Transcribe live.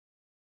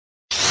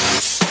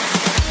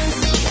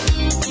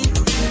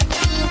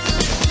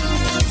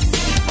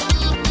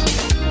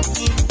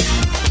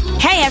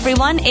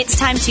everyone, it's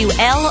time to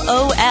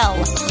LOL.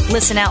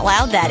 Listen out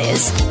loud, that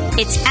is.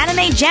 It's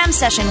Anime Jam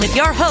Session with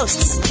your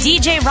hosts,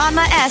 DJ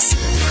Ranma S,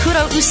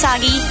 Kuro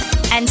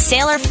Usagi, and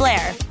Sailor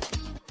Flare.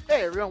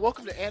 Hey everyone,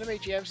 welcome to Anime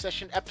Jam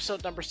Session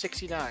episode number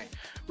 69.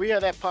 We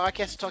are that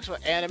podcast that talks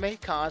about anime,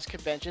 cons,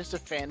 conventions, the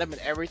fandom, and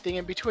everything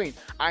in between.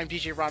 I'm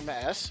DJ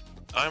Ranma S.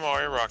 I'm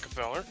Ari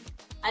Rockefeller.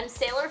 I'm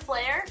Sailor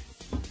Flare.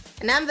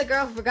 And I'm the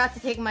girl who forgot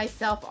to take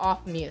myself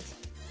off mute.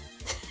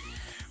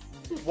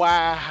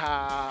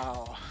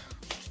 Wow.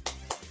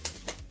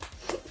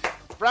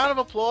 Round of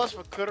applause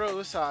for Kuro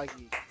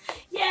Usagi.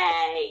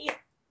 Yay!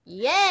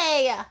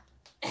 Yay!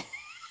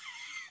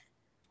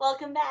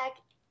 Welcome back.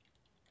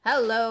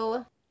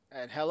 Hello.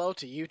 And hello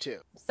to you too.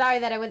 Sorry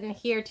that I wasn't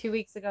here 2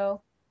 weeks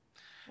ago.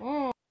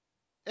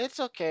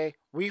 It's okay.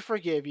 We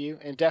forgive you,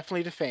 and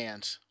definitely the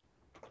fans.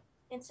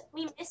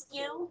 We missed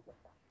you.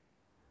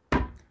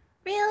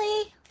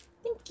 Really?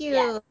 Thank you.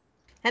 Yeah.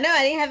 I know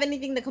I didn't have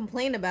anything to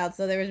complain about,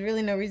 so there was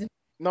really no reason.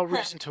 No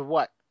reason to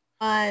what?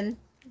 I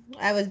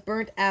was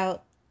burnt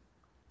out.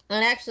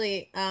 And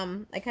actually,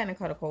 I kind of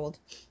caught a cold.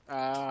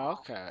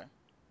 Okay.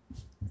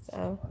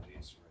 So,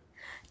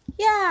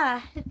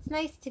 yeah, it's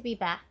nice to be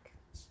back.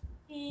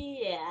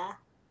 Yeah.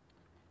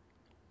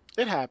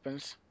 It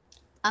happens.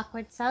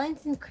 Awkward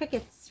silence and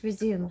crickets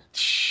resume.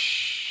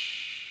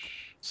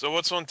 So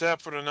what's on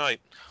tap for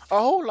tonight? A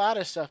whole lot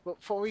of stuff, but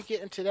before we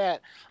get into that,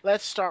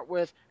 let's start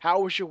with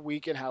how was your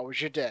week and how was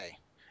your day?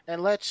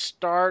 And let's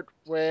start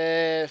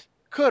with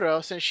Kuro,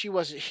 since she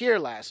wasn't here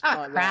last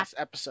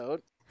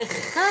episode.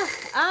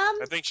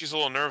 I think she's a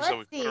little nervous that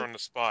we put her on the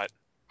spot.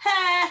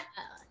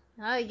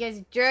 Oh, you guys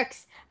are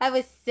jerks. I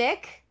was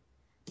sick.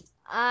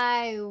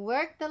 I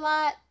worked a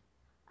lot.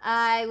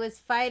 I was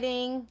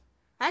fighting.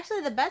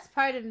 Actually, the best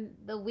part of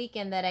the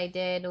weekend that I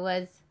did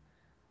was,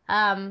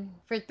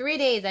 for 3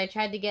 days, I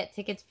tried to get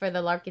tickets for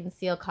the Larkin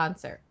Seal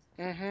concert.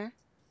 Mm-hmm.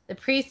 The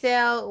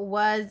pre-sale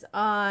was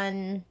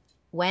on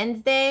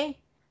Wednesday,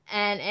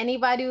 and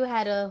anybody who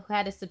had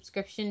a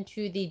subscription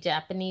to the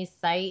Japanese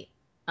site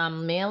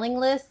mailing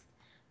list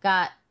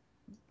got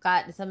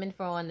some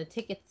info on the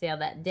ticket sale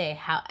that day.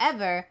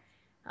 However,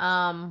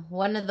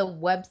 one of the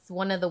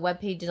web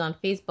pages on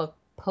Facebook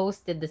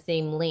posted the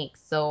same link,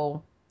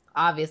 so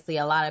obviously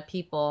a lot of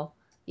people,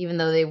 even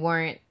though they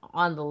weren't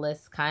on the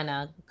list, kind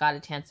of got a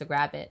chance to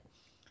grab it.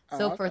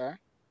 So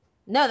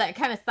no, that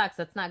kind of sucks.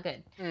 That's not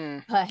good.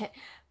 But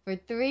for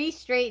 3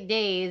 straight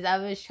days, I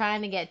was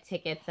trying to get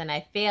tickets, and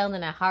I failed,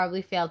 and I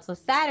horribly failed. So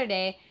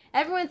Saturday,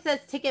 everyone says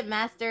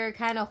Ticketmaster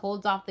kind of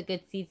holds off the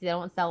good seats. They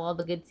don't sell all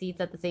the good seats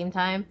at the same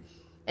time.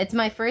 It's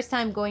my first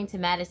time going to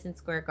Madison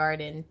Square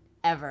Garden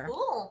ever.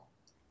 Cool.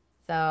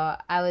 So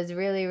I was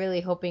really,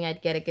 really hoping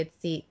I'd get a good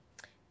seat.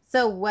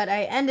 So what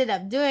I ended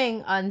up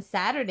doing on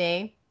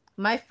Saturday,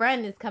 my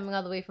friend is coming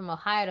all the way from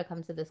Ohio to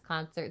come to this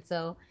concert.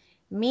 So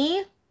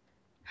me,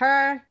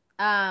 her,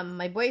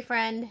 my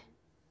boyfriend,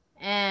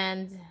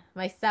 and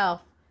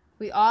myself,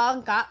 we all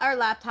got our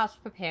laptops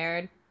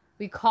prepared.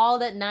 We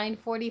called at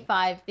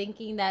 9:45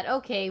 thinking that,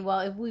 okay,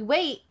 well, if we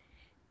wait,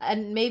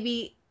 and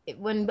maybe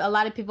when a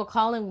lot of people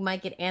call in, we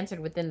might get answered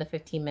within the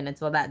 15 minutes.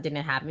 Well, that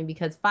didn't happen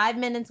because 5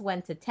 minutes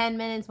went to 10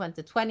 minutes, went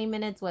to 20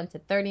 minutes, went to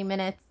 30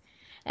 minutes,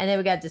 and then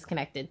we got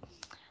disconnected.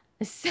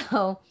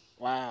 So,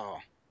 wow.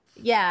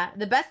 Yeah,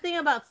 the best thing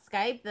about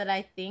Skype that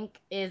I think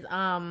is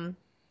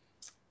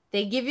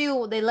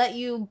they let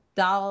you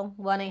dial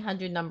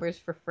 1-800 numbers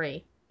for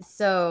free.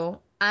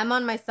 So I'm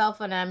on my cell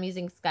phone and I'm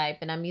using Skype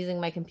and I'm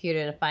using my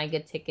computer to find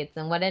good tickets.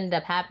 And what ended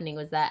up happening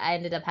was that I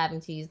ended up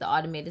having to use the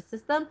automated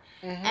system.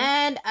 Mm-hmm.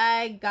 And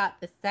I got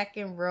the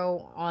second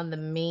row on the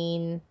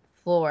main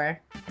floor.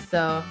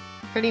 So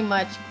pretty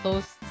much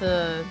close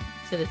to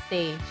the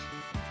stage.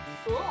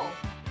 Cool.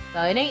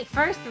 So it ain't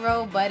first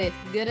row, but it's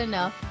good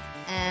enough.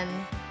 And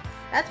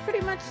that's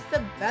pretty much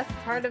the best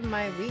part of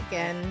my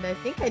weekend. I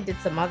think I did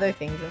some other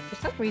things, but for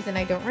some reason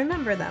I don't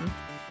remember them.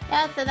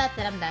 Yeah, so that's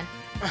it. I'm done.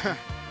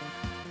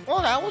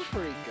 Well, that was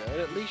pretty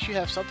good. At least you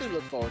have something to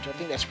look forward to. I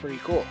think that's pretty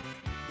cool.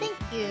 Thank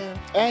you.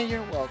 And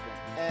you're welcome.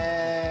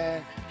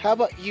 And how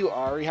about you,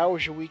 Ari? How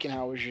was your week and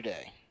how was your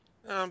day?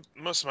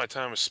 Most of my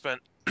time was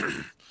spent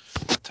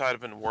tied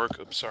up in work.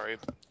 I'm sorry.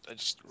 I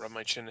just rubbed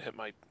my chin and hit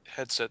my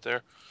headset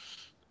there.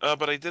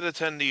 But I did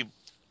attend the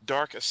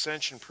Dark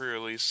Ascension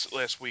pre-release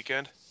last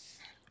weekend.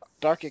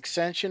 Dark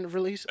Ascension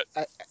release?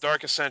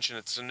 Dark Ascension.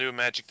 It's a new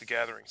Magic the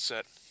Gathering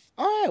set.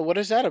 Oh, yeah. What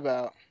is that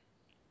about?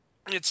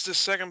 It's the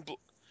second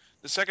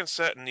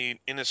set in the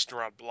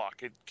Innistrad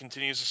block. It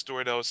continues the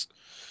story that was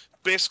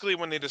basically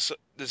when they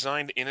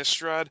designed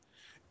Innistrad,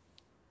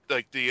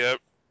 like the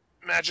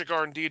Magic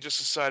R&D just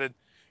decided,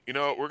 you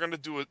know, we're gonna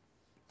do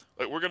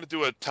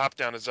a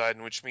top-down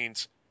design, which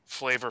means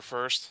flavor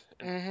first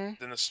and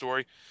then the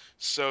story.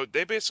 So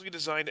they basically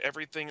designed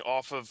everything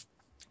off of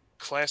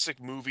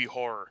classic movie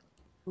horror.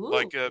 Ooh.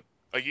 Like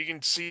you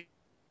can see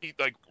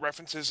like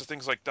references to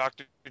things like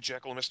Dr.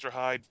 Jekyll and Mr.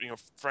 Hyde, you know,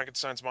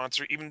 Frankenstein's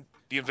monster, even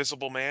the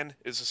Invisible Man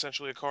is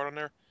essentially a card on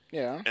there.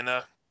 Yeah. And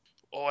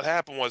what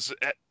happened was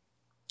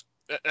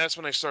that's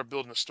when I started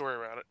building a story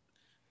around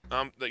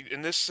it.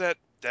 In this set,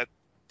 that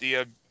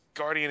the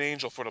guardian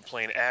angel for the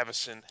plane,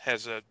 Avacyn,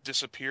 has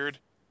disappeared.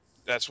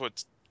 That's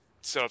what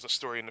set out the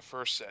story in the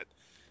first set.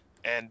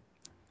 And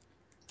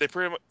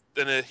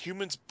the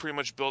humans pretty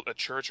much built a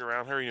church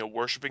around her,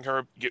 worshiping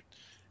her,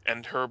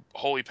 and her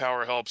holy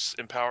power helps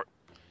empower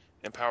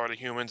the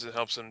humans and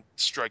helps them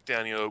strike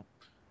down,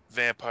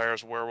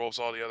 vampires, werewolves,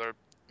 all the other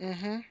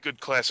good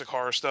classic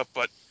horror stuff.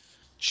 But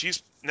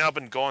she's now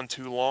been gone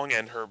too long,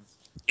 and her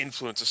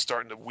influence is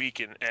starting to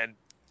weaken, and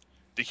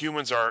the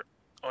humans are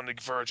on the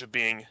verge of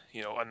being,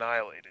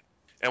 annihilated.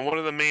 And one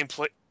of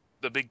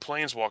the big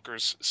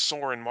planeswalkers,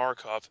 Soren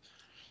Markov,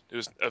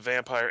 who's a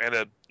vampire and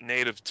a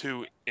native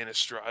to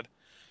Innistrad,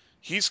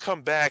 he's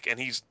come back and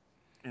he's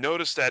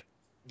noticed that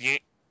the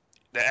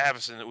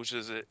Avacyn, which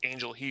is an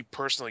angel he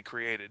personally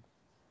created,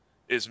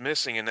 is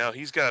missing, and now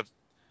he's got to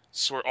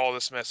sort all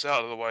this mess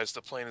out. Otherwise,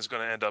 the plane is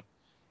going to end up,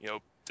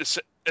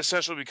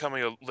 essentially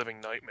becoming a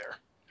living nightmare.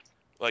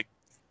 Like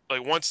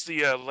once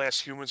the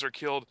last humans are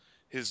killed,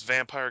 his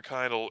vampire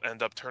kind will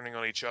end up turning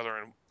on each other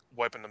and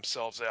wiping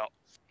themselves out.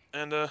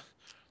 And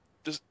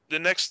the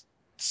next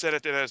set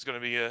after that is going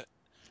to be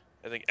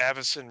I think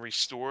Avacyn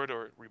Restored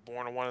or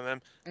Reborn, or one of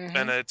them,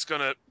 and it's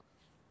going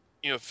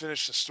to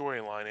finish the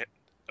storyline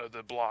of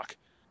the block.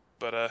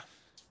 But I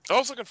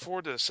was looking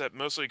forward to the set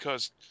mostly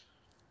because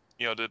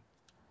the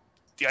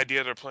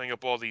idea they're playing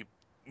up all the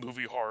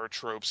movie horror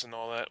tropes and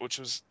all that, which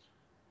was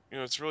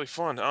it's really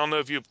fun. I don't know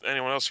if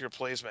anyone else here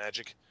plays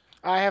Magic.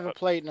 I haven't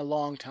played in a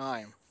long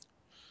time.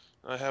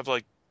 I have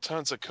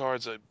tons of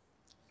cards in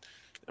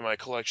my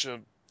collection.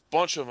 A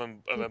bunch of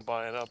them I've been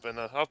buying up, and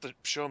I'll have to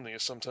show them to you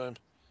sometime.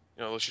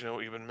 Let you know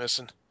what you've been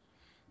missing.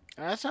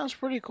 That sounds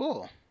pretty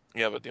cool.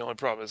 Yeah, but the only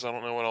problem is I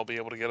don't know when I'll be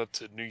able to get up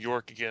to New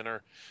York again,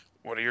 or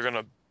whether you're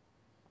gonna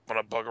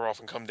want to bugger off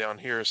and come down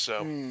here.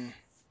 So,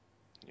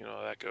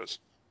 how that goes.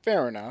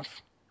 Fair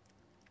enough.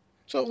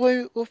 So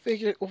we'll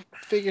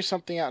figure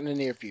something out in the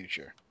near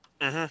future.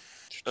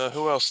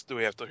 Who else do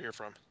we have to hear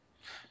from?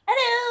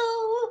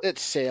 Hello!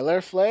 It's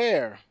Sailor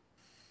Flare.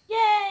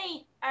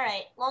 Yay!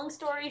 Alright, long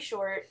story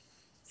short,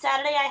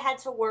 Saturday I had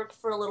to work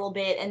for a little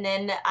bit, and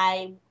then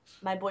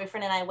my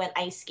boyfriend and I went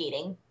ice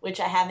skating, which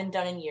I haven't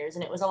done in years,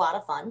 and it was a lot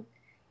of fun.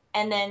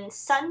 And then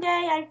Sunday,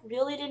 I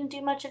really didn't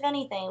do much of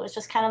anything. It was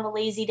just kind of a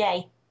lazy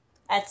day.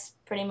 That's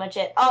pretty much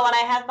it. Oh, and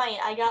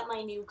I got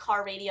my new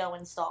car radio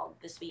installed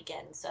this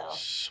weekend, so.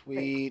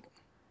 Sweet.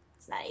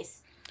 It's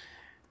nice.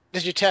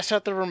 Did you test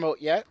out the remote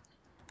yet?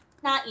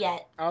 Not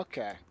yet.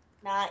 Okay.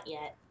 Not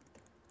yet.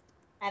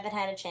 I haven't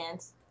had a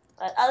chance.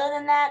 But other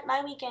than that,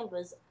 my weekend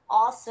was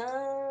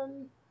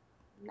awesome.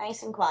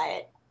 Nice and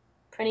quiet.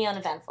 Pretty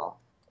uneventful.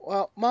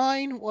 Well,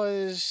 mine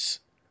was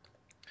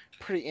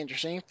pretty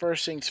interesting.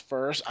 First things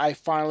first, I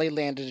finally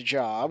landed a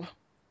job.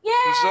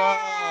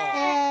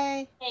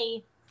 Yay!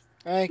 Yay!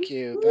 Thank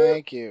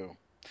you.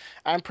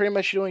 I'm pretty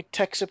much doing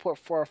tech support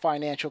for a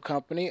financial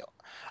company.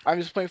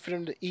 I'm just waiting for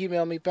them to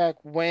email me back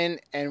when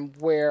and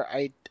where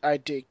I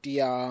did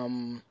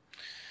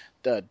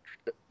the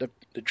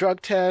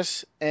drug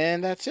test,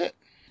 and that's it.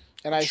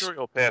 And I'm sure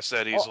you'll pass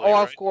that easily. Oh,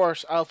 right?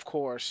 of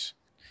course.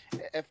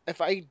 If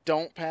I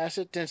don't pass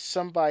it, then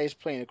somebody's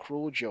playing a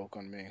cruel joke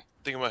on me. I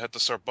think I might have to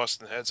start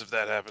busting heads if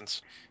that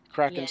happens.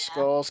 Cracking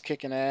skulls,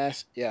 kicking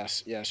ass.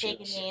 Yes.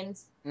 Taking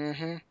names.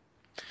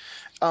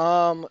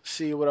 Let's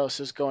see what else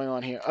is going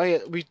on here. Oh yeah,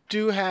 we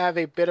do have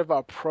a bit of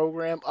a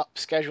program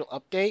schedule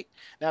update.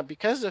 Now,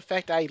 because of the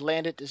fact I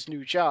landed this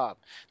new job,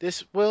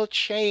 this will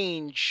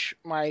change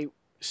my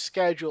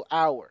schedule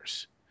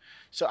hours.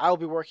 So I'll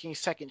be working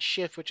second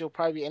shift, which will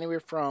probably be anywhere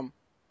from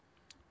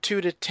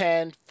 2 to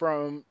 10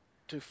 to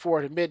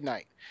 4 to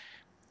midnight.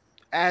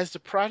 As the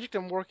project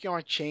I'm working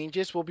on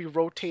changes, we'll be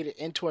rotated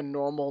into a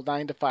normal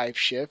 9 to 5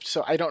 shift,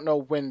 so I don't know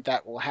when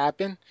that will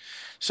happen.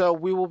 So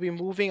we will be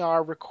moving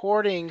our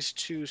recordings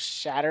to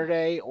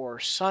Saturday or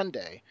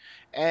Sunday,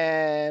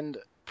 and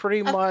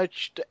pretty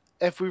much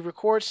if we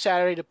record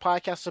Saturday, the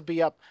podcast will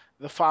be up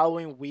the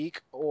following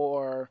week,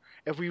 or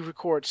if we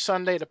record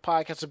Sunday, the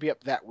podcast will be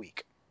up that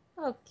week.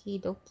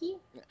 Okie dokie.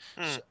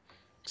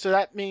 So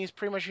that means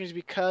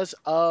because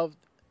of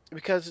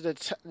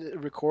the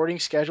recording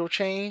schedule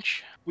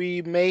change,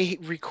 we may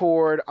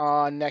record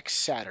on next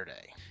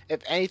Saturday.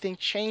 If anything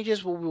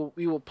changes,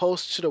 we will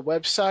post to the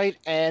website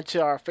and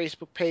to our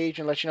Facebook page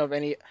and let you know of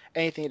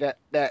anything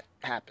that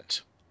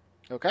happens.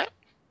 Okay?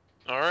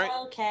 All right.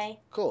 Okay.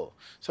 Cool.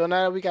 So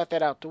now that we got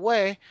that out the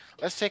way,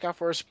 let's take our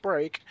first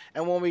break.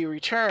 And when we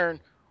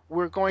return,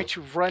 we're going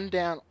to run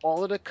down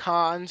all of the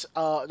cons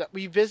that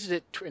we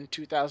visited in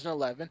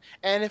 2011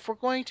 and if we're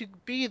going to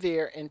be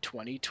there in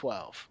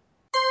 2012.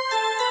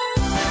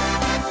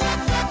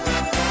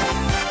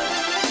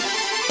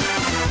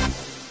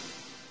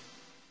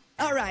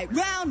 All right,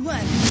 round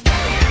one.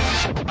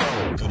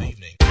 Good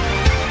evening.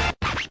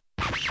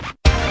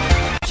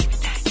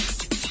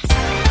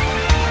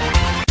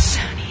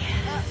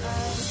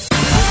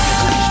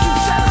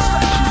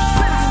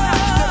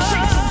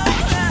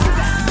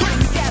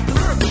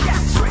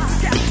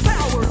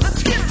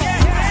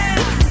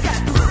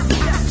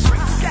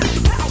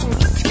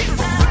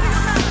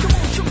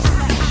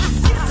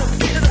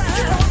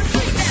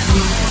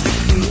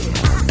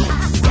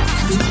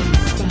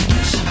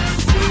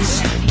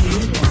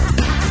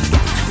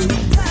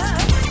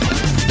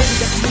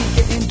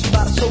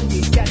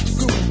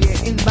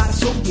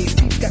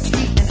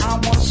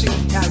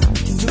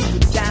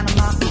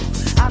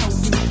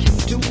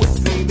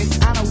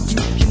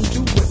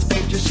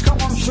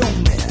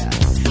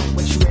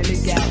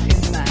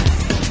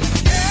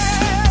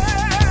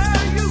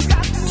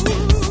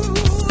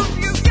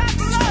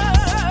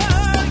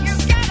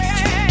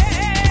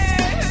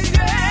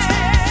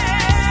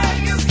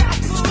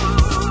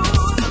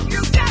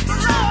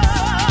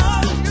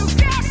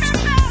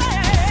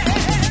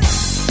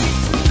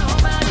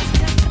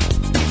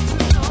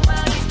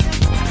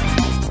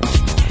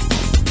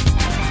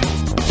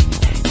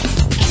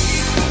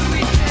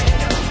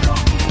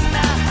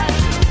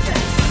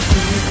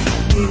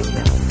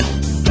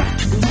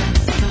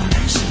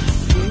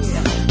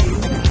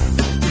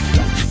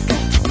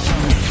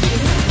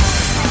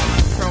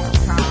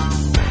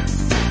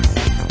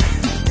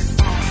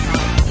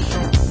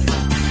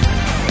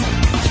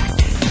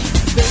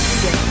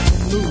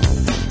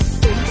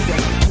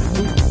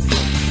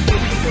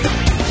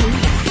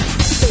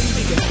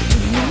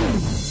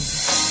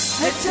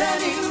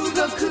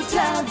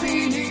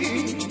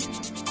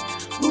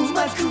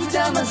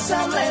 騙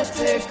され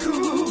てく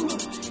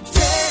天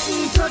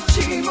と地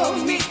も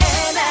見え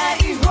な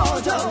いほ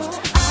ど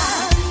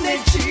ね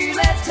じれ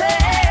て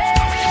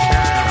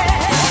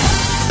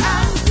あ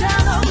んた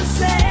の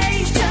せ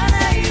いじゃな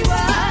いわ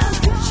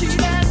知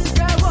らん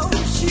顔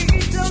し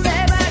とれ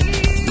ばい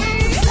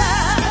いさ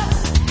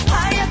早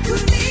く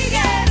逃げ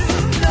る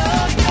の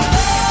よ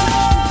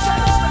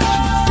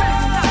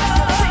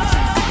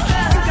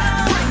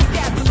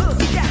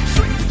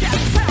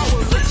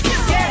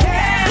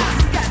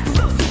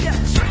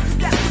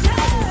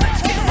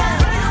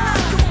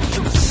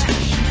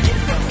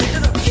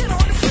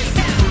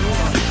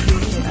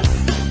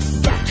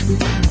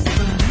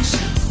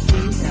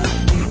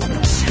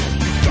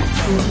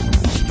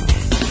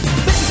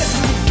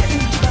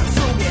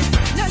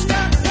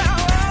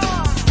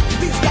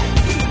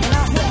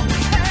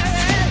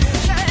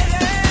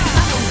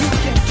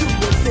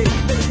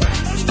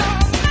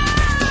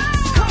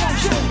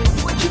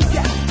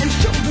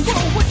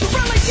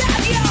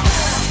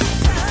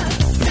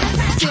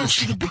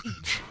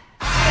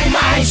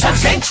3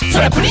センチそ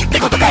れはプリって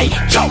ことかい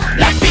超ラ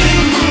ッピ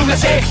ングが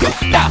制服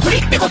だフリ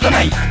ってこと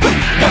ない頑張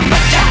っ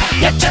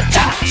ちゃやっちゃっち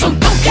ゃそん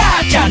とんか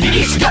じゃリ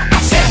リースよア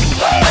セン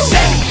アセ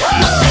ン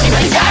何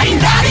々ダリン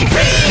ダリンフ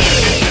リー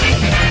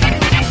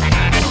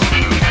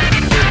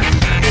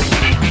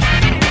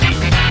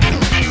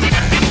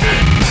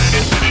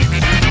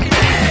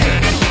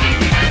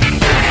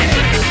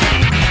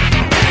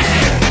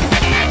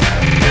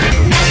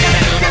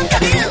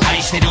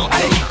愛してるあ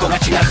れ一個が違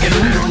ってる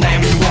悩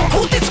みも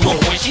鋼鉄も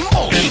美味しい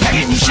もいい加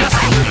減にしなさ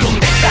い飛ん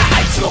でった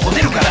あいつの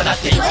骨るからだっ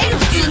ていわゆる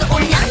普通の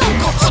女の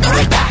子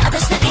驚いた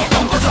私だけ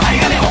豚骨針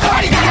金おか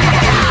わりだい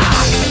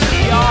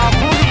やー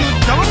この曲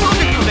ジャマプロ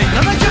ジェクトで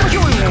7キロ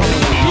表現かも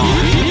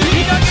い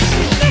い加減に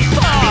して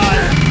さ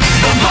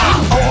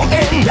応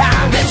援団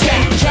Let's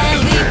get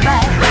candy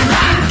back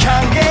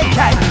歓迎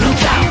会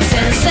セ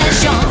ンセー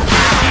ション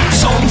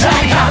存在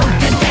感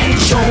でテン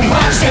ションマ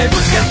ジでぶ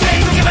つかって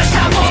抜けまし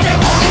たもうで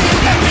も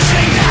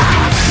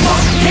持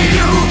って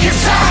ゆけ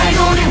最後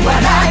に笑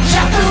っち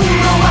ゃうの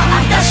は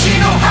私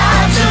のは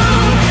ず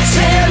セ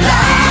ーラ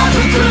ー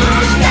服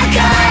だか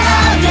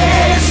らで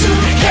す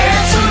結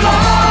論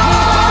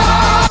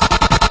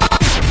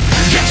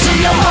月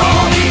曜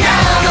日な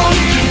のに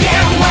機嫌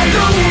悪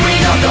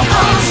いのどう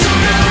す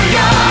るよ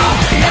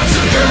夏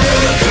服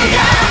が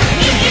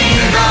い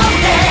いの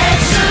で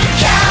す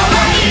か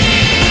わい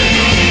い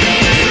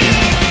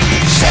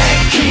接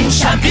近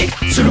3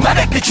匹するま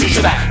でって躊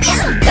躇だ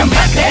頑張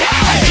って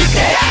走っ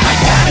て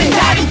I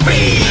got it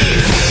free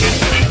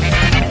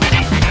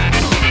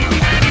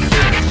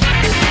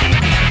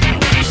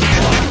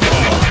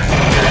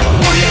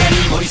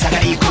盛り下が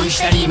り恋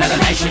したりまだ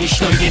内緒に一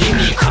人で倫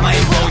理構え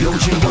棒用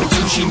心棒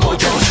通信棒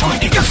上司こい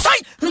てくださ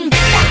い踏んで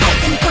きたあい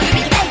つに小指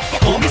痛いっ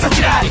て大げさ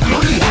ちらり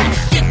黒い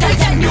絶対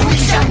じゃん領域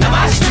じゃん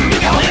生足つみ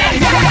がおねらり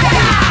も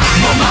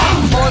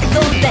う踊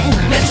って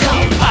Let's go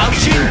安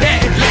心で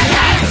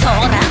そ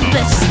うなんで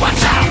す What's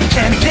up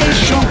テンテン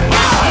ション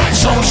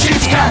喪失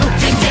感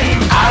全然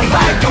アルバ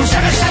イト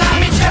探したら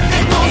見つかっ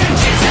て当然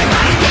人生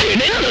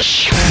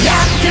や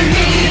ってみ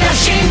な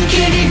新規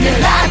に狙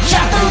っち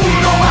ゃう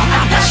のは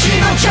私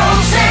の挑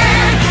戦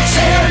セ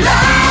ーラ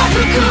ー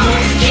服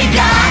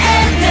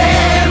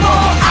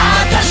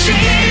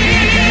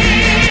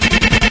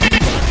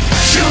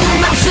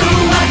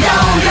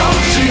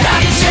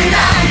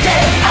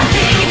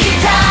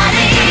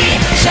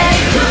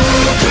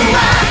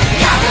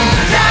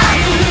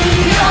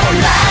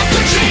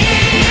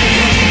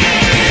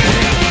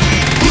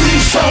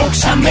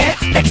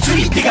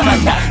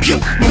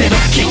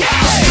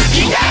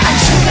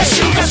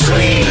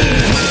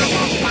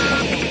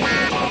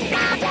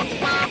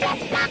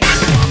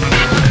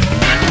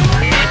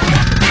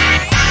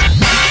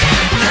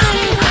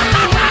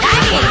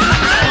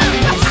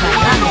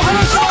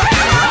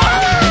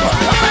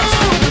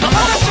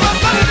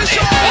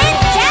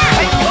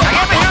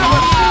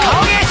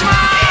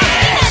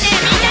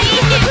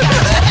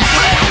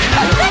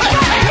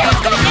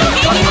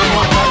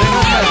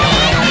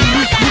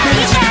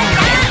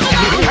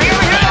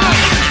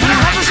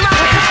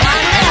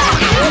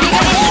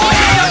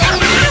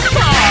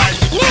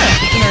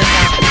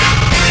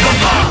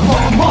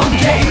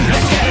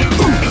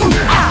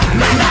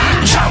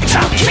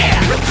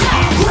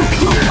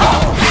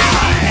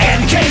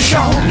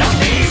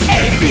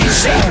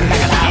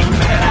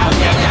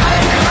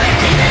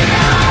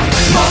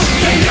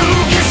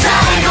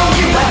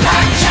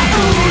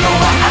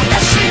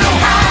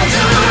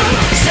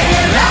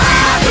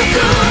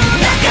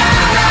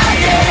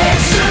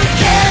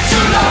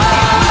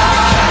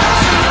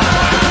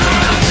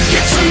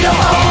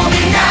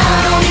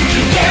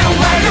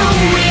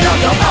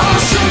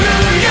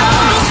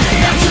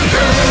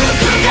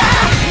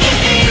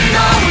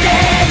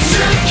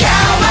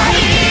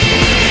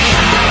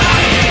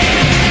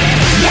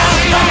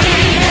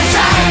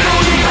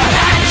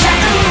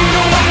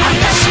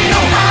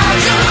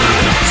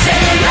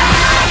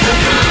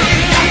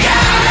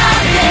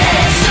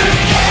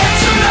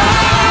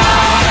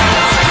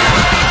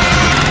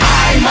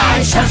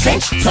セン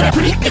チそれは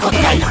プリってこと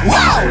ない。ワ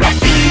オラッ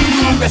ピ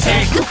ングが制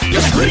服よ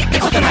しプリって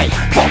ことない。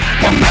ポン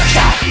ガンマキ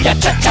タやっ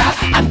ちゃっ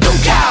たアンドン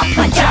カー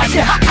パンチャージ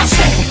で発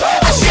生見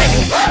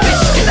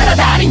つけたら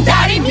ダリン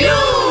ダリンミュー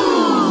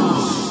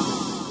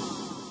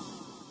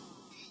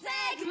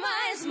Take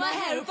my is my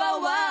hell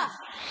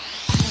power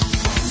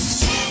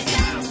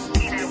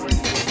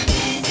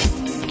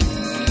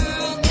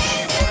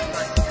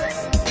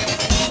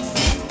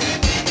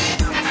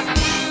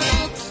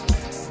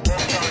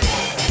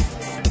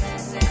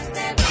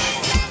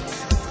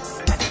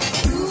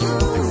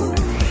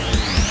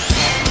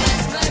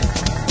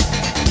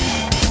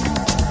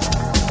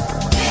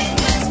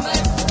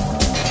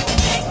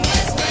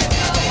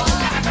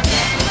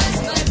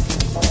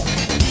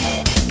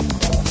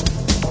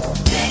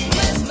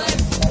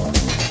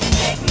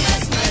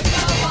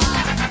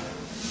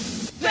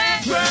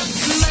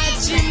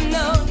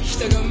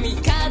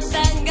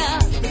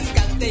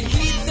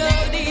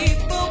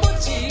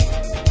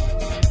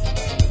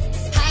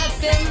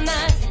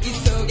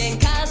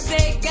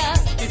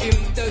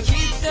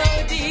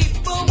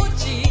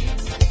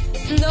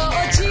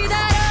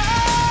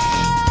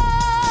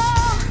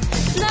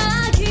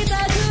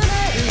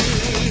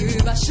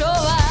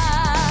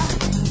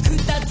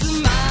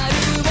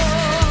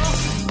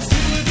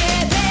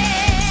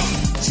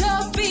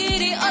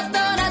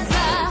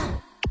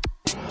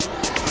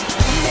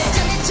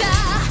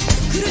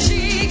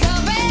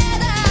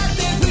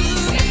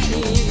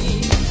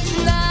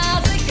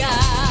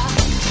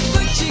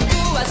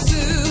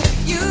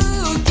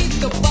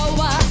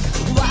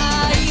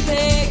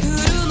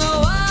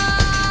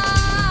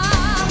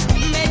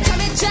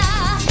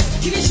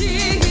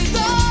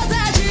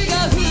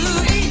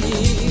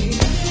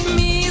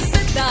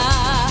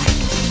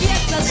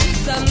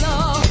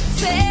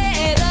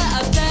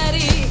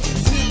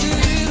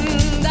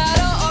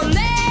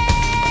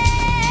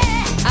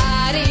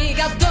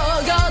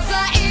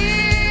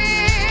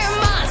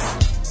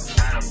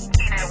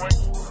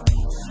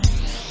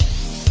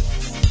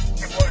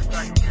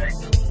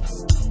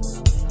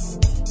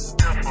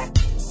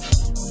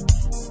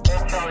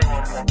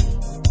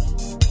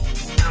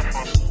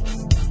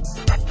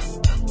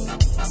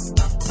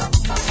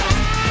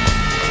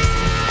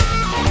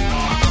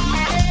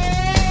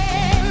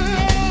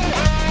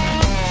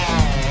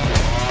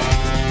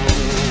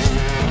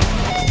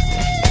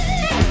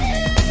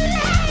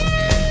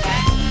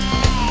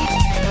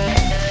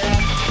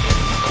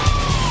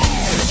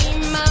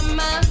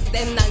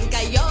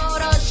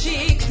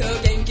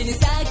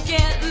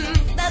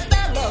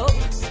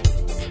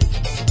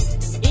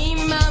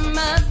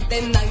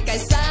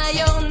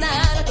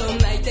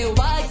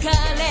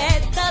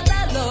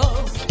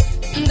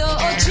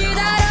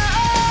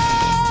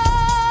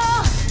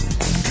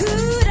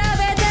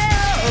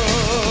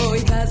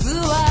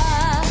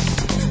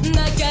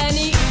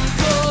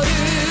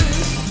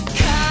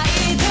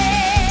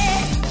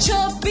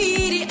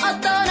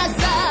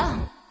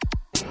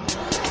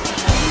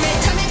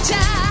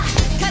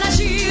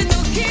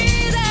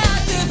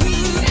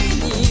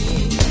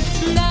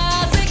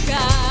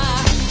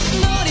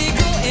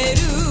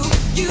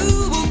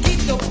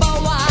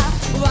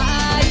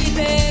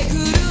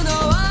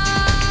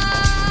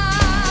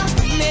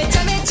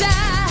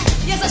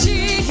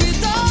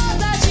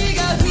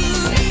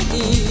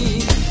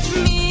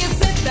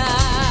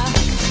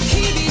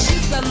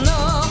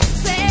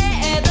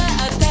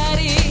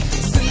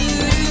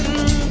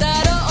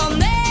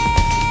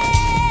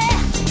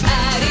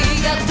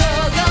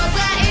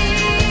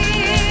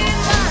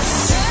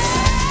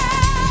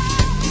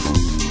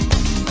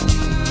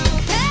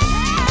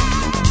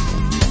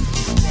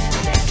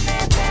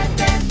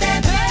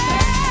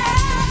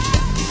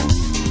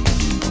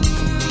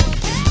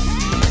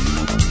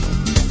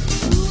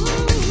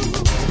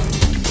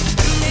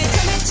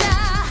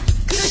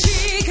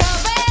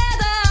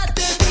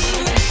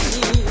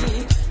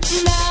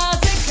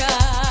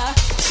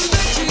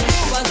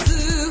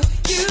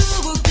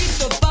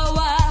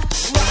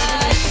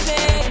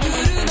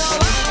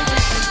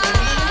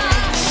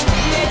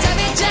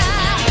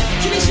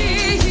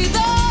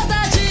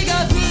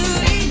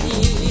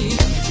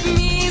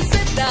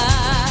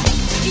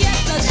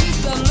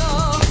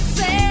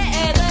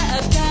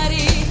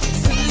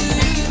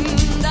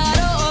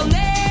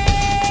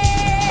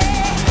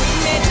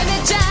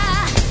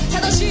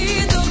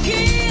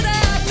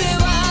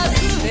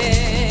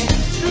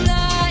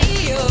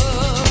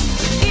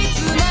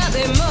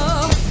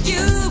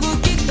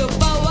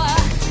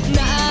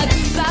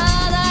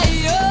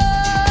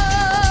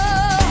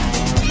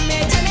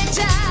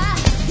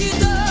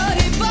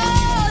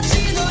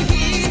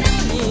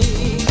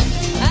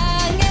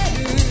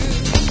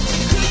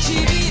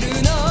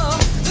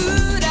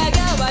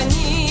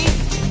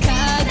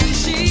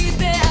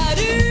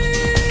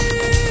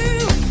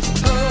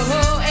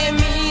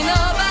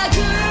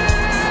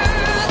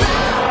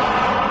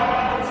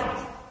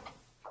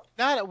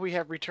we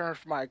have returned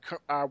from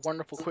our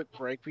wonderful quick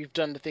break. We've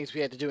done the things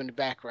we had to do in the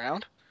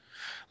background.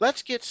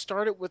 Let's get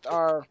started with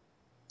our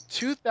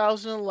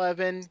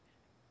 2011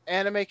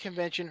 anime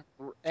convention,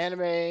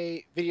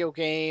 anime video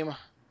game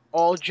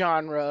all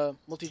genre,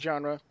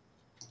 multi-genre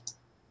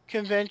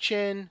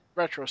convention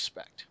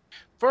retrospect.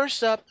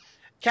 First up,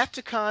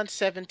 Katsucon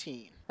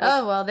 17.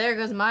 Oh, well, there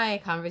goes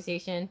my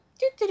conversation.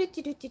 You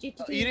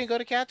didn't go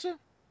to Katsu?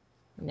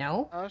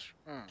 No.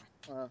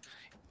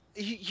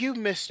 You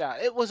missed out.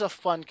 It was a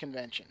fun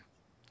convention.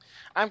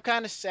 I'm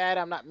kind of sad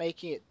I'm not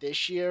making it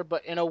this year,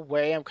 but in a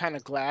way, I'm kind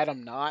of glad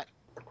I'm not.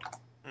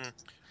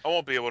 I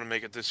won't be able to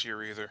make it this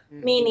year either.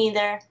 Me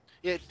neither.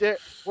 Yeah, the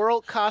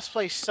World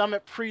Cosplay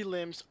Summit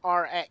prelims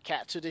are at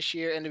Katsu this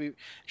year, and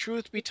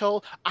truth be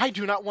told, I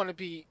do not want to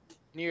be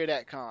near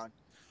that con.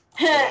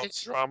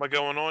 It's Drama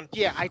going on.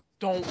 Yeah, I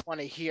don't want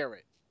to hear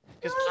it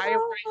because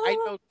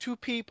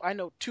I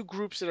know two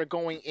groups that are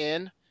going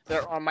in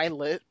that are on my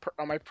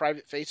on my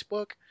private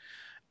Facebook,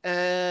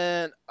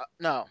 and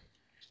no,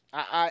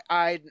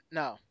 I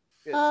no.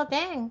 Oh,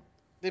 dang.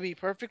 To be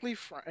perfectly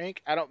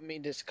frank, I don't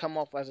mean to come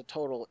off as a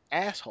total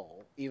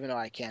asshole, even though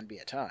I can be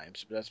at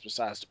times, but that's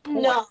besides the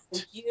point. No,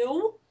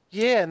 you?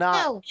 Yeah,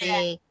 No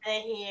way. Get out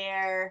of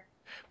here.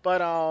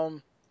 But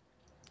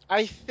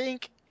I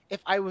think if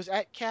I was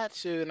at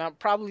Katsu, and I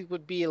probably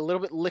would be a little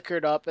bit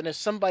liquored up, and if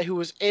somebody who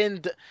was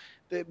in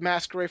the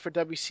Masquerade for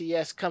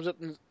WCS comes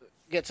up and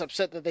gets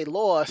upset that they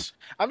lost,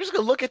 I'm just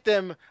gonna look at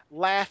them,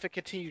 laugh, and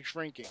continue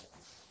drinking.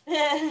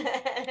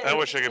 I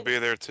wish I could be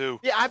there too.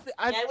 Yeah,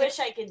 I wish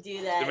I could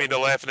do that. I mean, the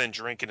laughing and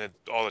drinking and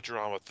all the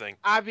drama thing.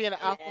 I'd be in an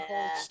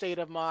alcohol state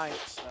of mind,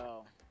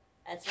 so.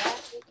 That's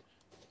right.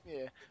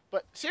 Yeah,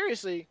 but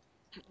seriously,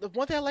 the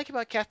one thing I like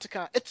about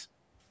Katsucon, it's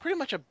pretty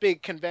much a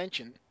big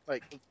convention,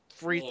 like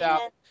 3,000.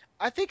 Yeah.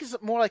 I think it's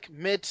more like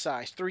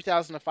mid-sized,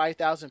 3,000 to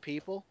 5,000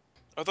 people.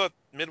 I thought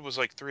mid was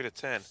like 3 to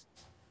 10.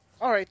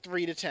 All right,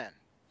 3 to 10.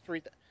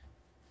 All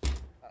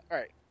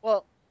right,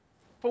 well,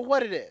 for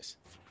what it is.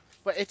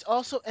 But it's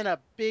also in a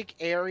big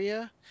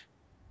area,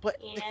 but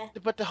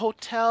but the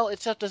hotel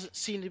itself doesn't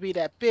seem to be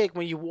that big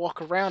when you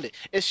walk around it.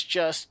 It's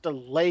just the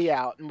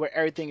layout and where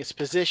everything is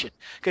positioned.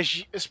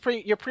 Because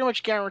you're pretty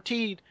much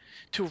guaranteed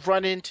to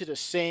run into the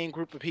same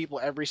group of people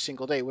every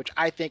single day, which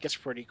I think is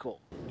pretty cool.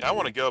 Yeah, I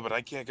want to go, but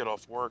I can't get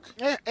off work.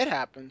 Yeah, it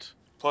happens.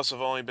 Plus,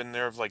 I've only been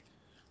there for like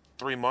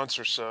 3 months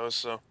or so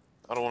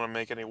I don't want to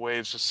make any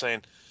waves just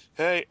saying,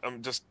 hey,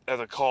 I'm just at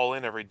a call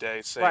in every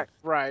day saying,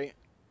 Right.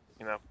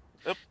 You know,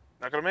 nope,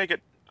 not going to make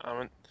it.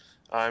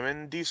 I'm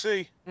in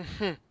DC.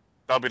 Mm-hmm.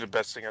 That'll be the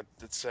best thing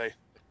I'd say.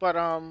 But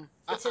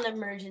it's an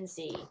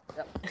emergency.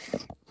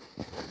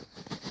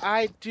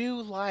 I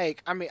do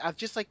like. I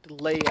just like the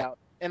layout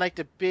and like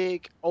the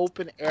big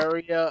open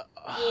area.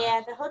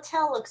 Yeah, the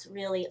hotel looks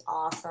really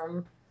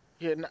awesome.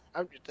 Yeah,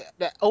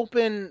 the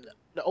open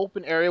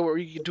area where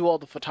you can do all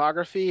the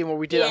photography and where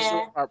we did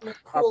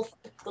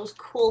those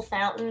cool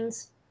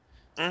fountains.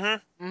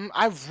 Mm-hmm.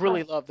 I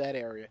really love that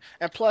area,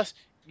 and plus.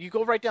 You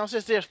go right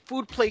downstairs. There's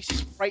food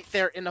places right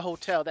there in the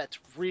hotel that's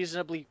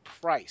reasonably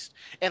priced,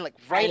 and like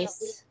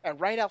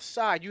right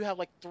outside, you have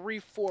like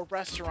 3-4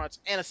 restaurants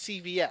and a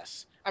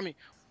CVS. I mean,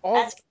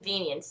 that's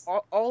convenience.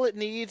 All it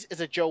needs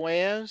is a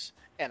Joann's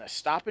and a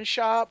Stop and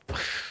Shop.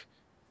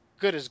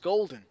 Good as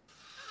golden.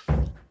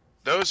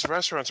 Those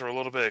restaurants are a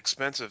little bit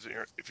expensive,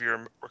 if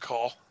you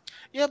recall.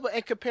 Yeah, but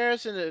in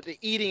comparison to the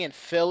eating in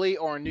Philly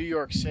or in New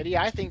York City,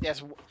 I think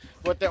that's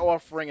what they're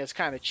offering is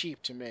kind of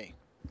cheap to me.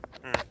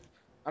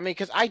 I mean,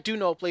 because I do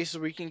know places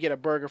where you can get a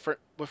burger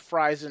with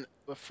fries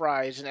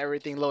and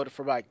everything loaded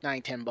for like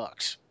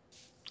 $9-10.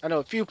 I know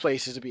a few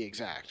places to be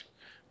exact,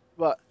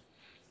 but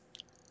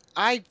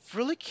I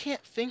really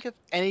can't think of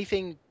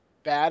anything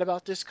bad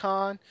about this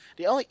con.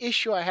 The only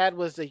issue I had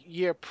was the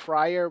year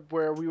prior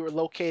where we were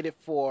located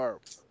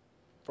for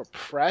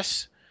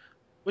press,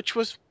 which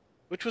was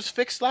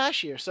fixed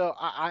last year. So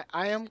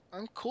I'm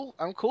cool.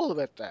 I'm cool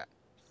about that.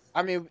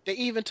 I mean, they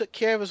even took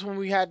care of us when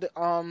we had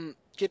to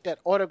get that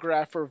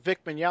autograph for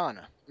Vic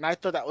Mignogna, and I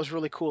thought that was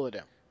really cool of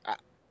them.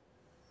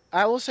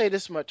 I will say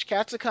this much: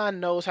 Katsucon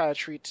knows how to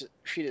treat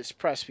its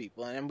press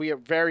people, and we are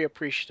very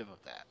appreciative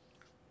of that.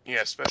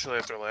 Yeah, especially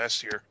after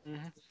last year.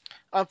 Mm-hmm.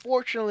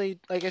 Unfortunately,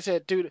 like I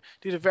said, due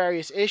to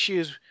various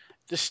issues,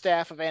 the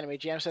staff of Anime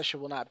Jam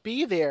Session will not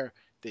be there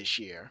this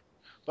year.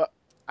 But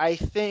I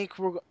think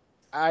we're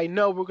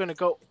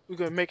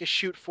gonna make a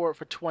shoot for it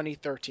for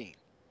 2013.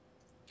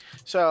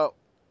 So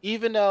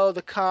even though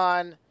the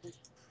con,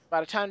 by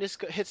the time this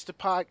hits the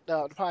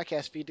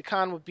podcast feed, the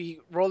con will be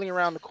rolling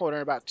around the corner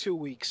in about 2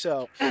 weeks.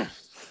 So,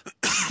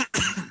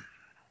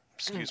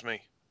 excuse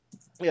me.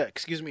 Yeah,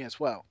 excuse me as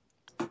well.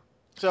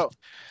 So,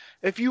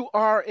 if you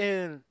are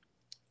in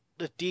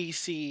the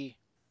D.C.,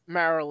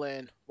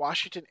 Maryland,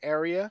 Washington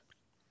area,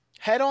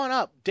 head on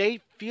up. Day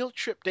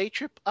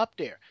trip up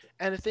there.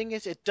 And the thing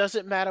is, it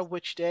doesn't matter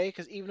which day,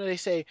 because even though they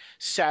say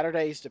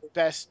Saturday is the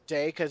best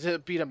day, because it'll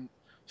be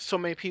so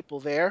many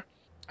people there.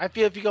 I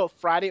feel if you go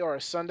Friday or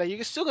a Sunday,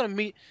 you're still going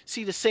to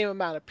see the same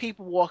amount of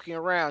people walking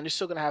around. You're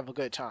still going to have a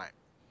good time.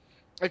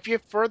 If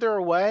you're further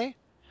away,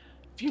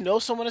 if you know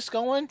someone that's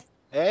going,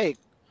 hey,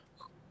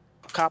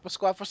 cop a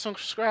squad for some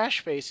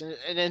Scratch Face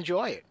and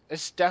enjoy it.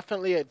 It's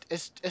definitely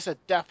it's a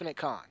definite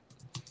con.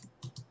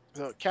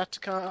 So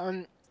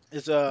Katsucon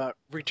is a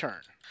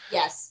return.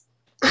 Yes.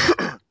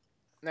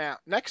 Now,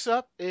 next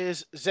up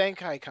is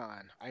Zenkai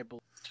Con, I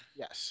believe.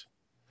 Yes.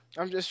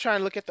 I'm just trying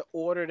to look at the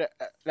order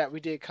that we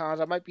did cons.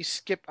 I might be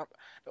the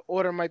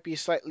order might be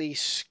slightly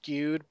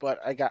skewed, but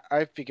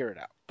I figure it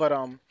out. But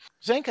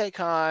Zenkai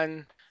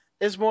Con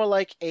is more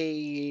like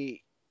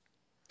a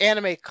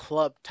anime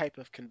club type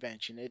of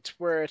convention. It's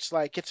where it's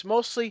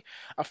mostly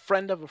a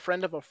friend of a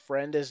friend of a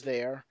friend is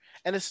there,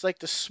 and it's like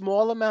the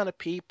small amount of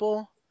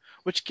people,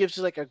 which gives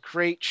it like a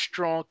great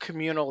strong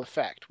communal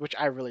effect, which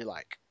I really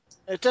like.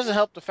 It doesn't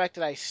help the fact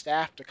that I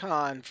staffed the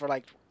con for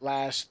like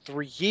last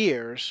 3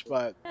 years,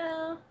 but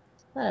Yeah,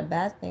 not a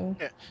bad thing.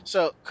 yeah.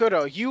 So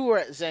Kuro, you were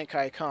at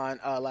Zenkai Con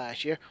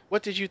last year.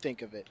 What did you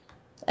think of it?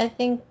 I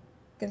think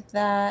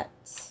that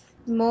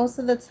most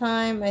of the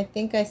time, I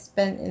think I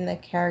spent in the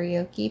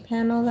karaoke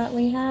panel that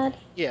we had.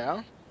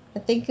 Yeah. I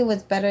think it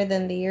was better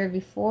than the year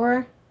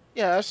before.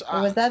 Yes.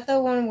 Or was that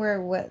the one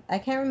where I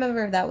can't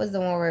remember if that was the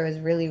one where it was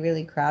really,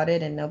 really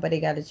crowded and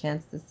nobody got a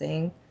chance to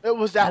sing. That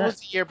was the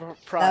year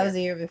prior. That was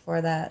the year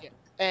before that. Yeah.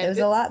 And it was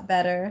a lot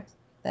better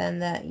than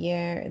the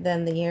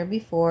year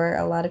before.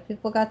 A lot of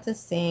people got to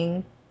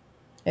sing.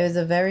 It was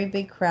a very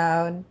big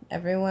crowd.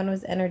 Everyone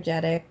was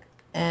energetic,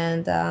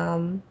 and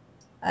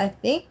I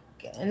think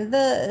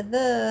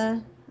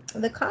the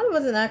con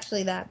wasn't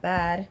actually that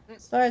bad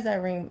as far as I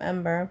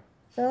remember.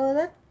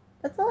 So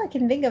that's all I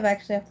can think of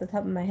actually off the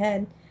top of my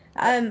head.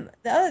 The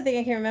other thing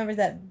I can remember is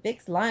that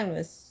Vic's line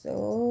was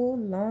so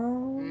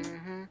long.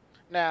 Mm-hmm.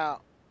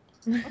 Now,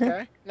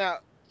 okay. Now,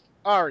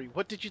 Ari,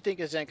 what did you think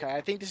of Zenkai?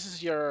 I think this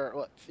is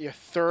your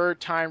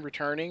third time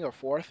returning or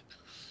fourth.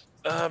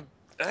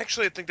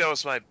 Actually, I think that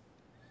was my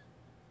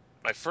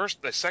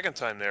second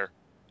time there.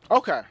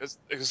 Okay.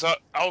 Because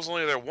I was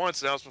only there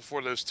once, and that was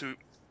before those two.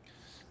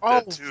 Oh,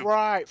 two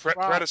right.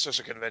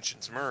 predecessor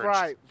conventions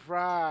merged.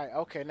 Right.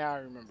 Okay, now I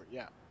remember.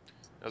 Yeah.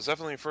 It was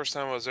definitely the first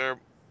time I was there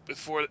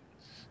before,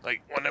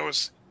 like when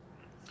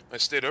I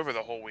stayed over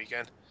the whole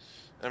weekend.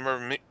 I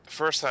remember the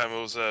first time it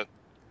was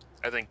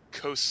I think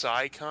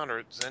Kosai-Con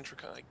or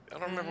Zentricon. I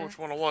don't remember which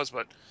one it was,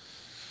 but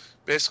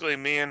basically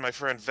me and my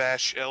friend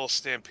Vash L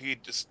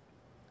Stampede just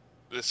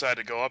decided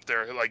to go up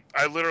there. Like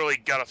I literally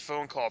got a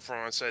phone call from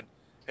him and said,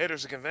 "Hey,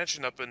 there's a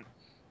convention up in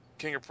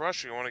King of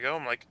Prussia. You want to go?"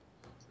 I'm like,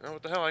 "Oh,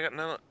 what the hell? I got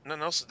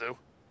nothing else to do."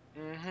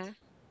 Mm-hmm.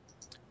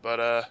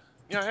 But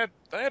yeah,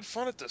 I had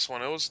fun at this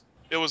one. It was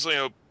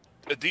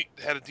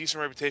had a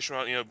decent reputation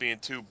about being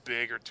too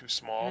big or too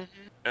small,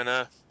 and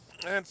I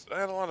had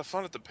a lot of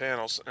fun at the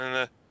panels,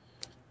 and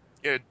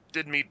yeah,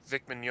 did meet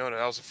Vic Mignogna.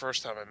 That was the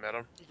first time I met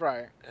him.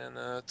 Right. And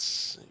let's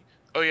see.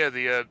 Oh yeah,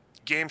 the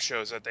game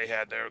shows that they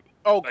had there.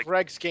 Oh,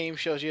 Greg's game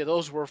shows. Yeah,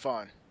 those were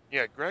fun.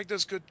 Yeah, Greg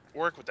does good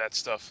work with that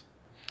stuff.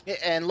 Yeah,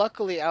 and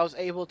luckily, I was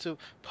able to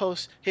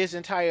post his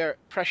entire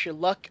Pressure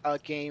Luck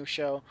game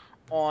show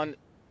on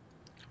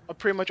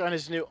pretty much on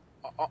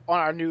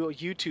our new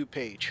YouTube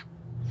page.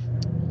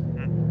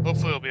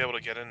 Hopefully, he'll be able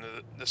to get into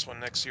this one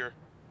next year.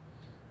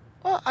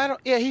 Well, I don't.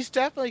 Yeah, he's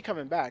definitely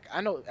coming back.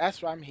 I know.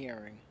 That's what I'm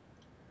hearing.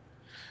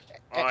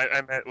 Well,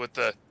 I met with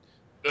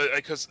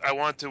because I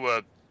wanted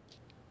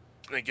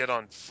to get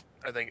on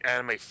I think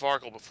Anime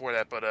Farkle before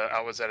that, but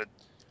I was at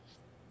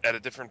a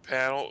different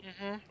panel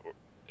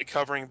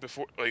covering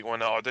before when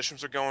the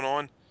auditions are going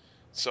on,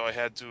 so I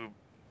had to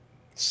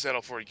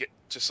settle for get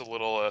just a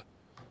little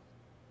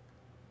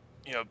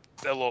that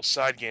little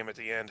side game at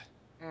the end.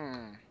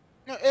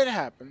 No, it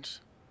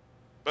happens.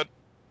 But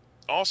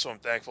also, I'm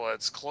thankful that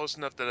it's close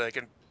enough that I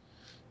can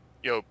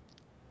go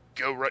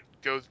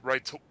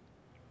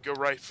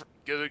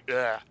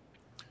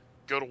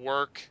to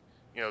work,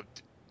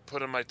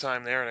 put in my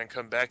time there, and then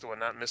come back to it and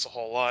not miss a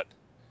whole lot.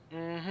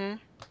 Mm-hmm.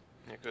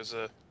 Because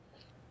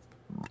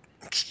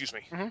excuse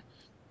me.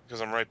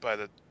 Because I'm right by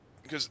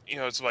because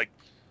it's like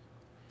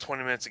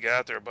 20 minutes to get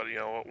out there, but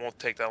it won't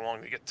take that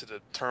long to get to the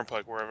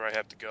turnpike wherever I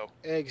have to go.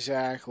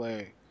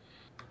 Exactly.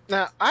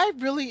 Now, I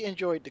really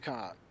enjoyed the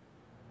con.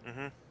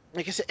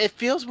 Like I said, it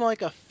feels more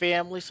like a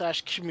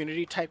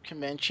family/community type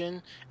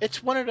convention.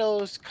 It's one of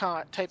those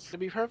types. To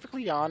be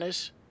perfectly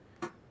honest,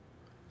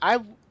 I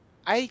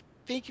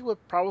think it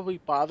would probably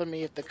bother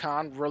me if the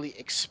con really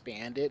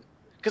expanded,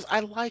 because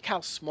I like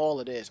how small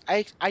it is.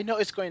 I know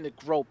it's going to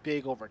grow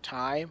big over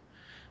time,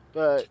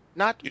 but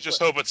not. You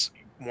just hope it's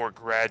more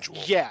gradual.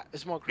 Yeah,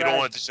 it's more gradual. You don't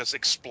want it to just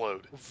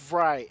explode.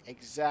 Right,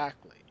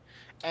 exactly.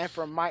 And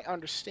from my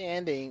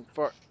understanding,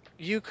 for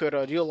you,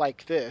 Kudo, you'll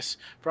like this.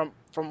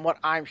 From what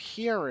I'm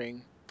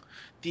hearing,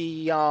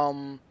 the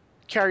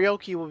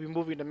karaoke will be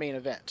moving to main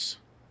events.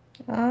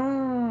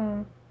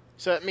 Oh.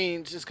 So that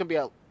means it's going to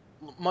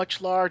be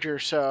much larger.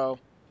 So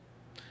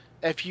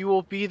if you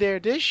will be there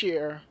this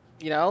year,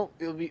 it'll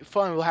be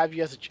fun. We'll have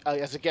you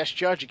as a guest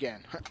judge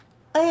again.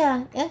 Oh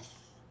yeah,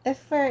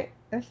 if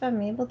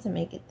I'm able to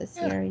make it this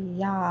year,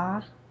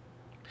 yeah.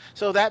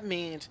 So that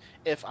means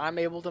if I'm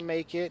able to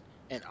make it,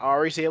 and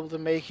Ari's able to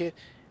make it,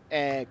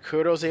 and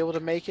Kudo's able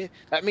to make it,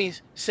 that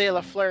means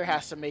Sailor Flare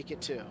has to make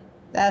it too.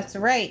 That's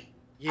right.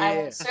 Yeah. I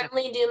will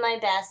certainly do my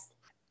best.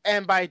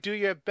 And by do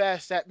your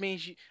best, that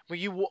means when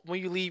you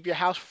leave your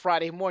house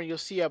Friday morning, you'll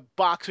see a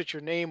box with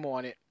your name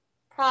on it.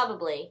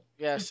 Probably.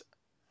 Yes.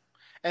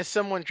 And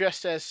someone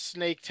dressed as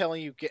Snake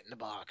telling you, get in the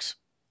box.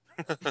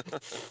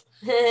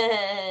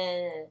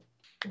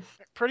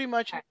 Pretty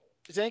much,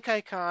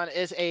 Zenkai Con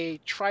is a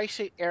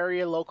tri-state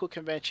area local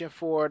convention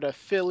for the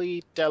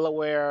Philly,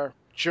 Delaware,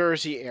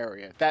 Jersey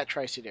area. That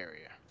tri-state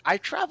area. I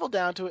traveled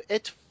down to it.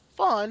 It's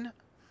fun.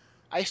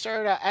 I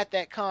started out at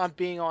that con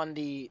being on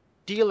the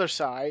dealer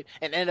side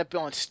and ended up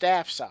on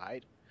staff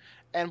side.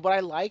 And what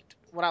I liked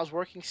when I was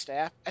working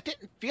staff, I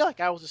didn't feel like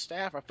I was a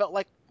staff. I felt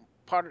like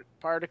part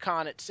of the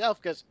con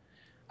itself because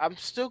I'm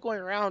still going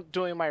around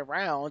doing my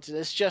rounds, and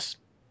it's just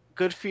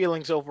good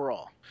feelings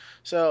overall.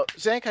 So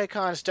Zenkai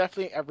Con is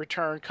definitely a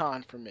return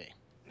con for me.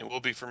 It will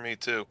be for me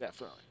too.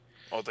 Definitely.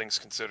 All things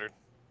considered.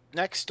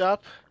 Next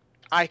up,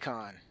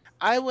 Icon.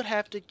 I would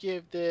have to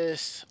give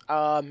this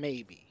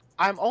maybe.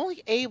 I'm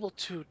only able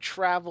to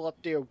travel up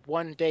there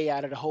one day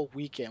out of the whole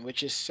weekend,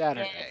 which is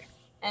Saturday.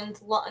 And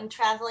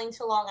traveling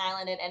to Long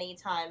Island at any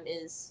time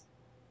is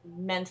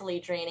mentally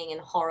draining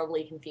and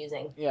horribly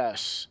confusing.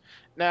 Yes.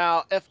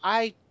 Now, if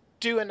I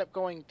do end up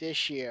going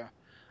this year,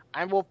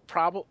 I will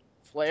probably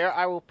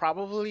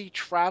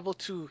travel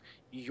to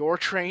your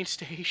train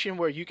station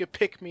where you could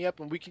pick me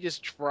up and we can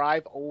just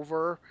drive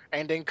over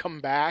and then come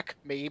back,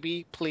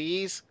 maybe,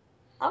 please.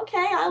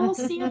 Okay, I will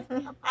see if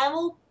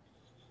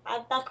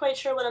I'm not quite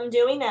sure what I'm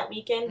doing that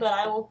weekend, but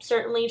I will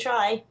certainly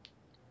try.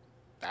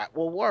 That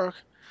will work.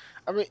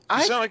 I mean,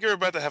 You sound like you're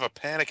about to have a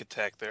panic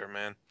attack there,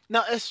 man.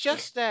 No, it's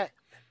just that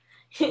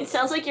It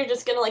sounds like you're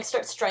just gonna like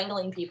start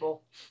strangling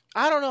people.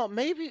 I don't know.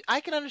 Maybe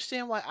I can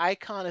understand why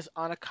Icon is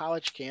on a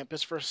college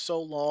campus for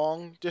so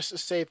long just to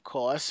save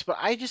costs, but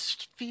I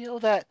just feel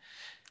that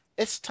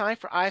it's time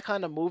for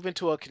Icon to move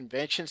into a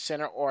convention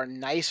center or a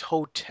nice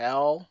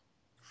hotel.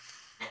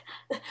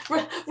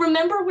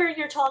 Remember where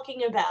you're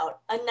talking about?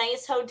 A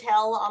nice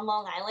hotel on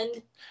Long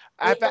Island?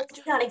 Those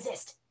do not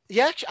exist.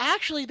 Yeah,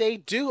 actually, they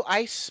do.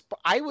 I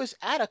was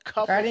at a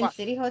couple. Garden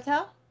City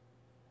Hotel?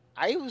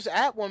 I was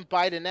at one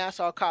by the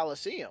Nassau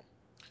Coliseum.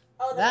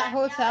 Oh, That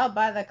hotel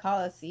by the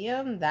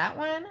Coliseum? That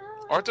one?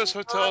 Aren't those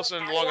hotels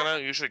in Long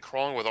Island usually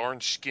crawling with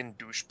orange-skinned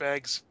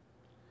douchebags?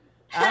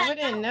 I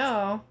wouldn't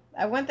know.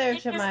 I went there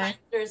to my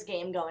There's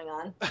game going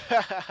on.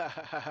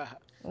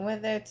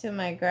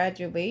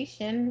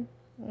 graduation.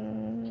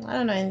 I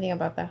don't know anything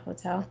about that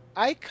hotel.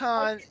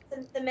 Icon.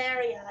 The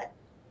Marriott.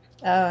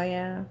 Oh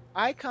yeah.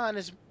 Icon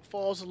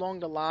falls along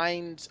the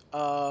lines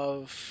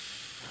of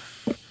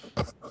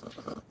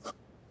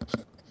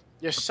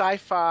your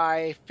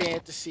sci-fi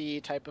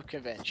fantasy type of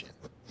convention.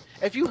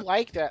 If you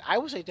like that, I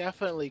would say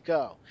definitely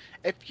go.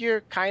 If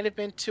you're kind of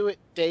into it,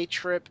 day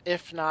trip.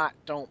 If not,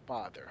 don't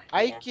bother.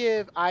 I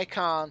give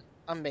Icon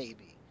a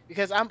maybe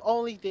because I'm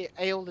only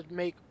able to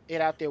make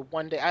it out there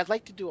one day. I'd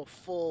like to do a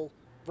full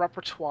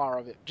repertoire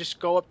of it. Just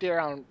go up there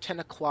around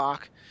 10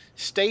 o'clock,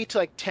 stay till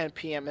like 10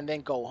 p.m. and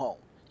then go home.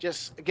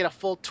 Just get a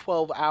full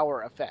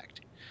 12-hour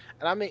effect.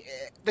 And I mean,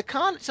 the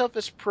con itself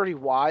is pretty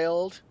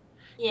wild.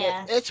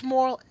 Yeah. It's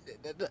more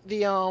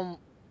the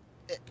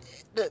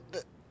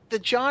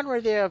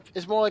genre there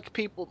is more like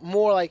people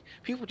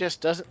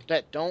just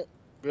don't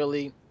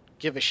really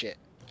give a shit.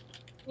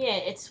 Yeah,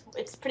 it's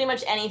pretty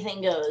much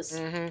anything goes.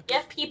 Mm-hmm. You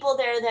have people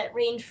there that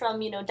range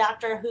from,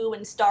 Doctor Who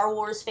and Star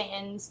Wars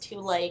fans to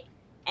like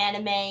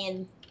anime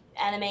and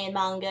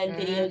manga and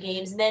video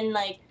games, and then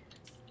like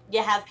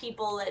you have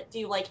people that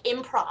do like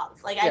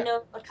improv. Like I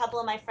know a couple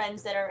of my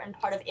friends that are in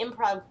part of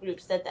improv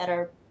groups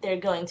they're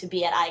going to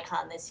be at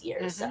Icon this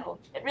year. So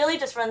it really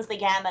just runs the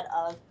gamut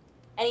of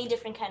any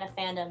different kind of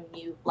fandom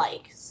you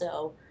like.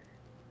 So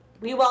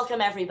we welcome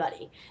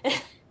everybody.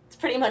 It's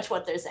pretty much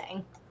what they're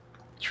saying.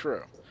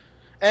 True.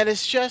 And it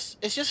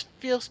just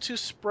feels too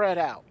spread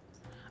out.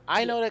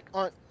 I know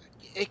that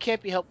it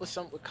can't be helped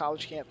with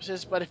college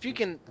campuses, but if you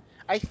can,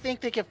 I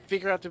think they can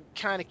figure out to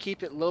kind of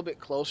keep it a little bit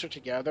closer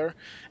together.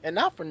 And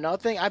not for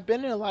nothing, I've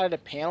been in a lot of the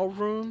panel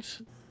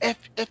rooms. If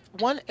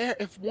one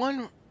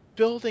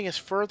building is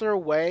further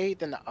away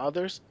than the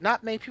others,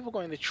 not many people are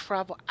going to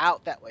travel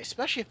out that way,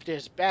 especially if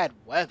there's bad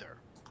weather.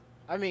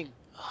 I mean,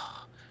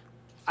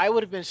 I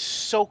would have been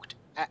soaked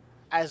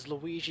as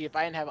Luigi if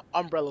I didn't have an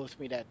umbrella with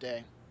me that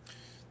day.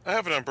 I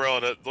have an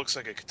umbrella that looks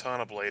like a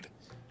katana blade.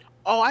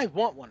 Oh, I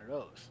want one of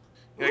those.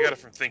 Yeah, I got it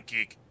from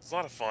ThinkGeek. It's a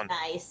lot of fun.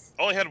 Nice.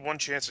 I only had one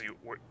chance to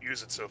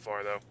use it so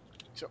far, though.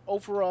 So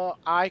overall,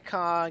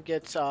 Icon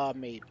gets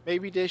made.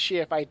 Maybe this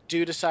year, if I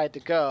do decide to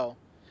go,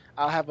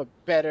 I'll have a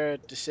better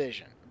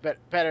decision,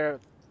 better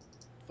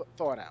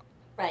thought out.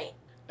 Right.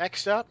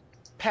 Next up,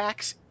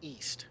 PAX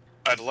East.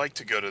 I'd like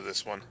to go to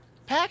this one.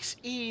 PAX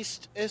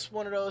East is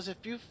one of those, if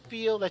you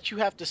feel that you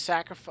have to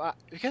sacrifice,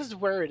 because of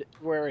where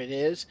it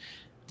is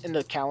in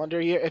the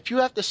calendar year, if you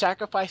have to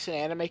sacrifice an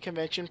anime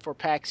convention for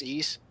PAX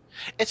East,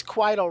 it's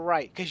quite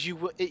alright, because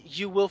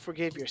you will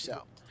forgive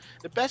yourself.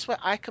 The best way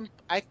I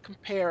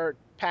compare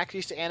PAX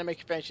East to anime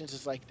conventions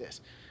is like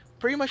this.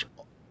 Pretty much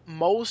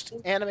most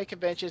anime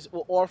conventions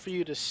will offer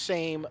you the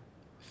same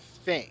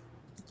thing,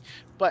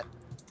 but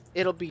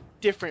it'll be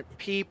different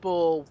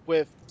people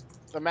with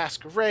the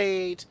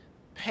masquerades,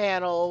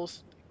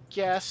 panels,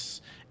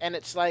 guests, and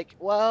it's like,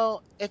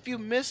 well, if you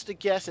missed a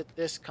guest at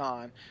this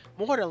con,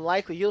 more than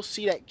likely you'll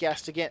see that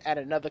guest again at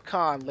another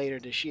con later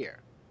this year.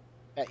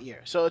 That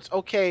year. So it's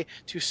okay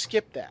to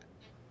skip that.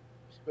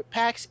 But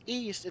PAX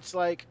East, it's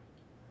like,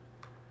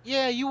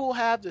 yeah, you will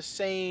have the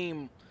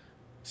same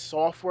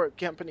software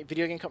company,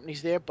 video game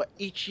companies there, but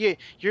each year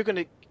they're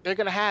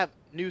gonna have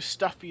new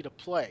stuff for you to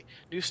play,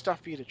 new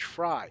stuff for you to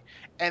try,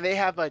 and they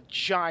have a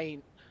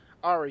giant.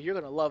 Ari, you're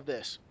gonna love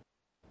this.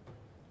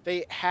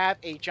 They have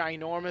a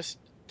ginormous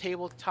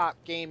tabletop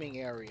gaming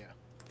area.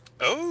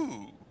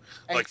 Oh,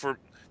 And- like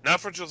not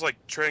for just like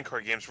trading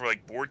card games, for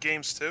like board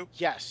games too.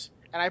 Yes,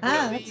 and I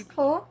That's believe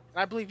cool.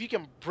 you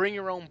can bring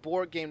your own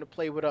board game to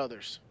play with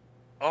others.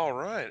 All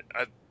right,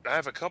 I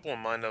have a couple in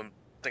mind. I'm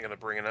thinking of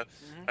bringing up.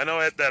 Mhm. I know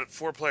at that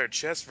 4-player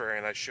chess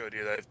variant I showed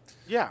you that I'm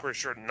Yeah, pretty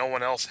sure no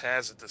one else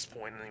has at this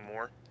point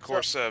anymore. Of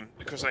course,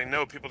 because I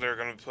know people that are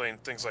going to be playing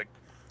things like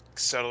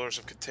Settlers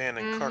of Catan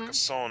and Mhm.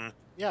 Carcassonne.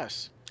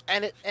 yes.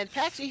 And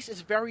PAX East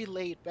is very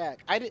laid back.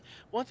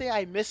 One thing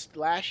I missed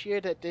last year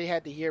that they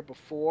had the year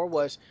before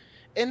was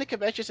in the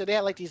convention. So they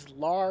had like these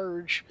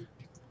large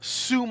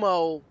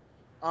sumo,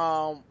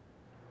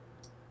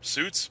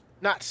 Suits?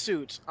 not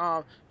suits.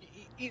 What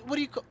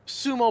do you call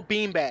sumo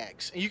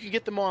beanbags? And you can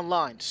get them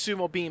online.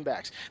 Sumo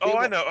beanbags. Oh,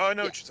 I were- know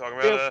yeah, what you're talking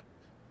they about.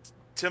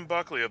 Tim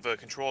Buckley of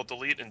Control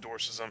Delete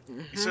endorses them.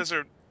 He Mhm. says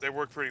they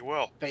work pretty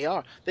well. They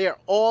are. They are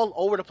all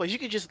over the place. You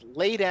can just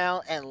lay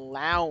down and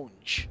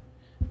lounge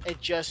and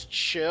just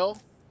chill.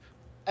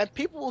 And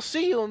people will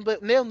see you,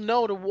 but they'll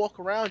know to walk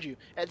around you.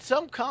 At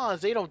some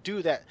cons, they don't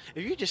do that.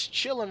 If you're just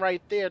chilling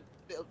right there,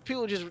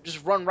 people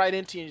just run right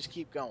into you and just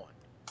keep going.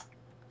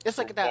 It's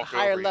like Or that walk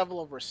higher over you. level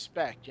of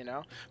respect, you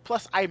know?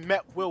 Plus, I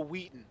met Will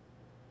Wheaton.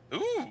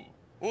 Ooh,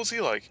 what was he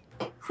like?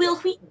 Will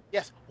Wheaton.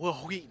 Yes, Will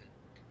Wheaton.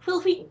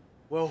 Will Wheaton.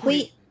 Will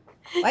Wait.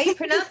 Wheaton. Why are you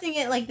pronouncing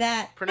it like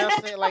that?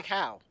 Pronouncing it like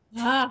how?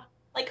 Ah,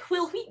 Like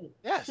Will Wheaton.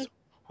 Yes,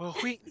 Will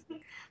Wheaton.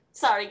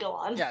 Sorry, go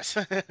on. Yes.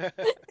 you guys are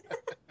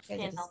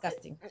Can't help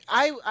disgusting.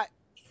 I,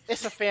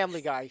 it's a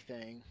Family Guy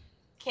thing.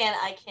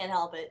 I can't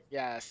help it.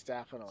 Yes,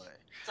 definitely.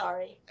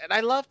 Sorry. And I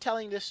love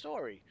telling this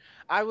story.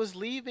 I was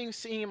leaving,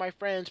 seeing my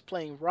friends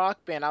playing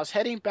Rock Band. I was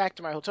heading back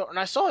to my hotel, and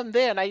I saw him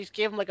there, and I just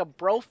gave him like a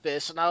bro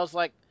fist, and I was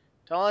like,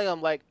 telling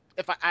him like,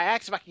 if I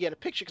asked if I could get a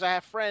picture because I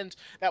have friends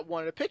that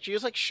wanted a picture. He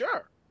was like,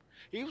 sure.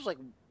 He was like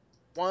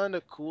one of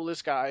the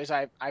coolest guys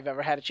I've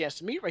ever had a chance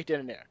to meet right then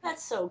and there.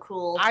 That's so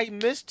cool. I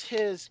missed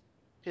his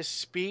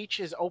speech,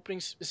 his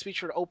speech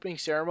for the opening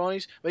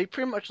ceremonies, but he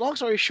pretty much, long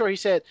story short, he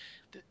said,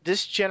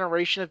 "This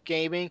generation of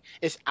gaming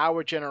is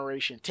our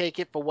generation. Take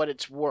it for what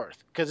it's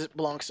worth, because it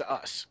belongs to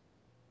us."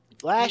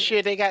 Last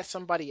year they got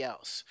somebody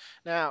else.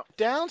 Now,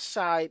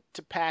 downside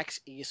to PAX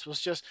East was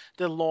just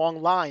the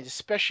long lines,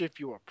 especially if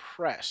you were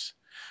press.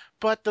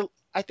 But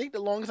I think the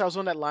longest I was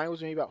on that line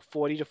was maybe about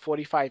 40 to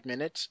 45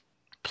 minutes.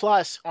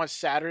 Plus, on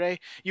Saturday,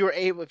 you were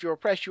able, if you were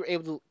pressed, you were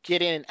able to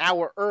get in an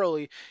hour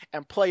early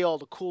and play all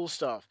the cool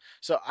stuff.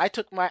 So I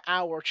took my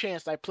hour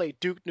chance and I played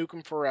Duke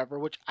Nukem Forever,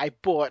 which I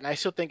bought and I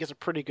still think is a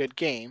pretty good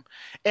game.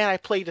 And I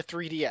played the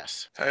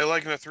 3DS. How you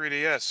liking the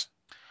 3DS?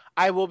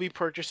 I will be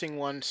purchasing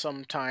one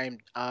sometime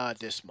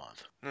this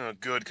month. Oh,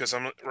 good, because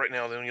I'm right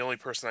now the only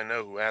person I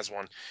know who has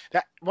one.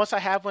 That once I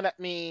have one, that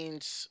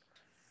means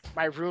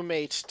my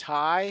roommates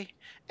Ty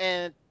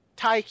and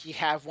Taiki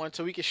have one,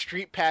 so we can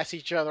street pass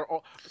each other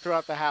all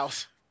throughout the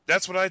house.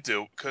 That's what I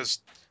do,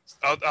 because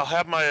I'll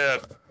have my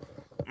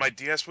my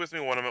DS with me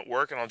when I'm at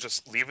work, and I'll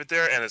just leave it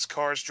there. And as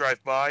cars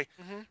drive by,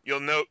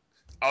 Mhm.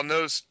 I'll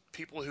notice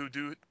people who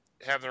do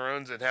have their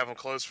own and have them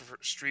closed for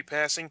street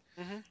passing,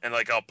 Mhm. and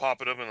like I'll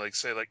pop it up and like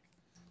say like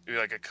maybe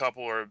like a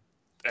couple or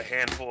a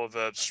handful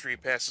of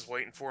street passes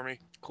waiting for me.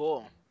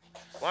 Cool.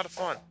 A lot of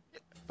fun.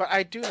 But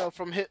I do know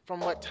from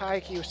what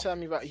Taiki was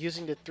telling me about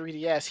using the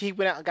 3DS, he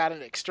went out and got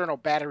an external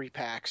battery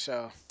pack.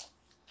 So,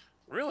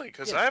 Really,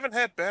 because Yeah. I haven't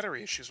had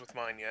battery issues with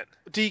mine yet.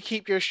 do you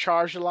keep yours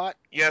charged a lot?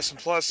 Yes, and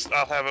plus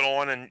I'll have it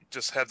on and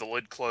just have the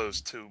lid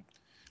closed to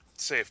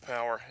save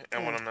power,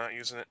 and when I'm not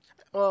using it.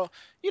 Well,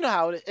 you know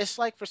how it's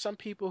like for some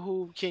people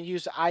who can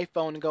use the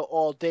iPhone and go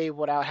all day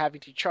without having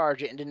to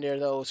charge it, and then there are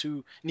those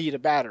who need a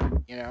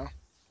battery. You know,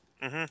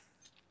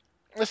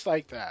 Mm-hmm. it's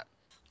like that.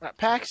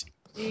 PAX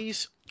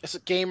East, it's a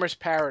gamer's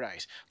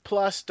paradise.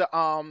 Plus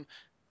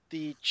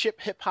the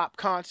Chip Hip Hop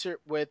concert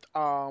with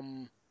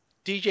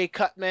DJ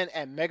Cutman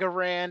and Mega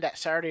Ran that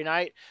Saturday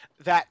night,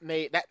 that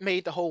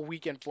made the whole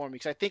weekend for me,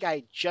 because I think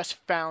I just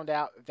found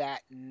out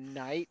that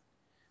night.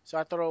 So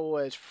I thought it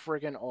was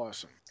friggin'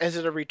 awesome. Is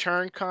it a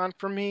return con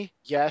for me?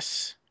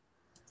 Yes.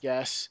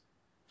 Yes.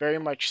 Very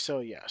much so,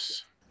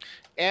 yes.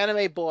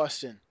 Anime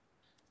Boston.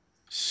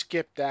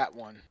 Skip that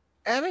one.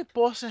 Anime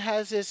Boston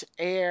has this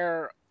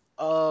air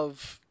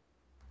of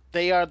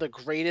they are the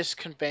greatest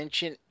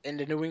convention in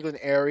the New England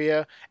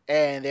area,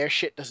 and their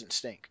shit doesn't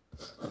stink.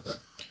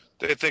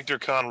 They think they're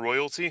con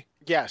royalty,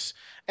 Yes.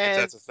 if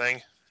And that's a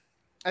thing.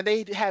 and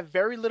they have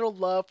very little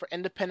love for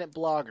independent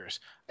bloggers.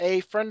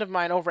 A friend of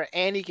mine over at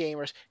Andy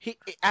Gamers, he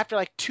after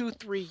like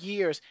 2-3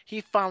 years,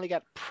 he finally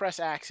got press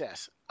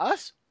access.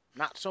 Us,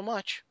 not so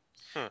much.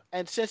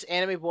 And since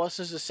Anime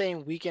Boston is the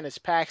same weekend as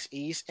PAX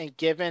East, and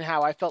given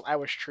how I felt I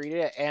was treated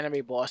at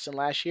Anime Boston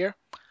last year,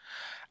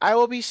 I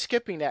will be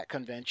skipping that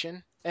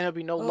convention, and it'll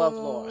be no love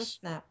lost.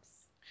 Snaps.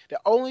 The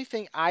only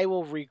thing I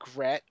will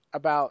regret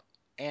about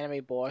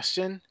Anime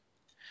Boston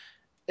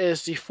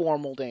is the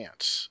formal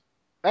dance.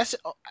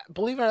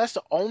 Believe it or not, that's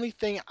the only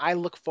thing I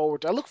look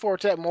forward to. I look forward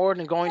to that more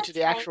than going to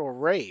the That's actual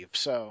rave.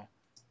 So,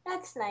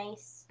 That's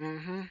nice.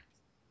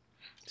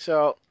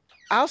 So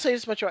I'll say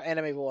this much about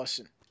Anime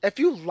Boston: if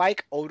you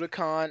like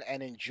Otakon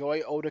and enjoy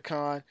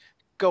Otakon,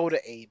 go to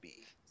AB.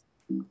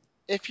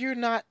 If you're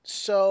not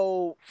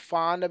so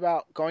fond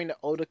about going to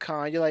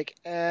Otakon, you're like,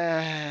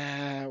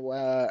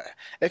 well,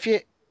 if you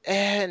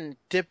and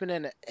dipping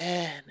in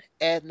and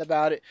adding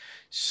about it,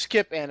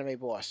 skip Anime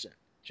Boston.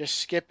 Just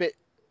skip it.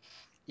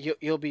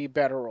 You'll be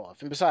better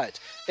off. And besides,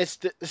 it's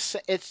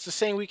the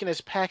same weekend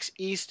as PAX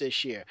East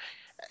this year.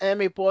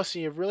 Anime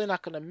Boston, you're really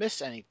not going to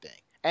miss anything.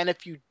 And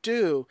if you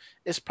do,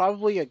 it's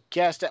probably a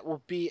guest that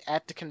will be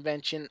at the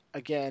convention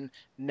again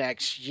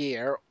next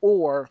year,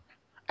 or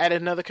at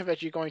another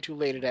convention you're going to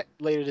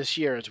later this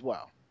year as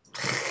well.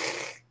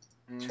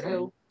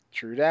 True.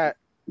 True that.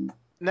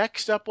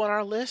 Next up on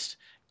our list,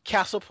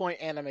 Castle Point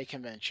Anime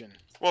Convention.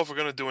 Well, if we're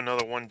gonna do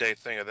another one-day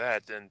thing of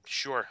that, then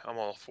sure, I'm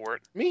all for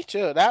it. Me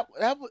too.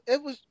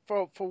 It was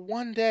for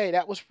one day.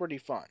 That was pretty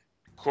fun.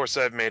 Of course,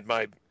 I've made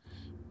my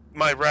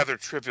rather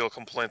trivial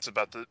complaints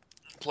about the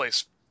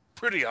place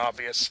pretty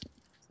obvious.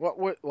 What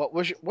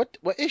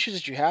issues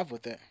did you have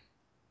with it?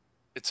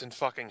 It's in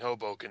fucking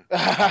Hoboken.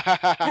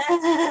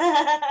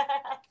 I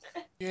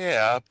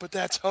Yeah, but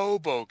that's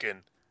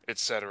Hoboken,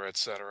 etc.,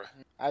 etc.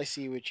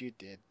 see what you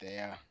did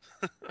there.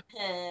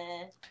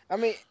 Eh. I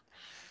mean,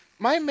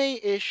 my main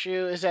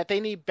issue is that they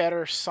need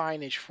better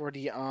signage for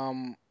the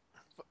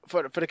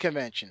for the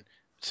convention,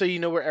 so you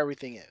know where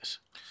everything is.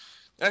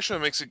 Actually,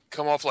 it makes it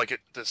come off like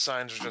the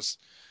signs are just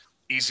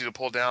easy to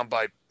pull down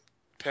by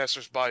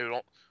passersby who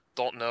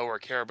don't know or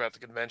care about the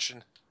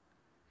convention.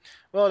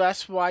 Well,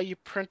 that's why you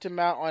print them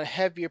out on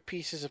heavier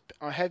pieces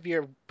on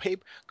heavier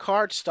paper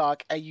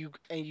cardstock,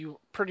 and you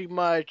pretty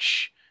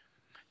much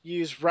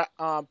use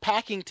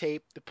packing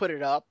tape to put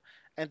it up,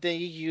 and then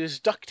you use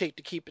duct tape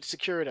to keep it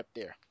secured up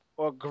there,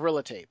 or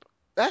Gorilla Tape.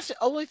 That's the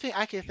only thing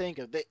I can think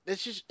of.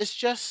 It's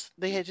just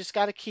they had just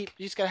got to you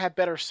just got to have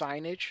better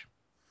signage,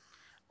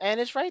 and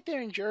it's right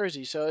there in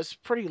Jersey, so it's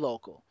pretty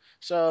local.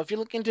 So if you're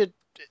looking to,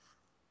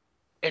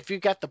 if you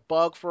got the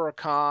bug for a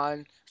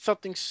con,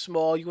 something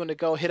small, you want to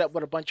go hit up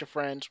with a bunch of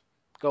friends,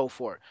 go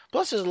for it.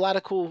 Plus, there's a lot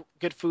of cool,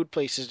 good food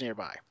places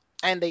nearby,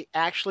 and they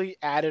actually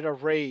added a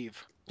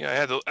rave.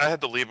 Yeah, I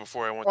had to leave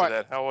before I went to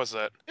that. How was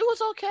that? It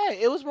was okay.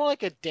 It was more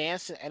like a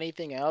dance than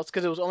anything else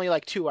because it was only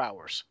like 2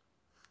 hours.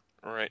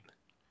 All right.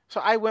 So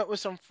I went with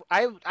some.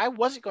 I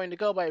wasn't going to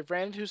go, but I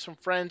ran into some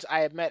friends I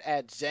had met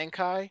at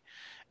Zenkai,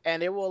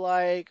 and they were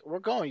like, "We're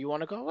going. You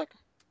want to go?" I'm like,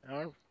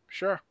 oh,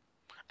 sure.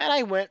 And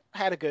I went,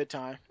 had a good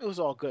time. It was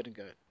all good and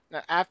good.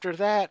 Now after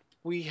that,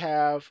 we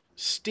have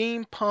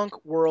Steampunk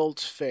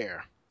World's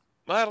Fair.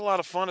 I had a lot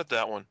of fun at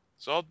that one,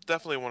 so I'll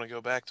definitely want to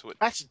go back to it.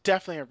 That's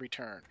definitely a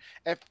return.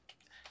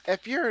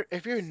 If you're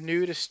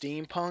new to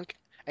steampunk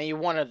and you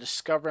want to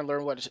discover and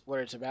learn what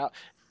it's about,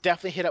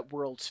 definitely hit up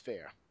World's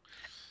Fair.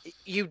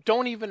 You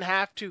don't even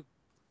have to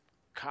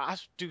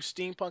do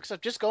steampunk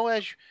stuff. Just go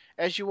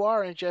as you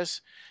are and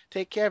just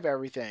take care of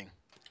everything.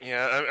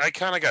 Yeah, I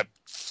kind of got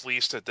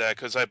fleeced at that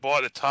because I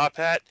bought a top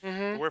hat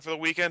Mm-hmm. to wear for the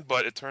weekend,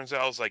 but it turns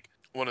out it was like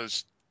one of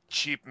those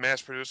cheap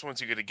mass-produced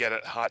ones you could get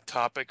at Hot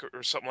Topic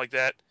or something like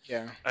that.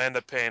 Yeah. I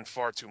ended up paying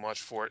far too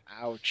much for it.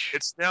 Ouch.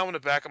 It's now in the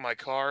back of my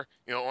car.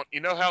 You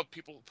know how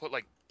people put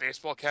like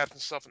baseball caps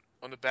and stuff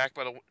on the back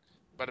by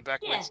the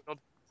back Yeah. windshield.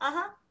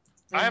 Uh-huh.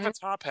 I have a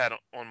top hat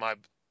on my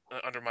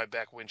under my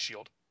back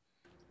windshield.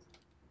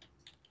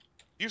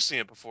 You've seen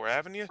it before,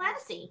 haven't you?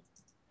 Classy.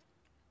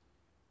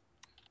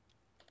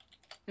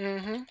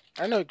 Mm-hmm.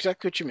 I know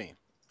exactly what you mean.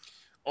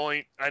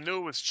 Only I knew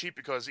it was cheap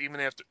because even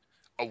after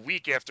a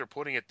week after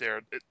putting it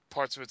there,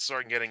 parts of it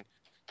started getting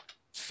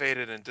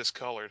faded and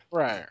discolored.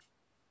 Right.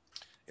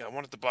 Yeah, I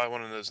wanted to buy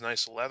one of those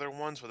nice leather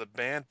ones with a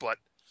band, but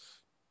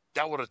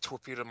that would have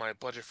torpedoed my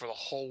budget for the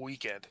whole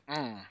weekend.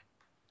 Mm.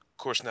 Of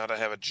course, now that I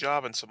have a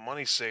job and some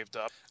money saved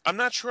up, I'm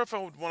not sure if I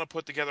would want to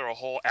put together a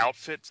whole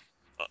outfit,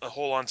 a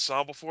whole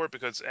ensemble for it,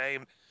 because A,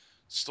 I'm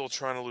still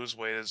trying to lose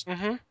weight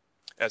Mm-hmm.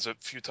 as a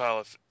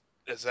futile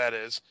as that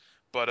is,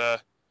 but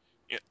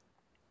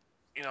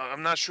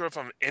I'm not sure if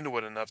I'm into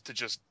it enough to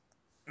just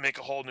make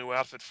a whole new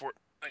outfit for it,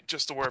 like,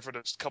 just to wear for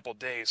those couple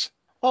days.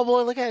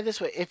 Well, look at it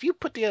this way. If you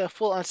put together a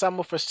full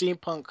ensemble for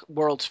Steampunk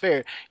World's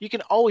Fair, you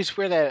can always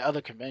wear that at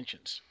other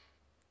conventions.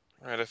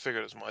 All right, I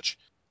figured as much.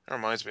 That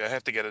reminds me, I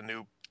have to get a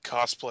new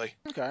cosplay,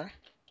 Okay.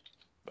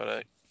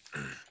 but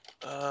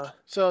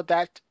So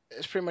that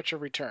is pretty much a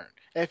return.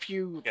 If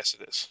yes,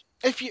 it is.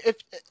 if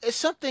it's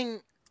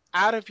something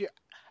out of your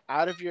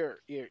out of your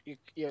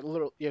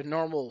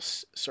normal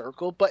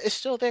circle, but it's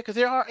still there because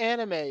there are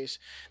animes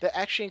that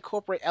actually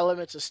incorporate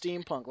elements of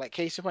steampunk. Like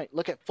case in point,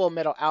 look at Full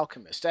Metal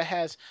Alchemist. That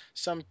has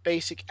some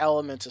basic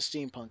elements of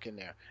steampunk in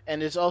there,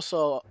 and there's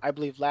also, I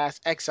believe,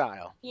 Last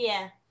Exile.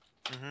 Yeah.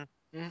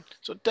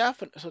 So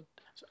definitely,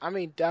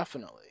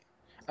 definitely.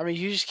 I mean,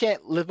 you just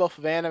can't live off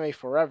of anime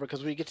forever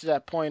because when you get to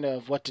that point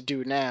of what to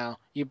do now,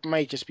 you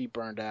might just be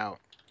burned out.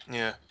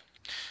 Yeah.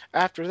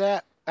 After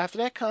that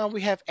con,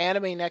 we have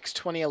Anime Next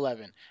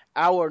 2011,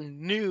 our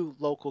new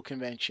local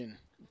convention.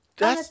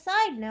 On a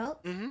side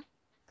note, Mm-hmm.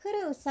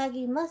 Kuro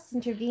Usagi must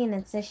intervene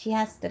and says she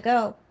has to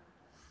go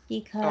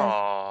because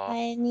Aww.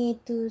 I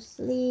need to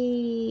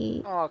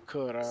sleep. Oh,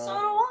 Kuro. So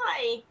do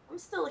I. I'm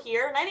still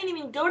here, and I didn't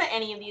even go to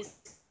any of these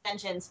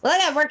conventions. Well, I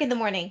got work in the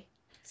morning.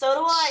 So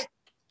do I.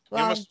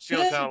 Well, You must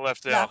feel kind of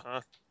left out,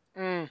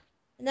 huh?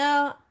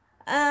 No,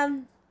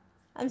 I'm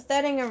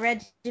starting a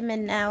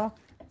regimen now.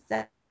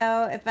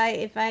 So if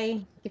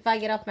I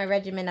get off my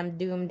regimen, I'm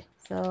doomed.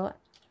 So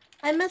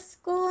I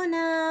must go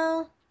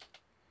now.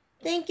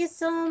 Thank you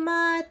so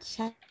much.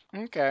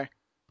 Okay.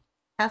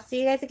 I'll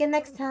see you guys again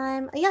next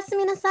time.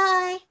 Oyasumi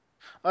nasai.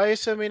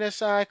 Oyasumi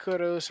nasai,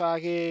 Kuro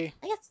Usagi.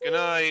 Oyasumi. Good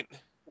night.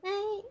 Good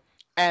night.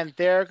 And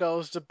there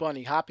goes the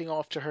bunny hopping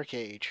off to her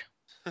cage.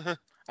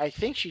 I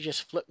think she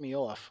just flipped me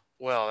off.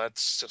 Well,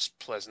 that's just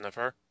pleasant of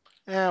her.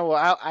 Yeah,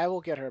 well, I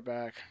will get her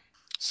back.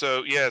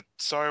 So, yeah,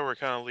 sorry we're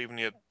kind of leaving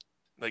you,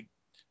 like,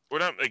 we're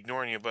not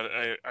ignoring you, but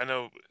I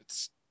know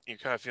you're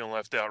kind of feeling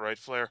left out, right,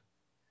 Flair?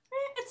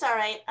 It's all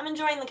right. I'm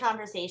enjoying the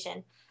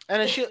conversation.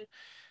 And she'll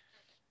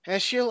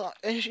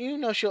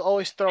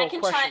always throw a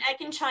question. I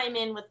can chime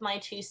in with my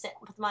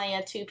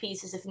two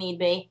pieces if need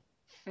be.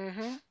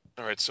 Mm-hmm.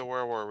 All right, so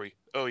where were we?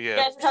 Oh, yeah.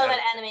 You guys were talking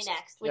about Anime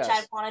Next, which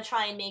Yes. I want to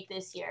try and make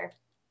this year.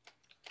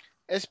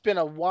 It's been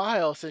a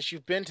while since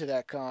you've been to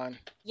that con.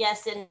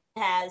 Yes, it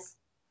has.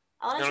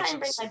 I want to No, try and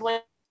bring since-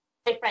 my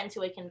boyfriend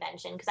to a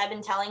convention because I've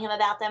been telling him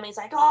about them. And he's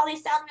like, "Oh, they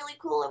sound really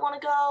cool. I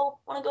want to go.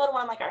 Want to go to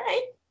one." I'm like, "All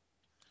right,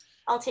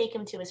 I'll take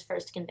him to his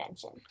first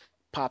convention."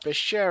 Papa's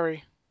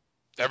cherry.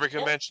 Every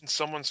convention,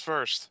 someone's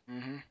first.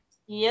 Mm-hmm.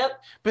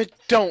 Yep. But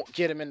don't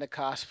get him into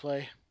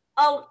cosplay.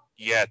 Oh,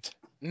 Yet.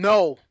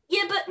 No.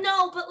 yeah, but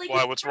no, but like,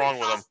 Why, if what's we're in wrong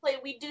with 'em?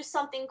 cosplay, we do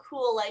something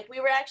cool. Like, we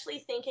were actually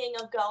thinking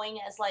of going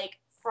as like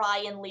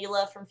Fry and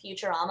Leela from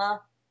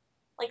Futurama.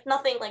 Like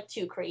nothing like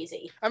too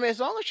crazy. I mean, as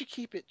long as you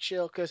keep it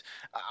chill, because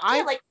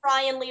Yeah, like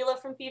Fry and Leela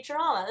from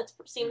Futurama. That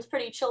seems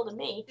pretty chill to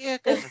me. Yeah,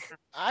 because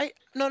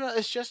no,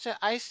 it's just that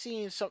I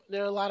seen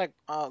there are a lot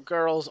of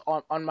girls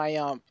on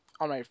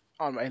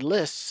my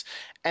lists,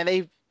 and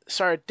they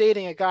started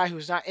dating a guy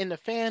who's not in the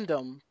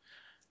fandom,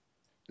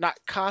 not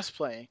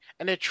cosplaying,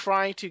 and they're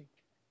trying to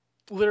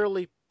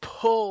literally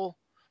pull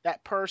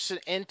that person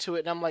into it,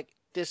 and I'm like,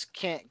 this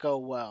can't go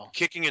well.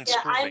 Kicking and Yeah,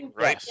 screaming,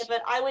 right? Yes. Yeah,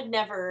 but I would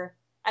never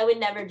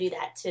do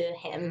that to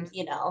him, Mm-hmm.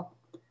 you know.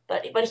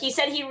 But he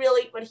said he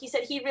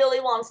really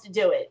wants to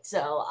do it.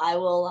 So I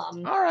will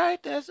All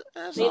right, that's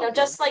you all know, good.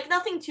 just like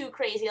nothing too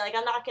crazy. Like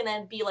I'm not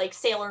gonna be like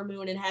Sailor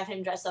Moon and have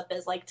him dress up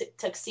as like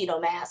Tuxedo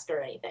Mask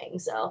or anything.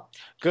 So.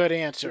 Good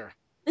answer.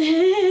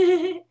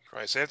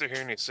 Christ, after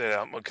hearing you say that,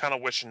 I'm kind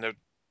of wishing that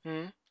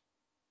Hmm?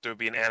 there would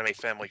be an anime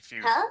family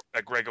feud Huh?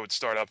 that Grego would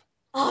start up.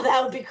 Oh,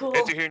 that would be cool.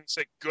 After hearing you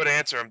say good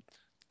answer, I'm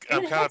Good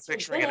kind of answer,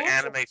 picturing good an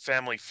answer. anime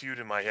family feud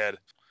in my head.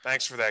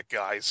 Thanks for that,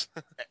 guys.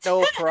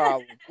 No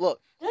problem.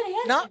 Look, Good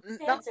answer. Not- good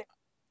not- answer.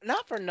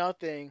 not for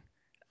nothing.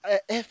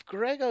 If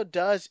Grego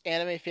does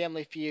Anime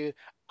Family Feud,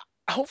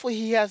 hopefully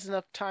he has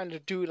enough time to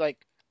do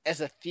like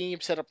as a theme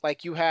setup.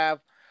 Like you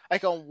have,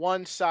 like on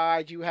one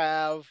side you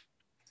have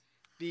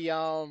the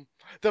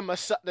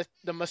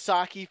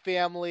Masaki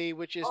family,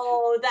 which is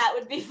Oh, that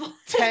would be fun.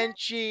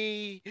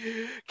 Tenchi,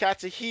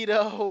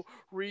 Katsuhito,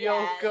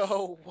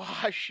 Ryoko,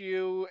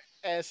 Washu,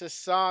 and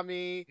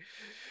Sasami.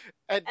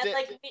 And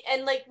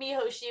And like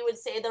Mihoshi would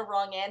say the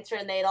wrong answer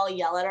and they'd all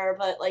yell at her,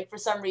 but like for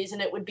some reason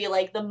it would be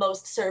like the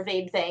most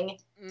surveyed thing.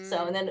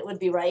 So and then it would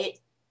be right.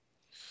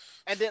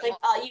 and then Like,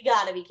 oh, you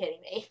gotta be kidding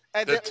me.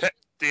 and The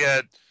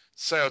then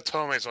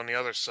Sayotome's on the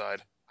other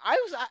side. I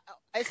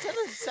said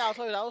in South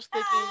Florida,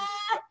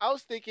 I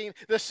was thinking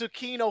the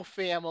Tsukino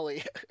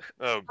family.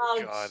 Oh,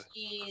 Oh, God.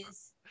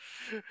 jeez.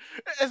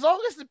 As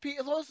long as the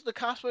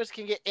cosplayers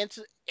can get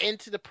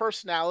into the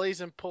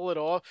personalities and pull it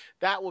off,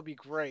 that would be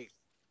great.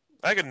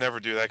 I could never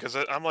do that because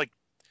I'm like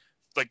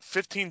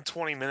 15,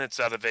 20 minutes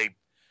out of a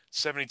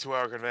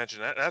 72-hour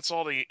convention. That's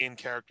all the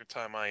in-character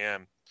time I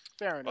am.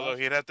 Fair enough. Although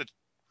he'd have to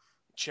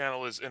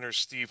channel his inner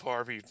Steve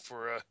Harvey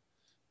for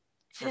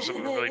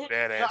some really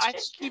bad No, answers. I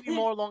just keep you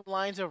more along the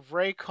lines of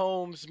Ray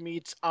Combs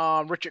meets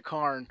Richard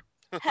Karn.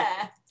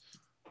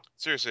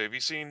 Seriously, have you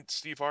seen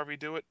Steve Harvey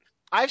do it?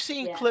 I've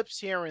seen Yeah. clips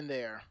here and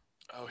there.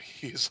 Oh,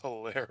 he's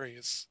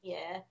hilarious.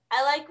 Yeah,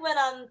 I like when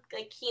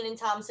like Kenan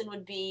Thompson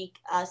would be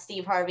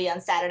Steve Harvey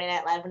on Saturday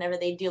Night Live whenever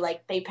they do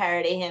like they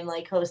parody him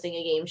like hosting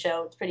a game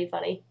show. It's pretty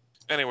funny.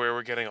 Anyway,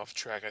 we're getting off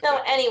track. I So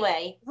think.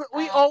 anyway,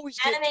 We always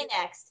Anime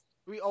Next.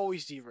 we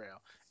always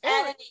derail.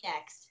 Anime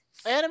Next.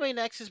 Anime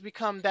Next has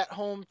become that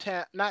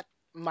hometown, not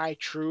my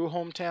true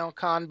hometown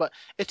con, but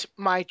it's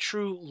my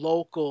true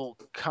local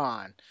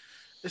con.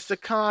 It's the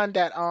con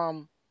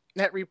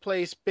that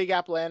replaced Big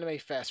Apple Anime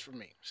Fest for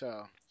me.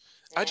 So.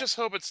 I just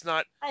hope it's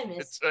not. I miss.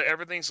 It's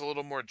everything's a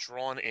little more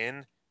drawn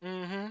in.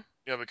 Mm-hmm.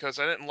 Because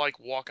I didn't like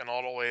walking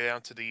all the way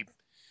down to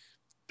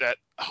that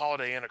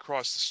Holiday Inn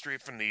across the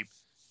street from the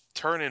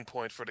turn-in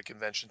point for the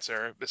convention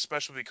center,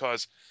 especially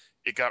because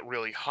it got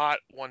really hot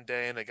one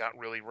day and it got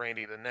really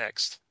rainy the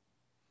next.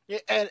 Yeah,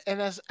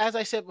 and as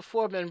I said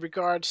before, in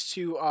regards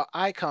to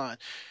Icon,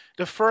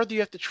 the further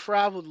you have to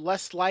travel, the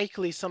less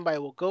likely somebody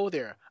will go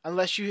there,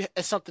 unless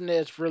it's something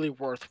that's really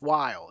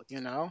worthwhile.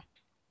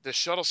 The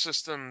shuttle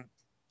system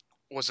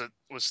was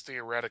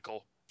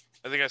theoretical.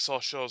 I think I saw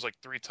shows like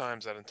 3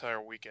 times that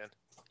entire weekend.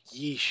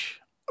 Yeesh.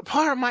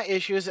 Part of my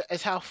issue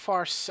is how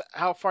far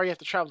you have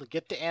to travel to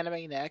get to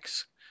Anime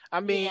Next. I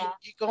mean,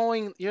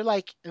 Yeah. you're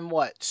like in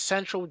what,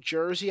 Central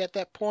Jersey at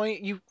that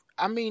point?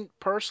 I mean,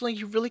 personally,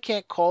 you really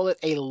can't call it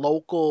a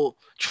local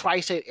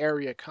tri-state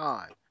area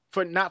con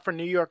not for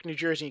New York, New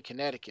Jersey, and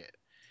Connecticut.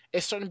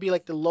 It's starting to be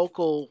like the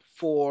local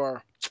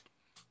for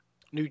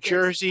New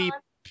Jersey,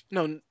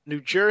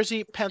 New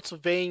Jersey,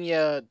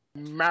 Pennsylvania,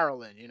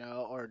 Maryland,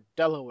 or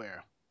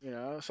Delaware,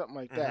 something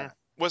like that.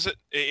 Was it?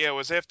 Yeah, it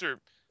was after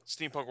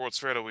Steampunk World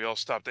Strata. We all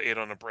stopped to eat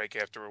on a break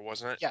afterward,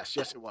 wasn't it? Yes,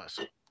 it was.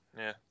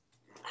 Yeah.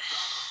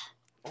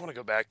 I want to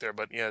go back there,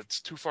 but yeah, it's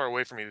too far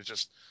away for me to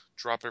just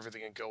drop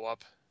everything and go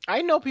up.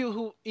 I know people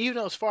who, even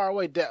though it's far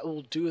away, that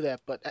will do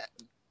that, but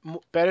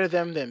better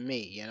them than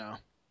me,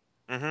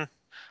 Mm-hmm.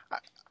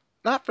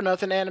 Not for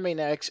nothing, Anime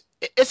Next.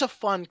 It's a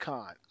fun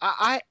con.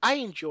 I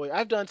enjoy it.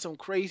 I've done some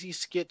crazy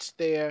skits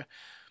there.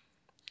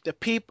 The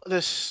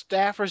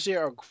staffers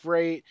there are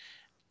great.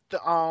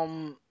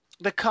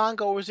 The con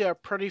goers there are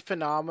pretty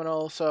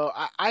phenomenal. So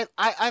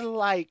I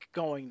like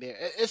going there.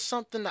 It's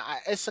something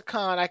it's a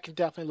con I can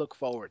definitely look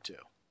forward to.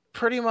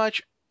 Pretty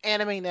much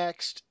Anime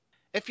Next.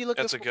 If you look,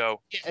 That's a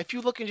go. If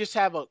you look and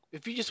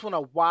if you just want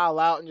to while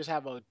out and just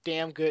have a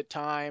damn good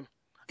time,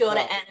 go to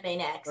Anime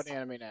Next. Go to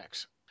Anime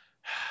Next.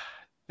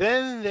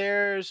 Then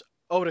there's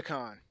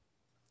Otakon.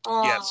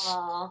 Yes.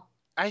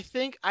 I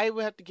think I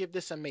would have to give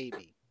this a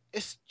maybe.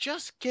 It's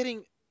just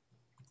getting.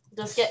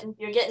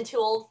 You're getting too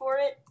old for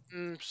it?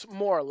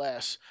 More or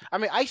less. I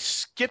mean, I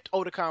skipped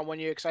Otakon one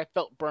year because I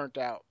felt burnt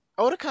out.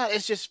 Otakon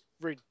is just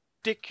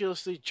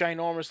ridiculously,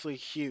 ginormously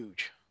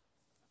huge.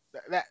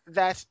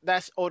 That's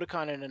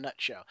Otakon in a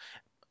nutshell.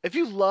 If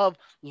you love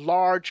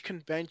large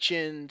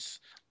conventions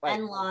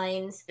and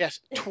lines,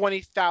 yes,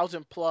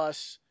 20,000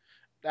 plus,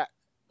 that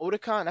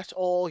Otakon, that's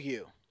all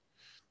you.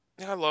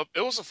 Yeah,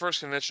 it. Was the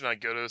first convention I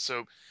go to,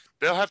 so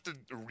they'll have to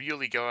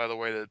really go out of the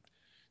way to,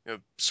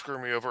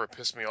 screw me over or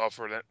piss me off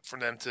for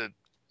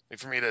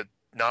me to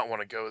not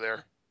want to go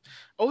there.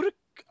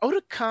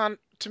 Otakon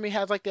to me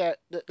has like that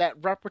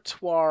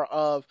repertoire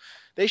of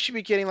they should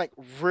be getting like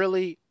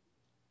really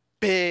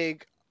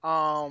big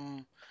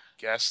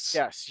guests.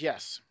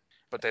 Yes.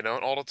 But they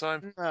don't all the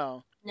time?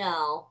 No.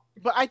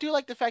 But I do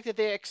like the fact that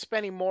they're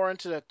expanding more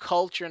into the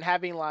culture and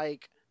having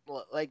like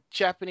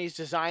Japanese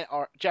design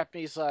or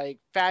Japanese like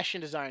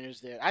fashion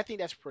designers there. I think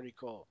that's pretty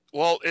cool.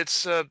 Well,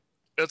 it's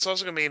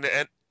also gonna be in the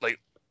end, like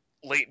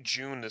late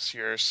June this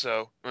year,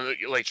 so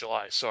late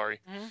July. Sorry.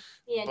 Mm-hmm.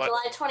 Yeah,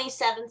 July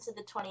 27th to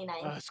the 29th.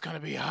 Oh, it's gonna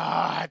be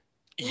hot.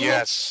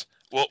 Yes.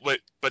 Well,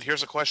 but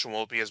here's a question: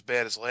 will it be as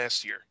bad as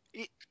last year?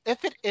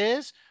 If it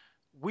is,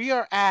 we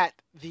are at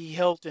the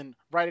Hilton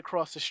right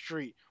across the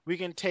street. We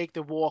can take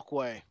the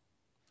walkway.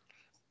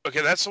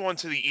 Okay, that's the one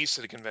to the east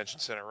of the convention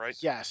center, right?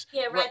 Yes.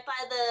 Yeah, right by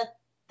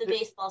the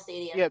baseball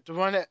stadium. Yeah, the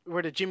one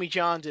where the Jimmy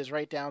John's is,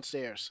 right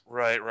downstairs.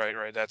 Right.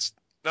 That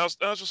was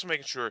just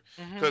making sure,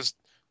 because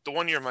the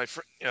one year my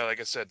friend, like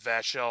I said,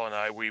 Vachel and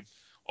I, we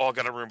all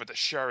got a room at the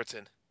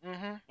Sheraton,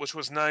 which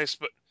was nice,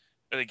 but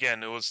and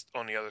again, it was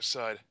on the other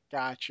side.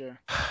 Gotcha.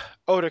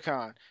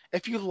 Otakon.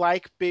 If you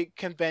like big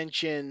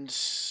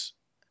conventions,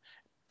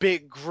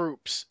 big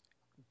groups,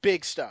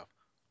 big stuff,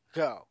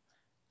 go.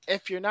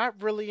 If you're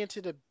not really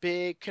into the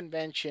big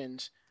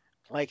conventions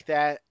like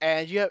that,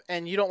 and you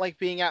don't like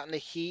being out in the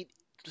heat,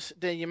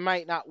 then you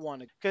might not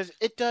want to, because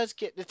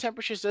the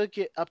temperatures do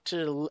get up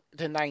to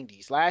the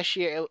 90s. Last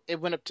year it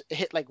went up to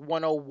hit like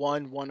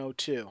 101,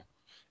 102.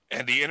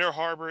 And the Inner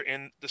Harbor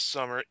in the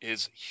summer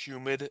is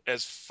humid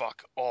as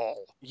fuck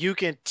all. You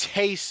can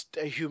taste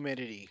the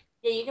humidity.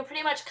 Yeah, you can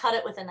pretty much cut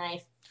it with a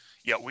knife.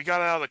 Yeah, we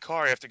got out of the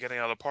car after getting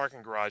out of the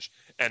parking garage,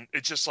 and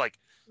it's just like...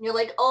 You're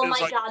like, oh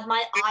my god,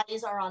 my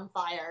eyes are on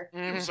fire.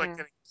 It was like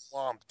getting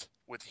clumped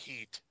with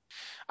heat.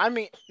 I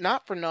mean,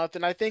 not for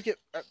nothing. I think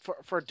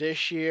for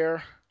this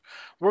year,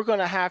 we're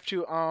gonna have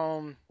to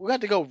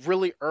go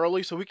really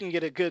early so we can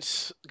get a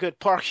good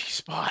parking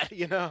spot.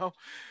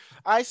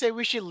 I say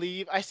we should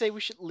leave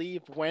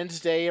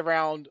Wednesday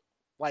around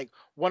like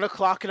 1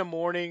 o'clock in the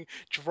morning,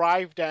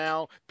 drive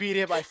down, be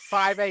there by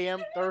 5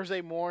 a.m.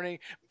 Thursday morning,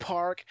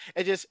 park,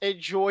 and just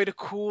enjoy the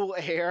cool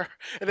air.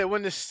 And then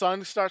when the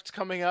sun starts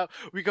coming up,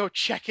 we go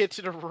check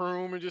into the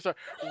room and just start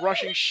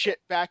rushing shit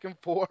back and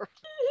forth.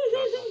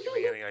 Don't give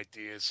me any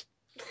ideas.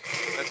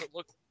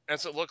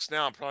 as it looks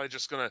now, I'm probably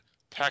just gonna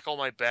pack all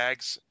my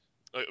bags,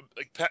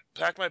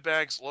 pack my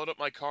bags, load up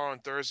my car on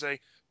Thursday,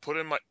 put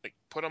on my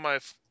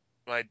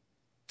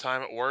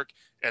time at work,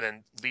 and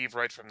then leave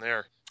right from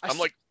there.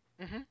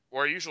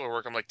 Where I usually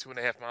work, I'm like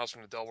 2.5 miles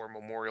from the Delaware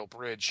Memorial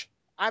Bridge.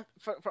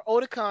 For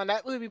Otakon,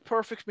 that would be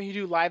perfect for me to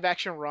do live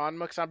action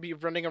Ranma, because I'd be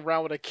running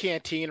around with a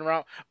canteen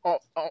around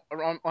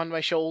on my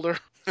shoulder.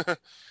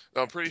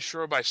 I'm pretty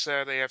sure by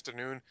Saturday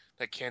afternoon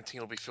that canteen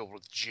will be filled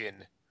with gin.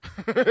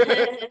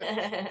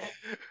 Why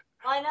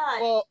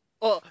not?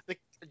 Well, the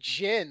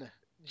gin.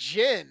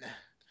 Yes.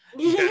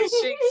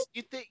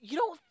 You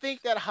don't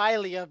think that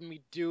highly of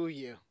me, do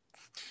you?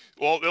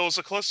 Well, it was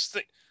the closest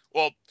thing.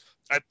 Well,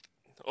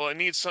 I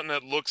need something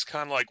that looks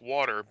kind of like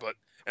water,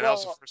 that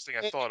was the first thing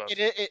I thought of.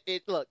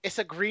 Look, it's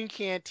a green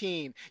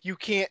canteen. You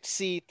can't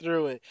see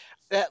through it.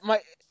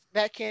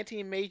 That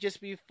canteen may just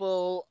be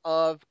full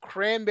of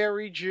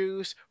cranberry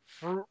juice,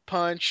 fruit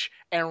punch,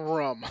 and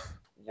rum.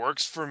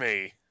 Works for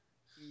me.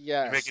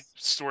 Yes. You make it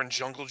storing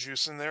jungle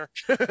juice in there?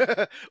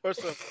 Or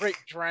some grape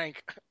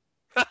drink.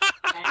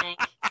 If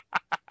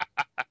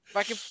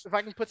I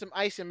can put some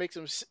ice and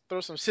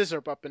throw some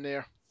scissor up in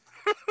there.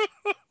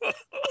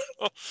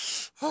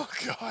 Oh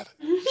God!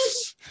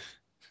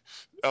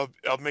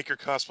 I'll make your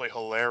cosplay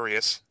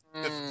hilarious,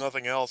 if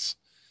nothing else.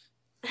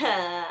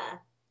 I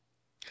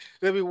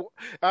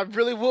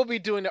really will be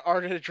doing the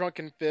Art of the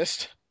Drunken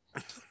Fist.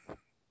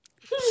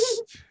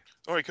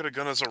 Or he could have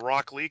gone as a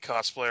Rock Lee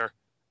cosplayer.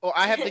 Oh,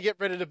 I have to get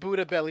rid of the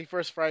Buddha belly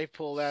first before I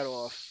pull that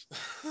off.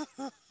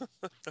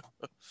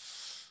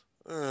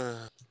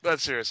 But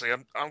seriously,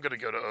 I'm gonna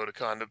go to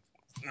Otakon.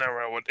 No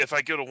matter what, if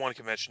I go to one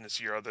convention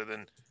this year other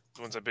than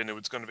the ones I've been to,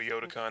 it's going to be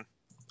Otakon.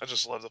 I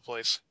just love the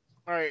place.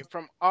 All right,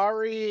 from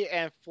Ari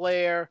and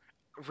Flair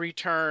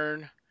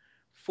return.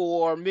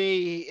 For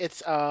me,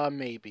 it's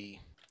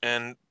maybe.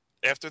 And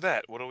after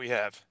that, what do we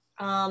have?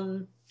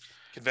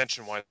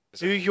 Convention-wise.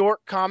 New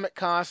York Comic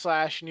Con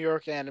 / New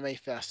York Anime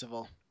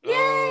Festival. Yay!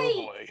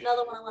 Oh boy.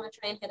 Another one I want to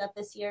try and hit up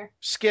this year.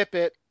 Skip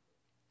it.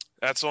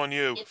 That's on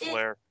you, Skip it?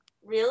 Flair.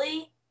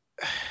 Really?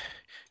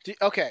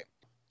 Okay.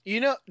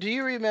 Do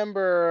you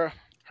remember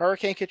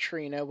Hurricane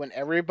Katrina when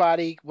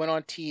everybody went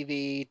on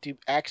TV to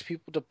ask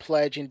people to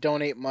pledge and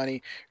donate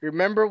money?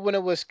 Remember when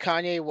it was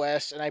Kanye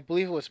West and I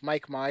believe it was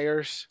Mike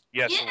Myers?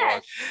 Yes, it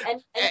was.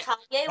 And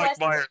Kanye Mike West.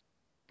 Myers.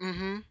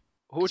 Mm-hmm.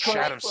 Who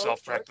shot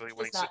himself practically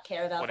when does not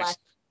care about when he- black.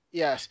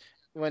 Yes.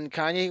 When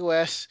Kanye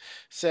West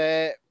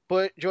said,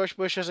 "But George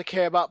Bush doesn't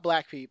care about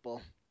black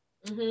people."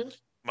 Mm-hmm.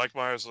 Mike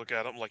Myers looked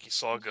at him like he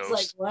saw a It's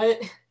ghost. like,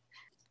 what?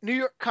 New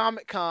York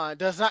Comic Con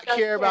does not Doesn't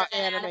care about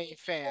care about anime anime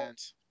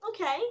fans.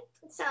 Okay,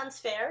 it sounds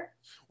fair.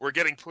 We're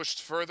getting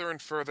pushed further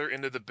and further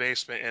into the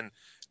basement and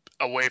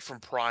away from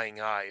prying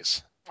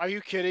eyes. Are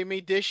you kidding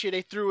me? This year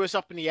they threw us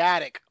up in the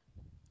attic.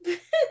 The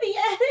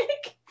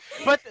attic.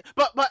 But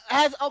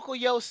as Uncle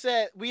Yo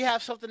said, we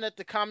have something that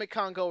the Comic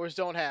Con goers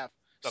don't have.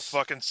 The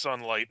fucking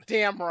sunlight.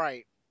 Damn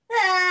right.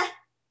 Ah.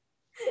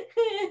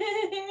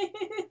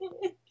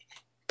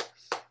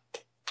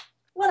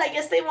 What? I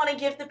guess they want to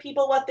give the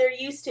people what they're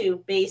used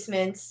to: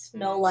 basements,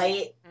 no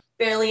light,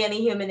 barely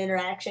any human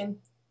interaction.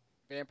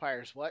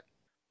 Vampires, what?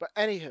 But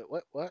anywho,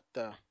 what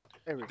the?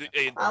 There we go.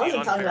 I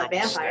wasn't talking about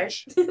unbearable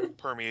vampires. stench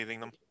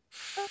permeating them.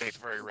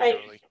 Very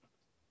regularly.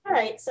 All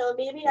right, so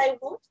maybe I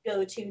won't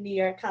go to New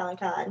York Comic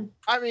Con.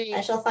 I mean, I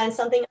shall find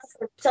something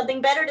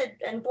better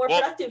and more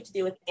productive to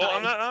do with the Well,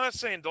 time. I'm not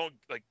saying don't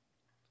like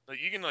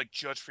you can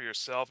judge for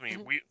yourself. I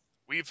mean,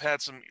 we've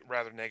had some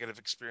rather negative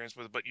experience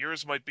with it, but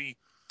yours might be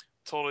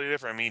totally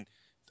different. I mean,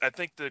 I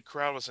think the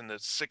crowd was in the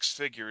 6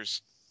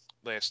 figures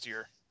last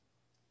year.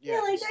 yeah. Yeah,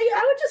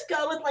 I would just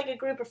go with a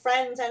group of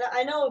friends.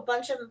 I know a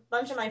bunch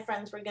of my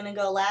friends were gonna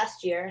go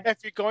last year. If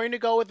you're going to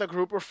go with a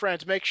group of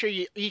friends, make sure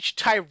you each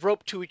tie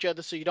rope to each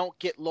other so you don't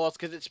get lost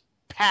because it's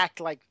packed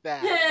like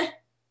that.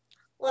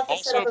 We'll have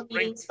to set Also up a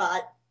meeting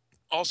spot.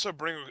 Also,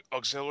 bring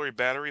auxiliary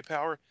battery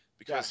power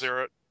because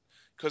Yes.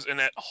 because in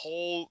that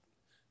whole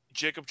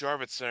Jacob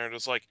Jarvis Center,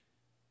 there's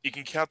you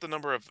can count the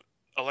number of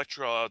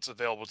electro outlets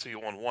available to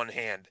you on one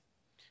hand.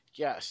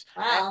 Yes.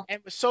 Wow.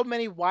 And with so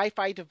many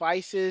Wi-Fi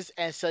devices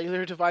and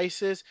cellular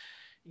devices,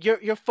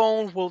 your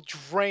phone will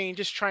drain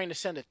just trying to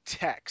send a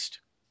text.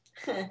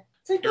 It's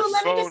like, Your oh,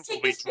 let me phone just take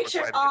will be this picture.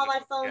 tortured Oh, in my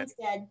the phone's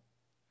dead.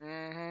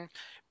 Mm-hmm.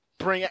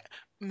 Bring it.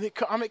 The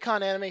Comic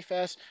Con Anime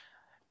Fest.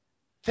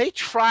 They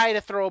try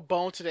to throw a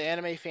bone to the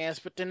anime fans,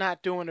 but they're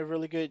not doing a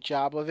really good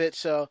job of it.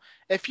 So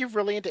if you're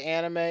really into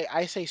anime,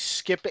 I say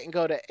skip it and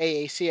go to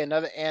AAC,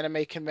 another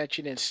anime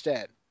convention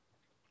instead.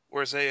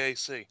 Where's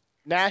AAC?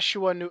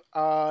 Nashua,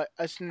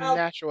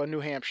 Nashua, New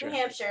Hampshire. New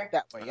Hampshire.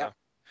 That way, yeah.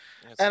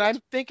 That's- And I'm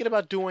thinking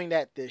about doing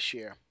that this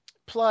year.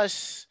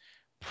 Plus,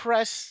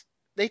 press.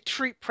 They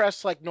treat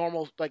press like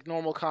normal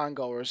con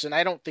goers, and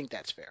I don't think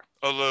that's fair.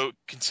 Although,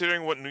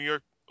 considering what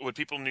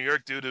people in New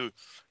York do to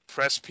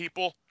press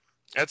people,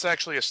 that's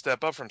actually a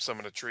step up from some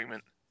of the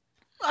treatment.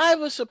 I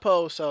would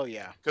suppose so,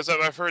 yeah. Because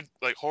I've heard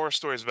horror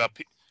stories about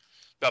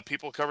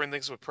people covering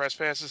things with press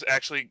passes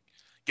actually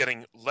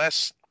getting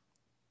less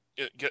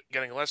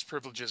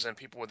privileges than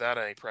people without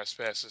any press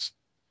passes.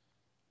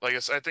 Like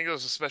I think it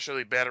was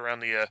especially bad around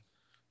the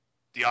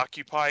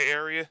Occupy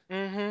area.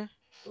 Mm-hmm.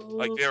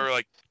 Like they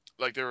were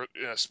they were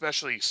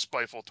especially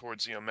spiteful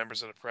towards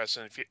members of the press,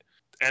 and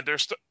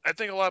I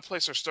think a lot of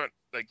places are starting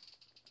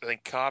I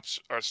think cops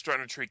are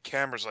starting to treat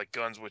cameras like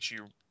guns, which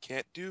you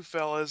can't do,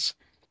 fellas.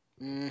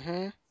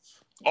 Mm-hmm.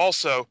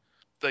 Also,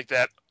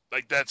 that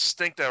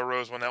stink that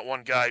arose when that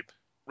one guy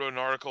wrote an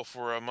article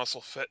for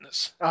Muscle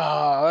Fitness.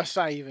 Oh, let's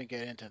not even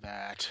get into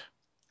that.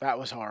 That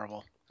was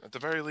horrible. At the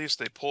very least,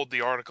 they pulled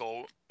the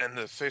article and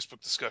the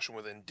Facebook discussion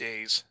within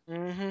days.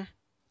 Mm-hmm.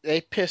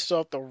 They pissed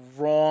off the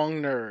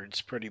wrong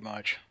nerds, pretty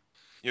much.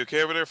 You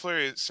okay over there,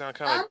 Flair? You sound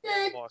kind of I'm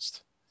good.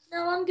 lost.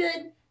 No, I'm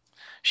good.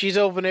 She's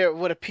over there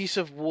with a piece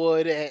of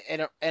wood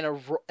and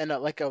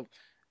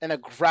a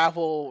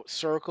gravel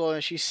circle,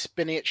 and she's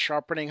spinning it,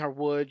 sharpening her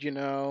wood.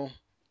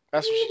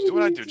 That's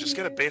what I do. Just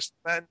get a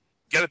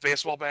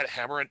baseball bat,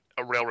 hammer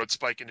a railroad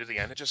spike into the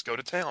end, and just go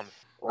to town.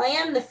 Well, I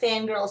am the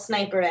fangirl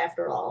sniper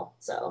after all,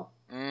 so.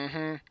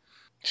 Mm-hmm.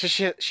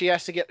 So she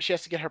has to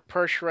get her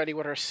perch ready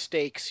with her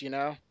stakes.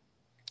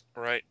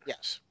 Right.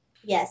 Yes.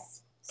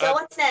 Yes. So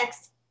what's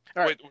next?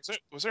 All right. Wait,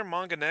 was there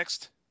manga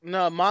next?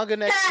 No, Manga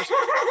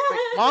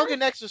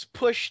Next was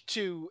pushed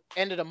to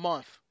end of the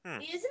month.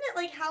 Isn't it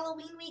like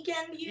Halloween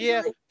weekend usually?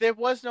 Yeah, there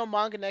was no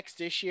Manga Next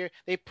this year.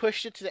 They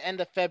pushed it to the end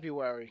of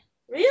February.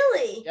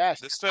 Really? Yes.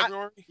 This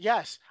February?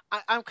 Yes.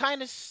 I'm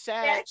kind of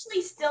sad. They're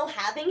actually still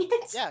having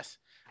it? Yes.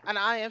 And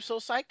I am so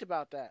psyched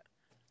about that.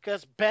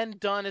 Because Ben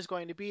Dunn is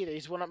going to be there.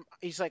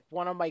 He's like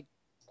one of my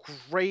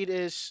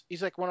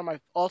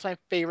all-time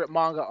favorite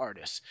manga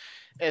artists.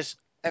 There's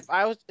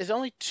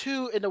only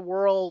two in the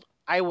world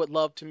I would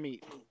love to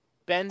meet.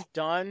 Ben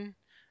Dunn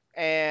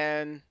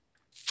and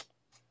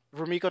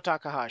Rumiko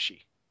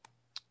Takahashi.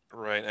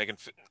 Right, I can.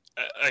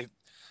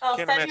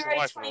 February February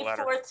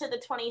 24th to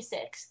the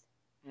 26th.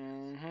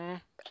 Mm-hmm.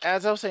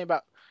 As I was saying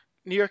about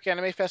New York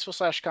Anime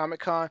Festival /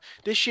 Comic Con,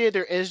 this year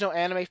there is no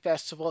anime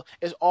festival.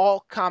 It's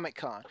all Comic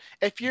Con.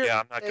 I'm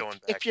not going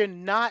back. If you're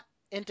not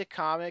into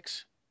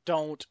comics,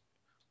 don't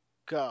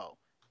go.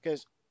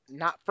 Because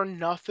not for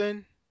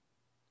nothing,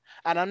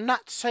 and I'm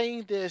not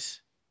saying this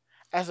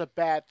as a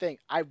bad thing.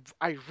 I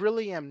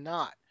really am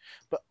not.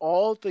 But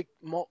all the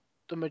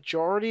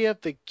majority of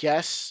the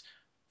guests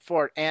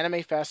for an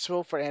anime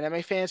festival for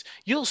anime fans,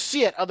 you'll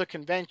see at other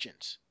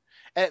conventions.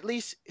 At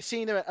least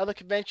seeing them at other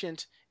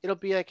conventions, it'll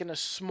be like in a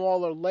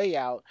smaller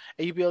layout,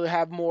 and you'll be able to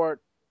have more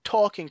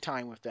talking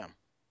time with them.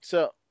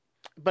 So,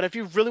 but if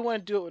you really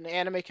want to do it with an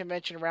anime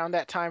convention around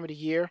that time of the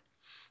year,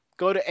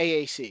 go to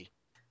AAC.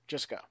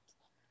 Just go.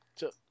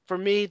 So for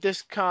me,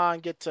 this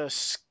con it's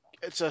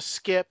a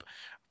skip.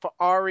 For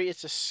Ari,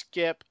 it's a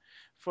skip.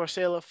 For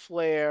Sailor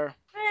Flare,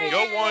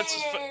 go once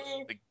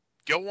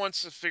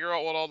to figure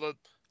out what all the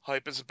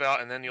hype is about,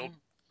 and then you'll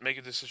make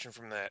a decision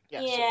from that.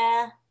 Yeah.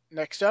 Yeah. So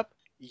next up,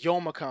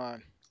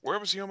 Youmacon. Where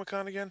was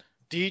Youmacon again?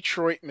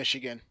 Detroit,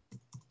 Michigan.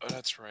 Oh,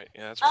 that's right.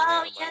 Yeah, that's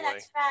Oh, right. yeah,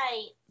 that's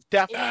right.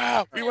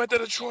 Definitely. We went to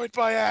Detroit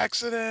by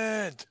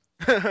accident.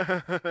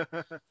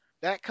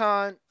 That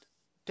con,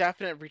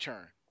 definitely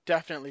return.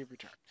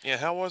 Yeah,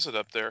 how was it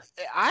up there?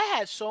 I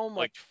had so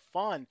much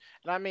fun.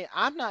 And I mean,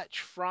 I'm not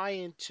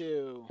trying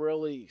to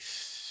really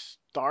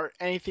start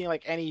anything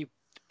like any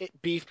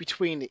beef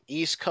between the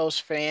East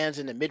Coast fans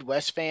and the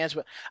Midwest fans,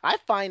 but I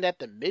find that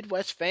the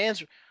Midwest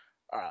fans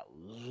are a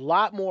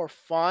lot more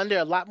fun. They're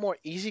a lot more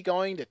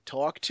easygoing to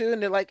talk to,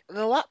 and they're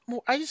a lot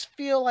more. I just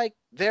feel like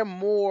they're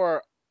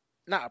more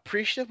not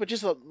appreciative, but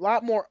just a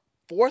lot more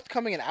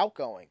forthcoming and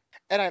outgoing.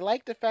 And I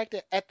like the fact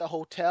that at the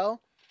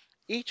hotel,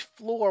 each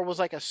floor was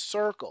like a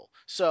circle.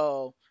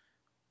 So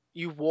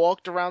you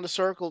walked around the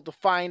circle to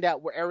find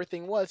out where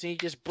everything was, and you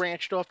just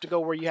branched off to go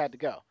where you had to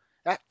go.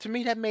 To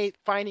me, that made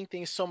finding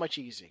things so much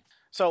easy.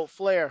 So,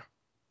 Flair.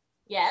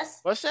 Yes?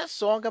 What's that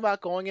song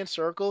about going in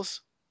circles?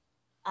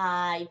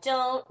 I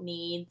don't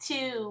need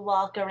to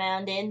walk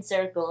around in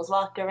circles,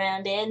 walk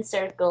around in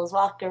circles,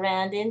 walk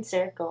around in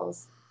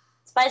circles.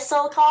 It's by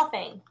Soul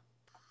Coughing.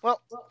 Well,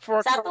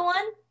 is that the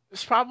one?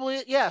 It's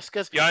probably, yes.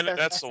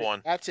 That's the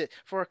one. That's it.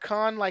 For a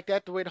con like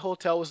that, the way the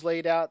hotel was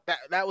laid out,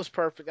 that was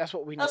perfect. That's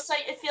what we need. Oh, so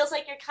it feels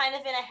like you're kind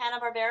of in a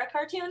Hanna-Barbera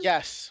cartoon?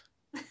 Yes.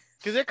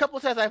 Because there are a couple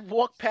of times I've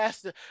walked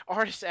past the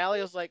artist alley,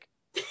 I was like...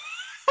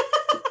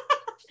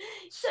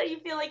 So you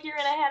feel like you're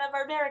in a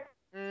Hanna-Barbera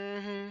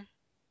Mm-hmm.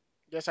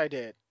 Yes, I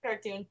did.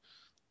 Cartoon.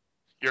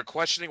 You're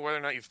questioning whether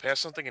or not you've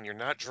passed something and you're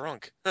not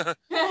drunk.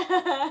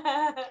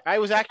 I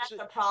was actually...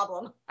 That's a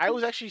problem. I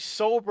was actually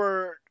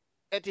sober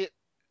at the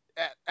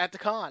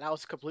con. I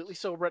was completely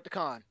sober at the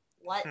con.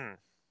 What?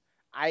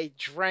 I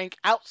drank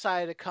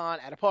outside the con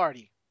at a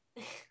party.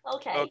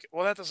 Okay.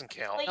 Well, that doesn't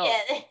count.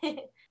 Well, yeah.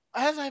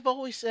 As I've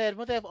always said,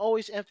 what I've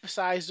always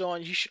emphasized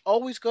on, you should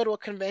always go to a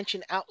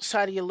convention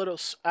outside your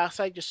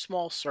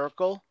small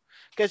circle,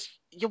 because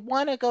you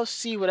want to go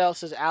see what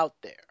else is out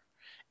there.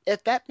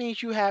 If that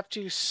means you have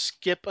to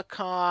skip a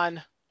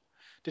con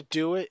to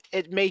do it,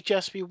 it may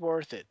just be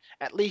worth it.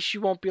 At least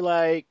you won't be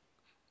like,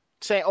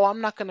 saying, oh, I'm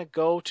not going to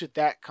go to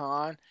that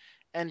con,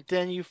 and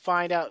then you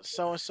find out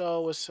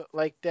so-and-so was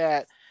like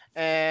that,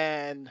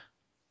 and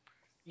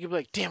you'd be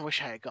like, damn,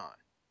 wish I had gone.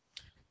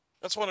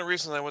 That's one of the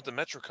reasons I went to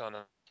MetroCon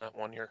that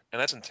one year, and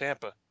that's in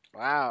Tampa.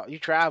 Wow, you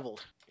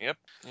traveled. Yep.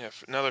 Yeah,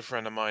 another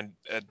friend of mine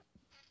had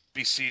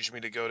besieged me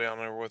to go down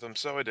there with him,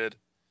 so I did.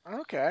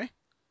 Okay.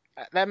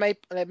 That may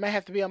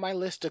have to be on my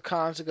list of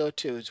cons to go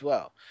to as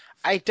well.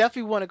 I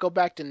definitely want to go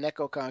back to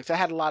NecoCon because I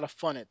had a lot of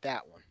fun at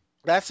that one.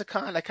 That's a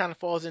con that kind of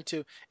falls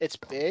into, it's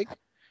big,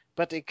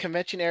 but the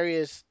convention area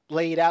is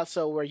laid out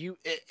so where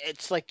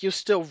it's like you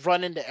still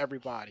run into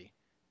everybody.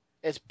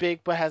 It's big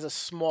but has a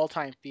small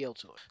time feel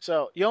to it.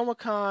 So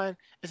Youmacon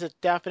is a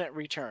definite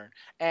return.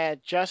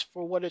 And just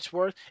for what it's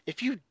worth,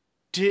 if you're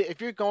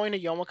going to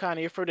Youmacon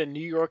here for the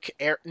New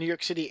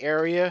York City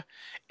area,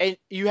 and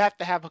you have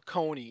to have a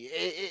coney,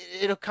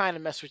 it'll kind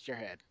of mess with your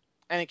head.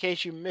 And in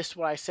case you missed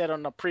what I said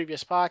on the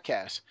previous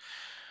podcast,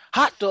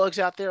 hot dogs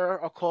out there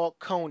are called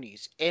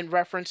conies in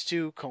reference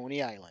to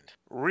Coney Island.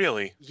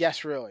 Really?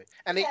 Yes, really.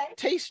 And they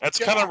taste. That's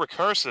kind of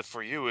recursive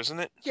for you, isn't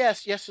it?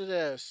 Yes, it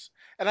is.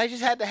 And I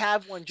just had to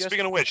have one.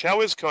 Speaking of which,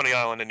 how is Coney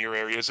Island in your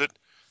area? Is that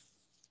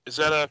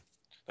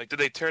did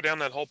they tear down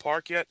that whole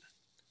park yet?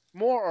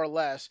 More or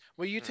less.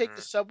 When you take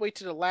the subway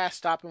to the last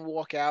stop and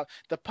walk out,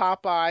 the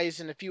Popeyes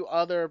and a few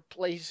other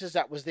places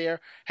that was there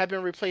have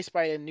been replaced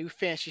by a new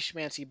fancy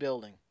schmancy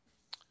building.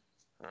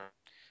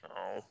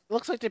 Oh. It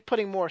looks like they're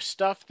putting more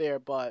stuff there,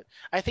 but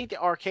I think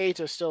the arcades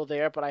are still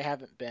there, but I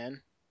haven't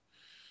been.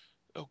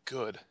 Oh,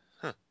 good.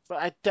 Huh. But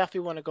I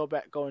definitely want to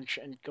go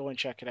and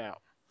check it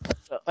out.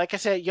 So, like I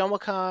said,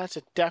 Youmacon is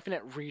a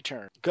definite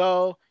return.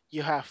 Go,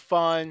 you have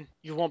fun,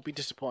 you won't be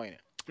disappointed.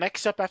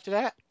 Next up after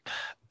that,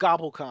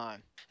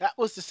 GobbleCon. That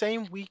was the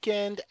same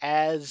weekend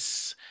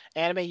as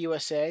Anime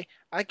USA.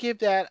 I give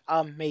that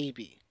a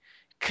maybe,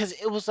 because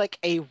it was like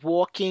a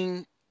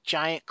walking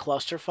giant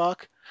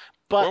clusterfuck.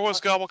 But where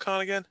was GobbleCon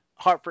again?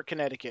 Hartford,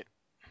 Connecticut.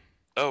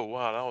 Oh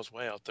wow, that was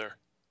way out there.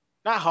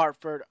 Not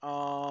Hartford.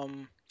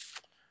 Might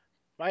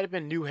have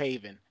been New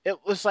Haven. It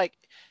was like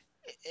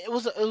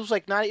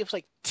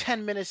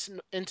 10 minutes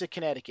into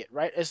Connecticut,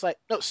 right? It's like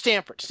no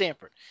Stamford.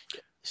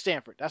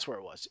 Stamford. That's where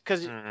it was.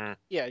 Because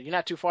yeah, you're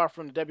not too far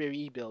from the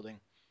WWE building.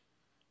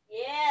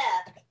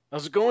 Yeah.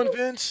 How's it going,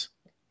 Vince?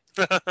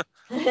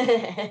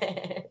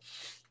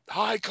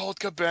 Hi, Colt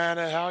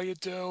Cabana. How you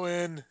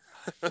doing?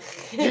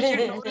 Did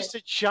you notice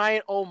the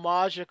giant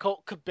homage to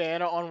Colt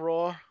Cabana on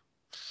Raw?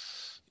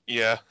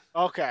 Yeah.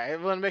 Okay, I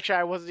want to make sure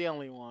I wasn't the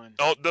only one.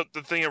 Oh, the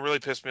thing that really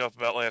pissed me off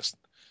about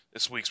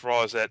this week's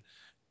Raw is that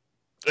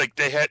like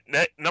they had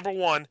number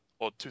one,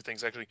 well, two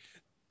things actually.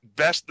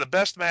 The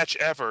best match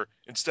ever,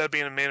 instead of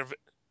being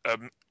a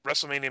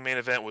WrestleMania main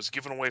event, was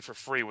given away for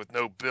free with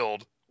no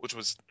build, which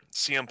was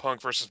CM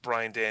Punk versus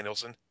Bryan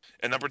Danielson.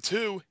 And number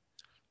two,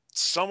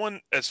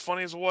 someone, as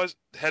funny as it was,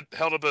 had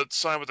held up a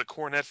sign with a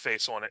cornet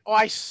face on it. Oh,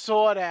 I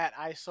saw that.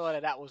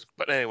 That was.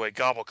 But anyway,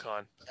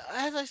 GobbleCon.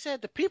 As I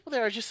said, the people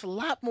there are just a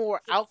lot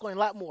more outgoing, a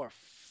lot more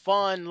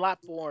fun, a lot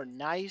more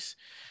nice.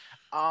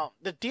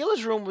 The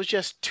dealer's room was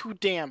just too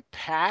damn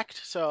packed,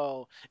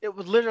 so it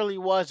literally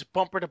was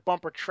bumper to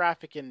bumper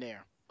traffic in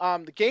there.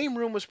 The game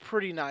room was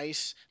pretty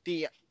nice.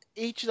 The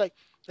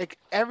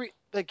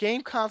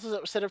game consoles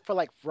that were set up for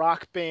like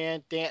Rock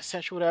Band, Dance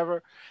Central,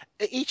 whatever,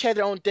 each had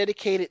their own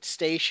dedicated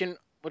station,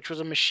 which was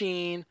a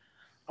machine,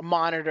 a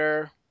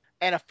monitor,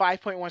 and a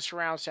 5.1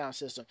 surround sound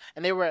system.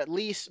 And they were at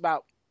least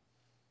about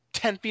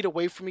 10 feet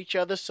away from each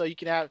other, so you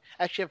can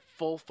actually have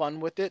full fun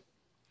with it.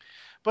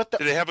 But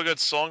did they have a good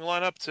song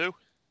lineup too?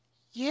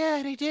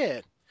 Yeah, they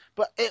did.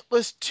 But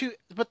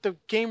the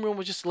game room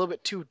was just a little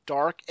bit too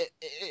dark.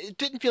 It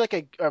didn't feel like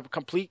a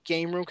complete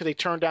game room because they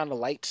turned down the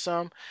lights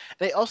some.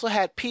 They also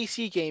had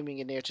PC gaming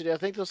in there too. I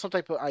think there was some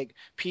type of like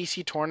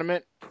PC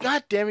tournament.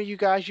 God damn it, you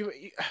guys! You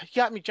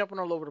got me jumping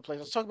all over the place.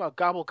 I was talking about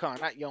GobbleCon,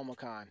 not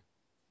Youmacon.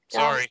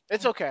 Sorry.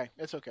 It's okay.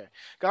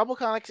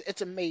 GobbleCon,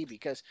 it's a maybe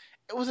because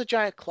it was a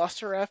giant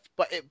cluster F,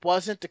 but it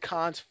wasn't the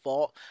con's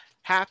fault.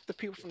 Half the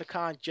people from the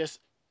con just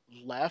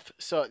left,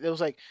 so it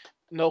was like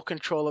no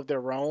control of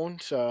their own.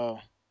 So,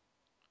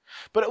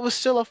 but it was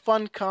still a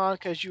fun con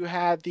because you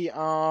had the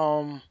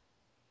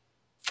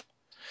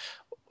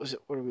what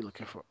are we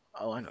looking for?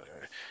 Oh, I know.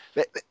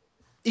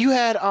 You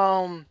had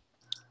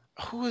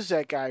who was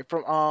that guy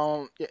from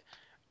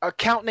a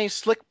count named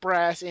Slick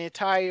Brass and the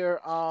entire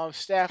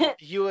staff of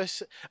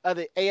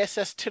the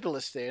ASS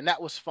Titleist there, and that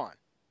was fun.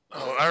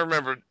 Oh, I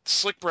remember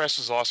Slick Brass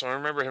was awesome. I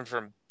remember him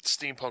from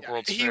Steampunk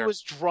World's Fair. He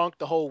was drunk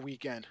the whole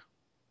weekend.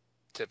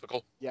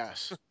 Typical.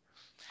 Yes.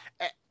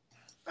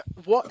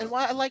 What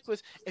I liked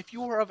was if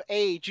you were of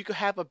age, you could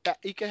have a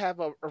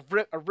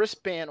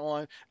wristband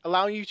on,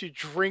 allowing you to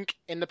drink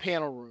in the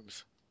panel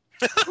rooms.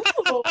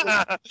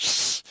 That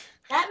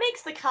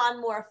makes the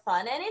con more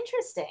fun and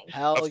interesting.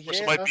 Hell of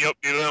course, it might be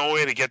the only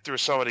way to get through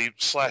some of the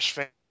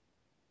fan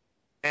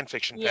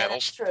fiction yeah,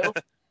 panels. That's true.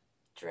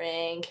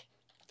 Drink.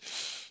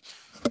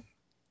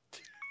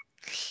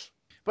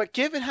 But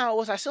given how it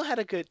was, I still had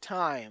a good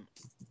time.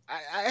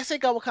 I say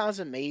GobbleCon's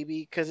a maybe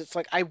because it's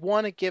like I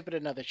want to give it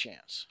another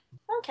chance.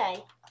 Okay.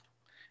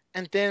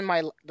 And then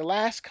the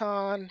last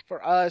con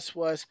for us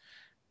was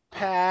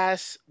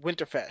past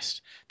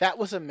Winterfest. That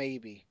was a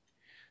maybe.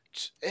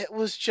 it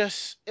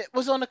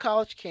was on a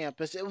college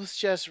campus. It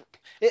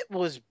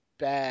was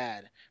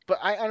bad. But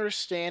I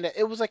understand that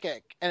it was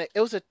it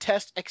was a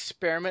test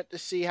experiment to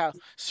see how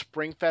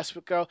Springfest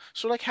would go.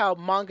 So like how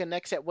Manga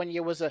Next that one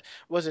year was a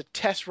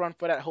test run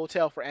for that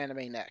hotel for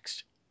Anime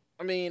Next.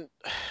 I mean,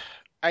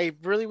 I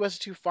really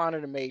wasn't too fond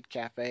of the Maid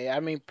Cafe. I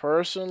mean,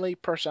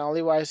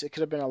 personality wise, it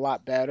could have been a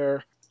lot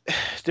better.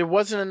 There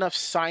wasn't enough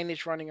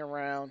signage running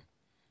around.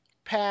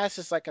 Pass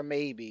is like a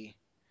maybe.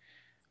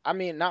 I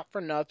mean, not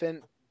for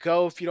nothing.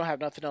 Go if you don't have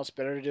nothing else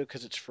better to do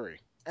because it's free.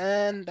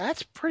 And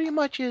that's pretty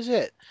much is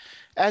it.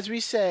 As we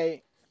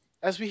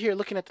hear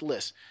looking at the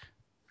list,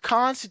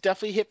 cons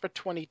definitely hit for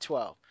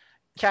 2012.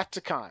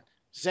 Katsucon,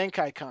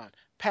 Zenkai-Con,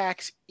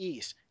 PAX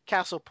East,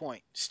 Castle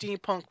Point,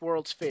 Steampunk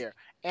World's Fair,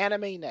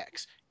 Anime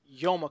Next,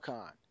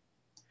 Youmacon.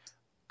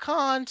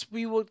 Cons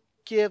we will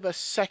give a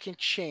second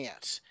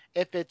chance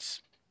if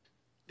it's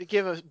to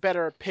give a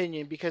better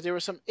opinion because there were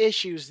some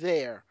issues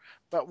there,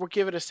 but we'll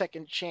give it a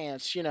second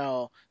chance,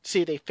 see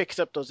if they fix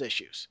up those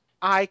issues.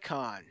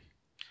 Icon,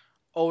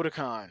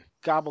 Otakon,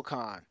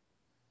 Gobblecon,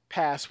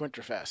 past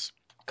Winterfest.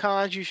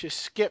 Cons you should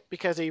skip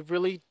because they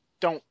really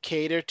don't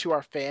cater to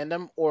our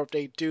fandom, or if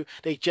they do,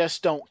 they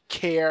just don't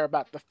care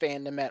about the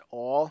fandom at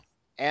all.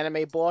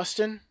 Anime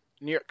Boston,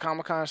 New York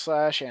Comic Con /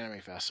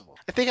 Anime Festival.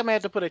 I think I may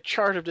have to put a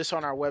chart of this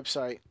on our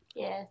website.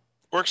 Yeah.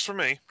 Works for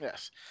me.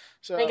 Yes.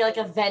 So Make it like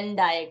a Venn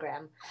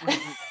diagram.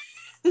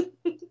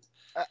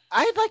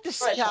 I'd like to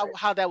see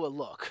how that would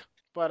look,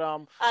 but I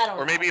don't know.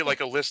 Or maybe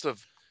like a list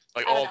of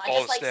like I don't all know, I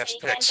all just the like staff's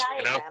seeing Venn picks,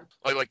 diagram.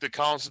 Like the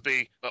columns would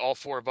be all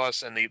four of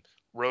us, and the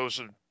rows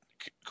would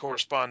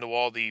correspond to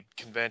all the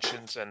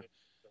conventions, and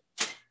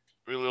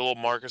really little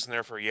markers in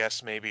there for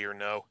yes, maybe, or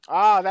no.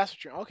 Ah, that's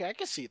what you're. Okay, I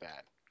can see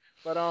that.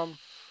 But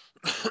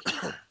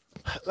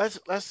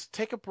let's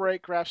take a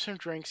break, grab some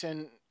drinks,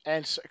 and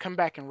come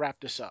back and wrap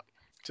this up.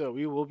 So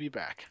we will be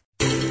back.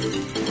「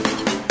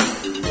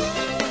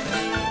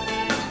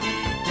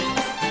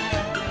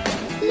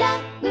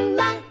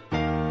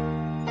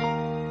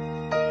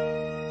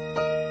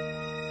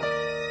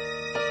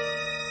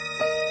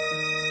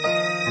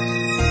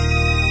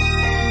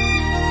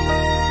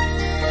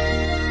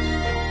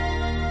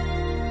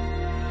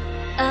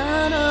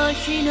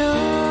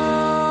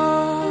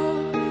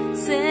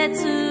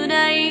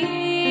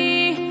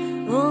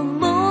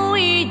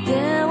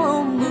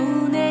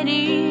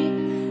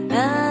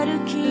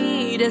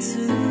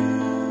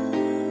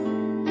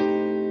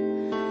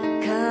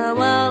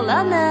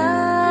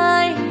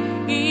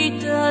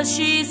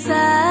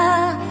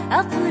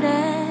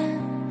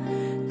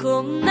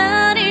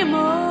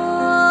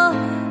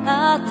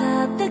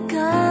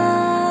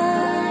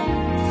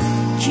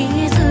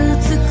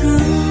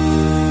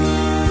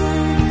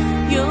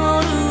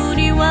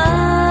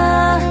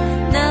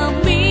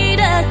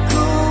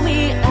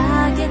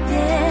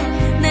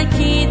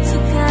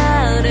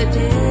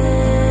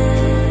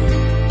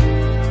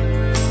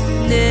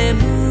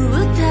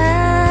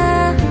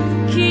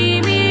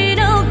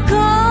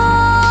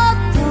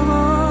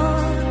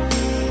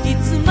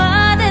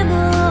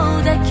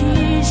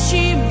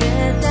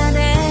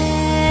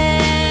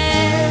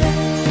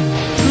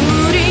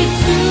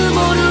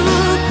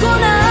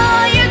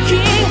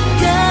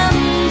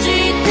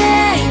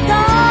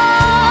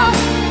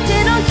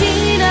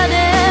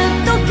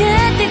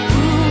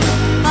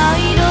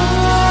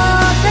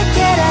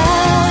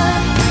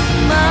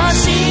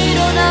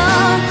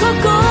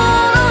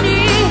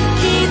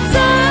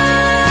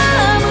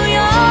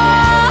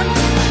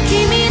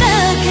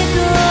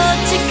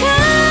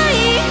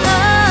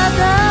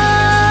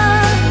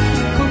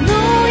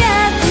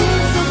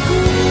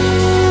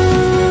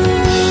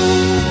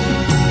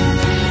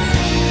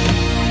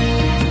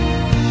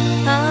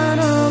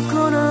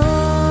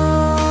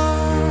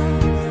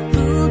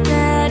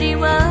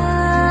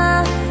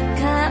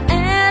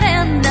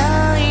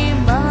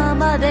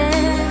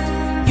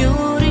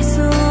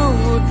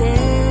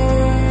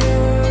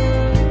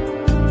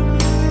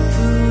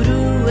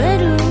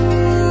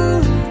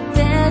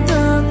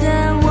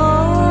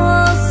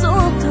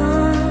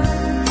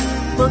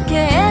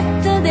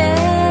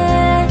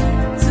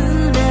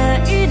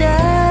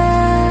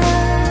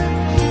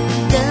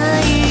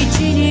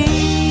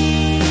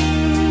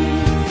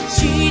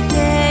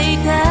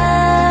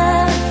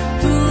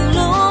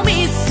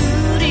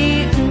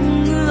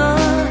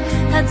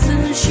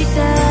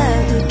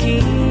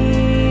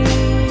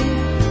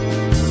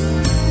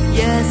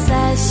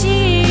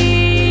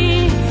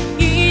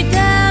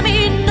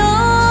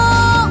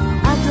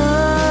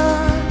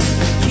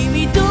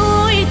君と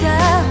い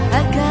た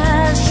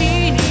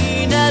証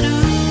になる」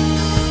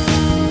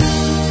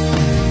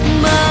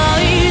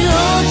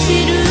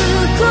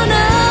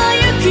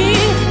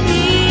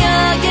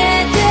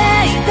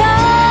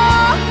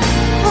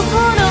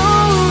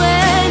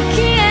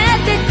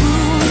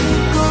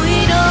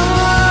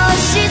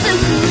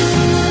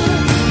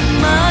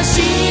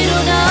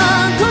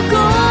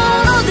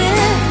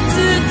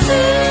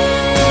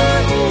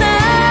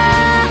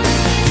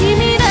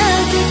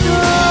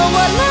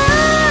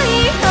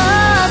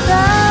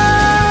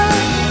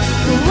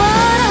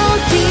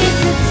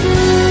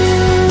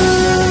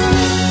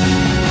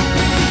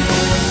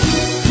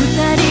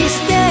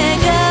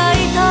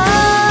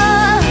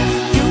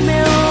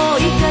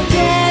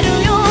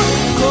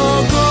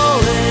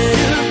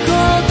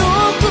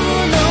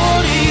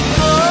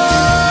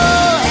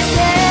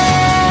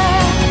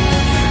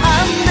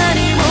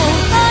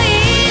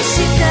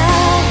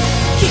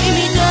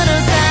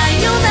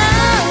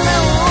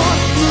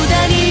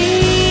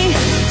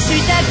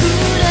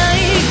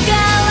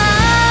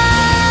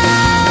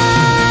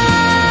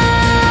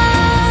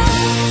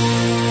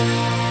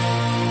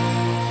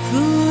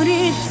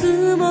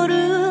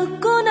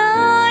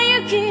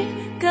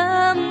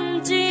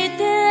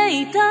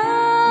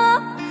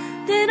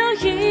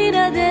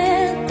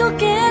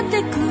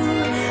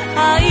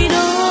愛の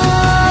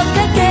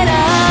かけら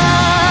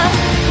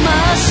真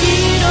っ白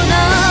な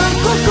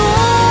心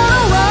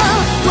は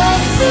忘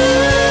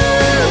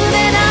れ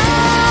な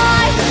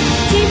い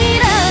君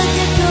だ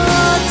けと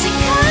誓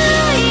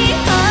い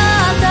合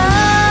った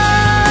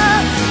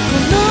こ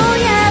の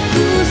約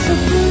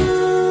束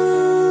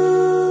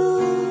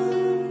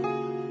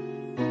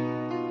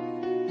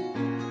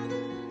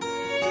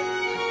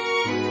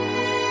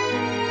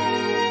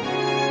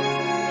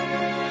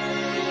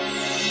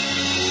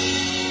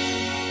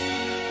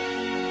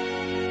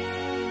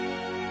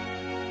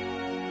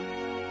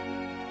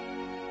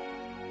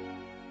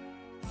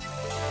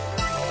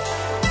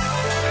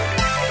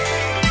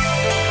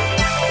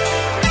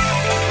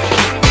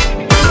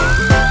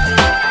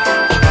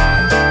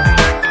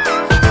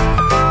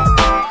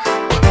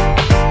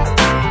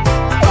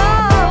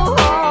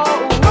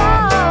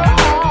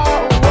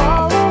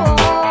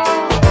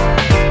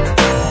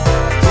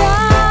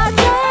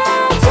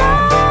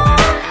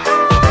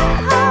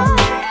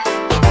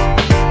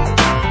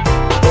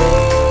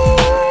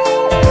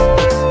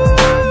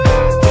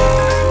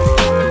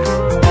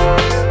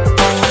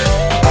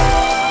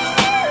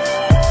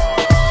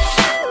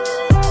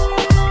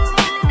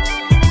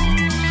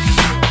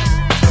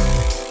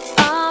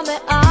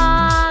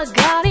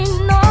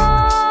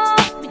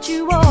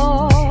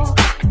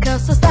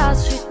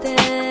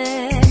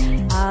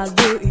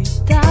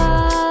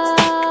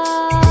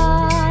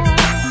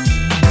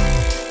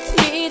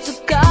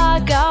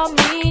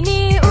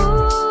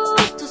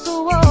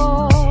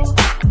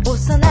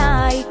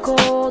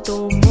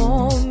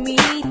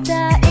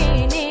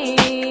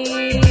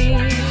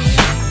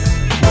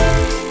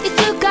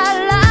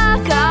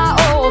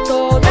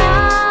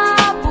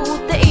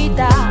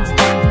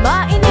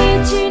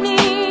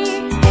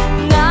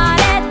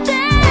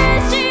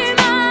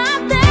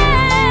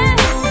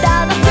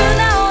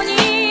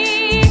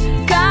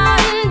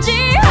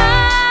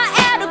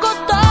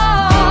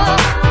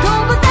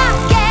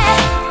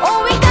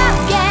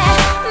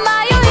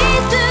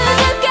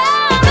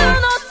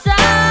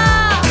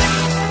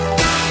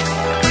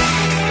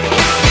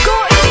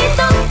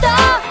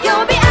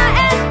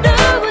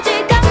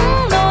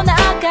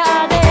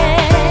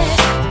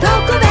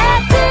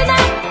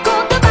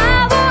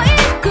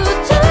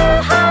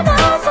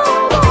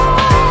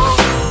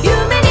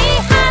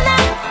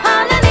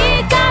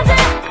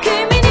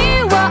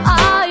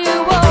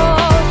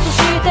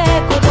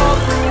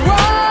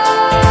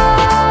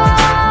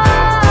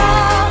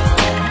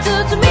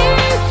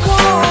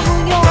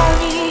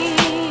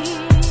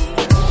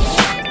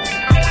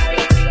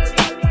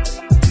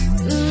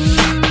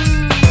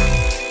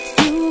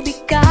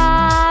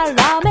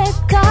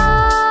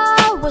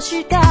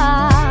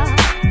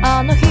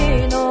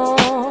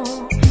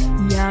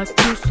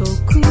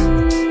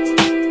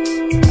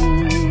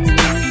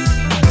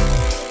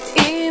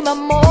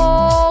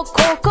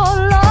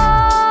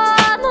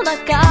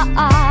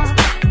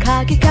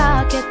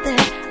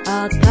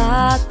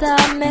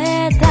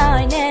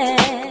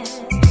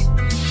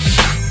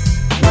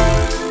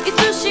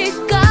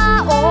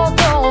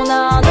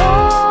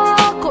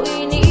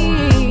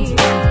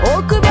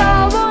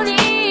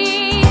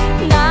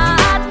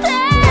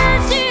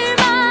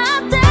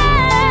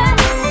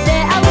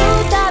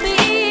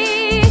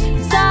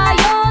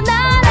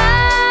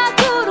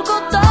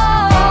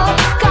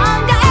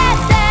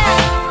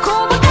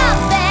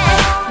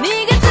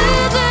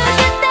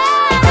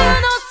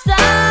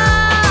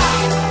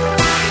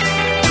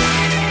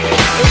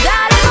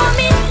誰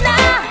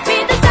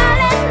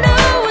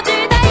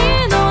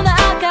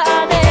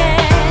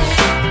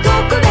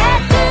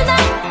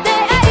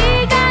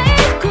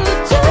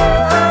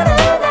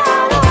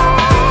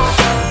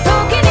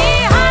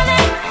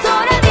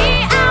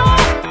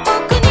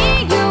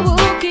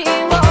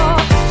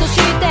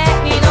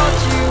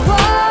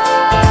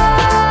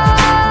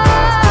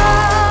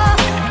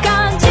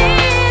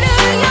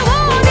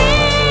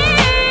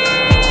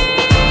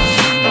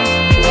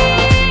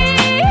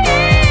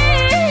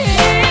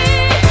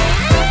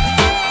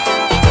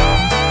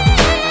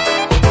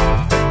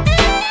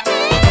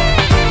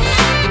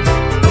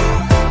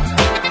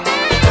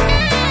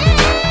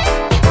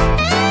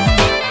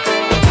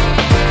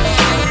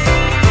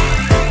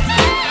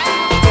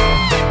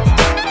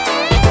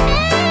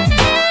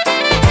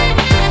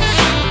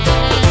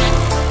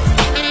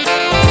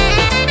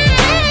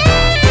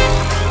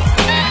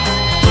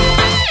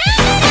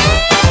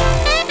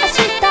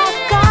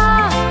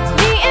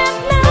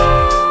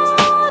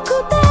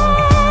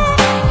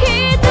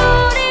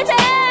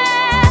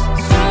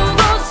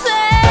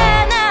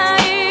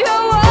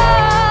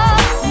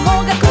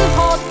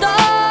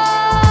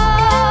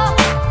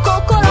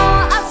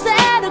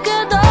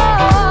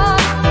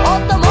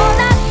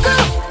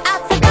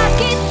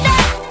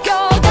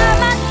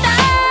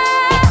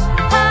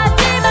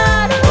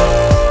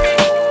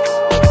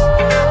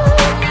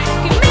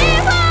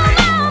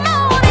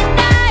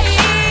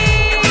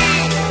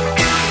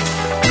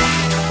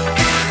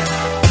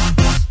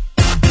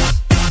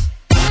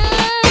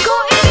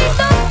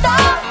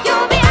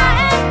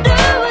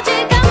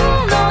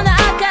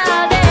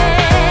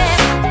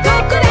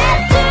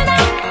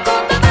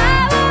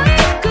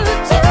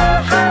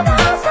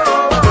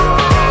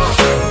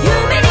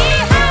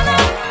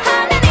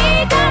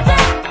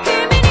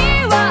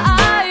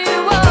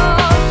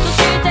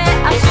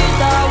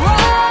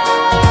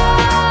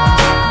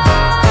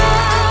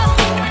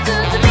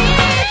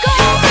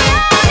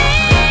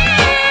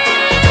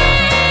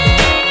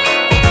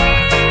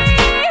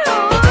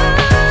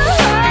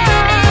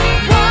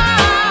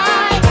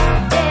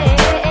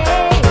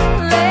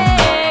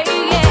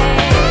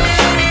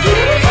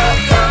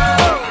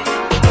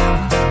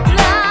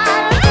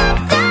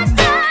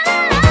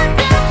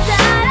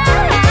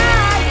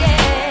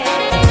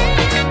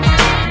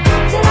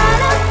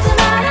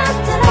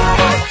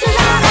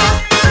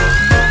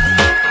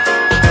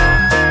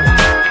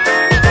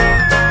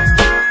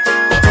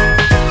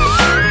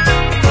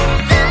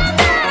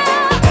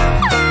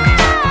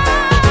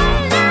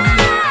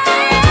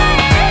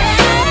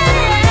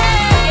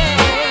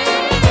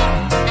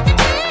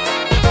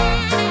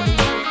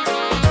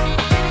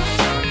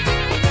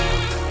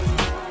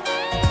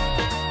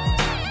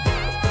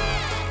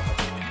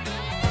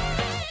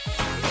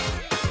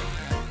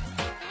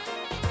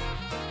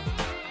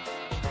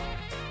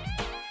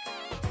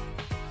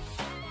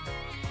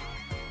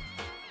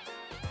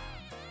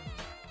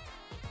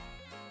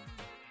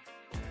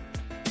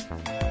毎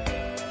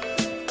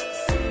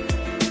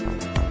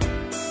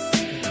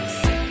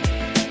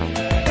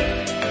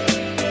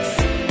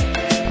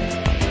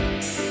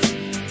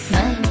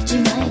日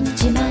毎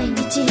日毎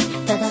日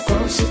ただこ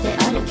うして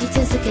歩き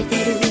続け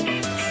てる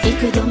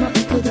幾度も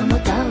幾度も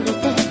倒れて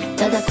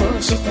ただこ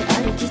うして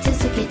歩き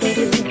続けて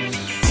る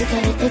疲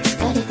れて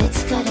疲れて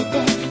疲れて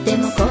で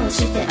もこう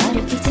して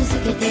歩き続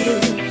けて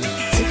る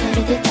疲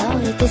れて倒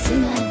れてすが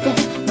いて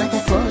また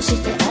こう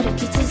して歩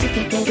き続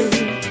けてる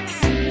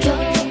今日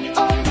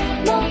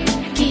も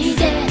機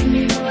嫌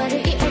の悪い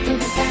大人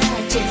た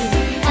ち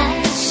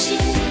走る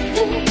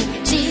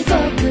遅刻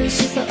し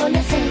そうな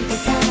生徒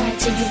た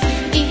ち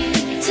い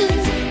つ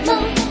も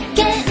喧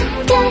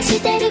嘩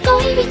してる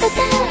恋人た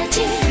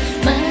ち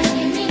毎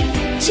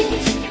日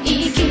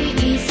生き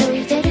急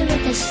いでる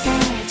私た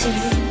ち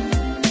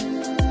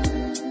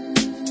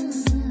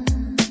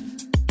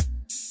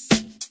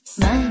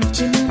毎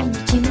日毎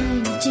日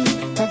毎日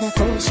ただ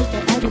こうして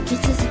歩き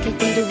続け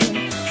てる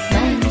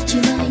毎日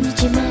毎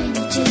日毎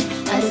日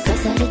歩か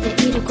されて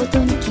いること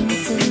に気が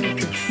つく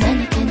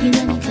何かに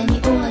何か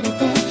に追われて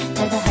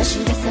ただ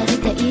走らされ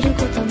ている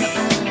こともある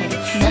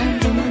何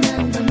度も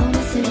何度も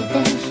忘れて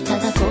た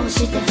だこう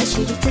して走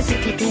り続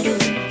けてる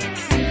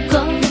今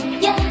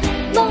夜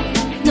も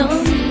飲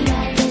み明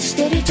かし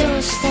てる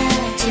上司た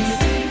ち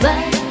笑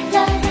う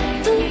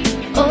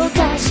お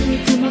かし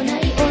くもな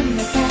い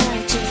女た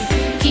ち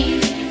きっ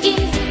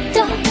と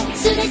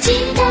すれ違っ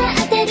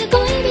てる恋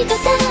人た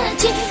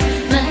ち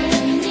毎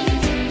日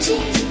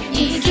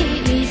生き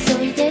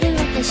急いでる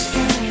私たち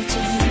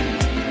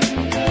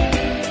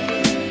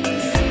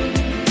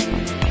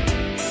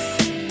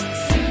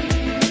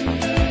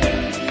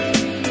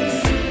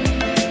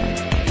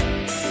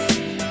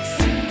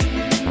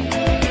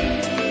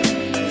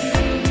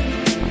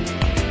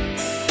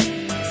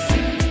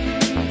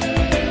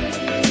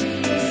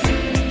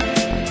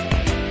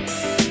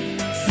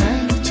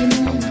毎日毎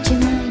日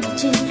毎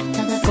日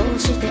ただこう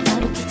して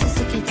歩き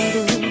続けて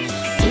る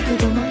幾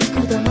度も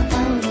幾度も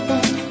倒れて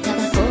た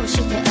だこうし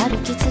て歩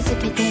き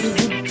続けてる疲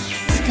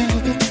れ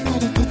て疲れ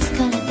て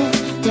疲れて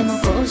でも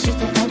こうして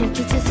歩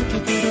き続け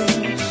てる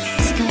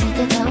疲れ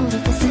て倒れ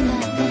てすが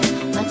って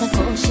また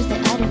こうして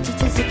歩き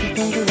続け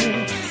てる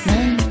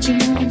毎日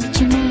毎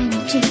日毎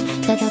日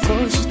ただこ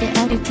うして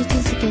歩き続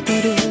け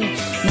てる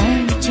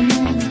毎日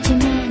毎日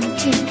毎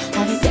日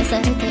歩か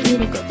されてい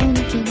ること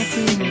に気がつ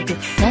く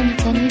何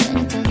かに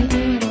何かに追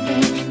われて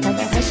た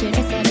だ走ら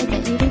されて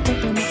いること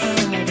もあ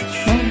る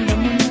何度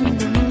も何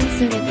度も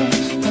忘れて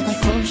ただこ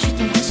うし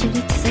て走り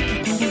続けてる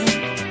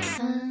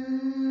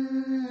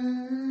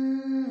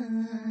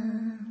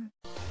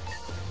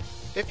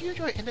If you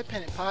enjoy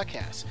independent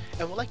podcasts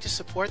and would like to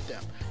support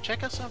them,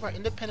 check out some of our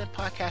independent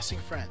podcasting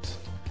friends.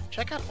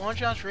 Check out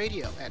Orange Lounge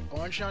Radio at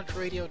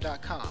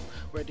orangeloungeradio.com,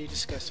 where they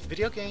discuss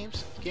video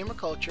games, gamer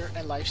culture,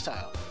 and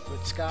lifestyle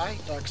with Sky,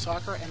 Dark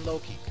Soccer, and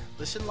Loki.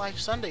 Listen live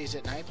Sundays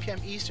at 9 p.m.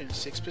 Eastern,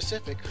 6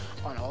 Pacific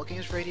on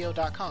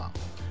allgamesradio.com.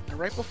 And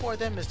right before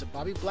them is the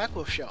Bobby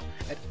Blackwolf Show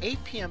at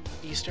 8 p.m.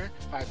 Eastern,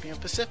 5 p.m.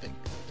 Pacific.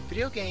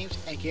 Video games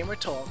and gamer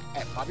talk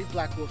at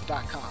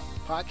bobbyblackwolf.com.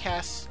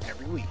 Podcasts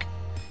every week.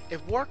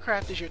 If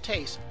Warcraft is your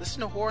taste,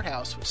 listen to Horde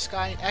House with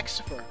Sky and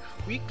Xtifer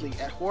weekly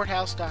at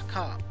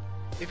hordehouse.com.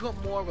 If you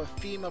want more of a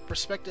female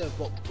perspective of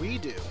what we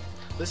do,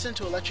 listen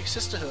to Electric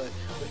Sisterhood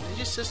with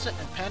Ninja Sister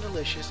and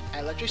Pandalicious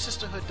at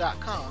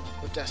electricsisterhood.com.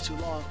 If that's too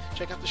long,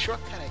 check out the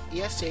shortcut at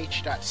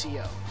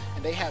esh.co,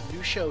 and they have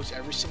new shows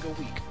every single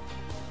week.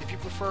 If you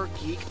prefer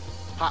geek,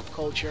 pop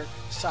culture,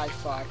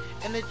 sci-fi,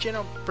 and the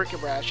general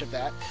bric-a-brac of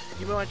that,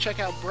 you may want to check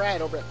out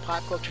Brad over at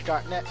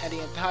popculture.net and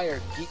the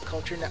entire Geek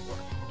Culture Network.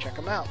 Check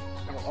them out,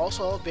 and we're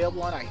also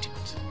available on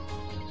iTunes.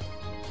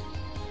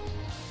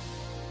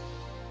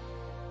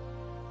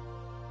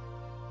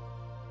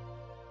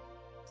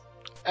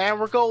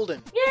 And we're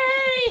golden.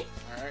 Yay!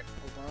 Alright,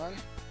 hold on.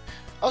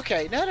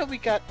 Okay, now that we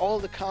got all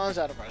the cons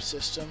out of our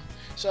system,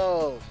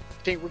 so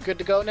think we're good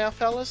to go now,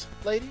 fellas,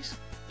 ladies?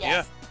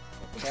 Yes.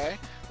 Okay,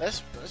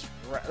 let's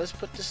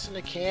put this in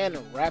a can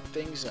and wrap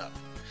things up.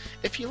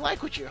 If you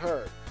like what you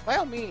heard, by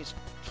all means,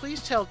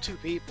 please tell 2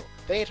 people.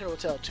 They will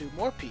tell 2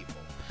 more people.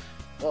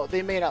 Well,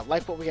 they may not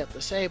like what we have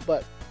to say,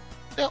 but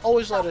they'll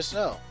always let us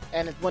know.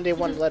 And if when they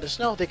want to let us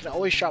know, they can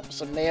always shop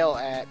us a mail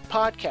at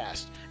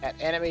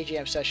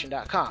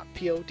podcast@animejamsession.com.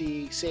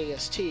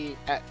 PODCAST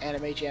at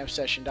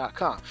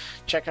animejamsession.com.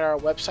 Check out our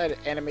website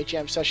at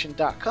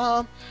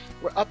animejamsession.com.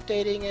 We're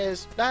updating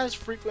is not as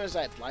frequent as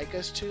I'd like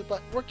us to,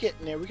 but we're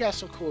getting there. We got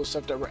some cool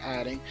stuff that we're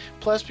adding.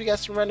 Plus, we got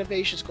some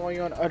renovations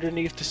going on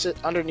underneath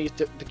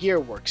the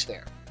gear works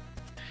there.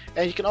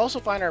 And you can also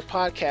find our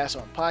podcast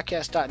on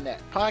podcast.net,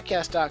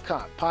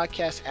 podcast.com,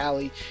 Podcast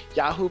Alley,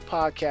 Yahoo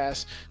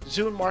Podcasts,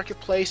 Zune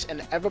Marketplace, and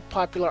the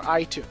ever-popular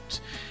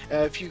iTunes.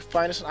 If you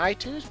find us on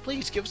iTunes,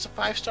 please give us a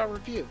 5-star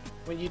review.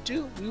 When you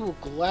do, we will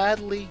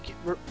gladly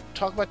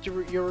talk about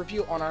your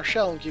review on our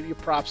show and give you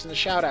props and a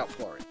shout-out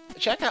for it.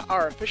 Check out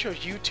our official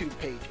YouTube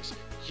pages,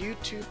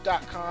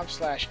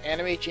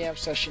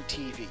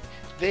 youtube.com/AnimeJamSessionTV.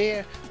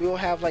 There, we will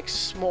have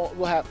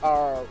we'll have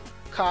our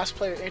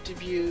cosplayer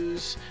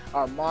interviews,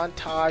 our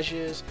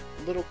montages,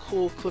 little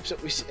cool clips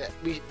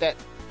that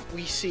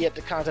we see at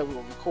the content we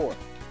will record.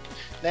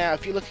 Now,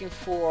 if you're looking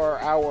for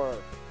our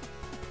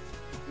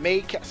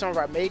some of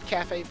our Maid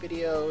Cafe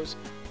videos,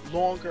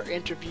 longer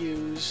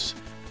interviews,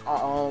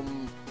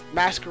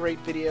 masquerade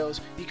videos,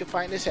 you can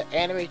find this at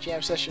Anime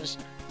Jam Sessions,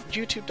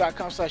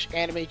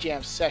 youtube.com/Anime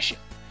Jam Session.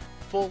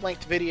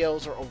 Full-length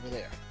videos are over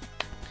there.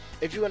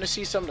 If you want to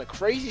see some of the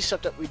crazy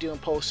stuff that we do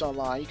and post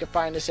online, you can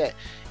find us at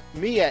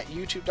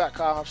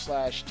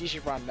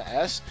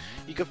youtube.com/DJRonmaS.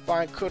 You can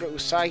find Kuro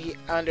Usagi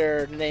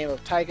under the name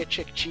of Tiger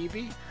Chick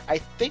Chibi. I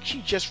think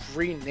she just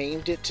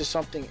renamed it to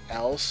something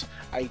else.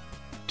 I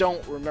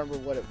don't remember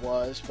what it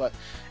was, but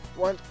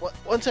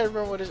once I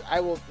remember what it is, I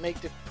will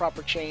make the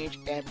proper change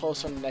and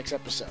post on the next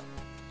episode.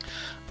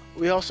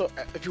 We also,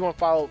 if you want to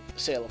follow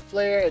Sailor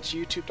Flare, it's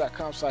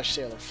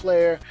youtube.com/Sailor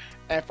Flare.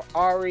 And for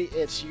Ari,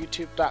 it's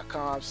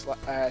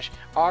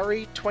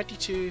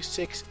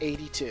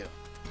youtube.com/Ari22682.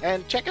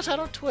 And check us out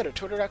on Twitter,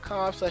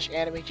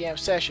 twitter.com/Anime Jam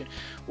Session.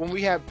 When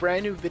we have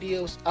brand new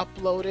videos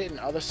uploaded and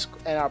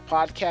our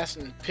podcasts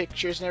and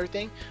pictures and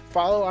everything,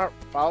 follow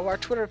our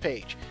Twitter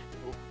page.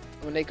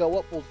 When they go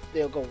up,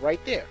 they'll go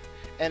right there.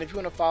 And if you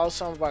want to follow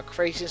some of our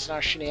craziness and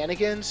our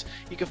shenanigans,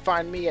 you can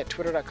find me at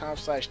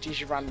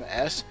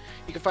twitter.com/DJRonmaS.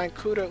 You can find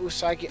Kuro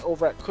Usagi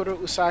over at Kuro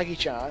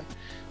Usagi-chan,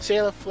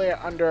 Sailor Flare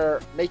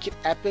under Make It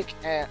Epic,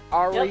 and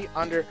Ari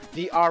under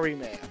The Ari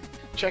Man.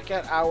 Check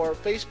out our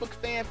Facebook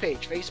fan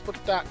page,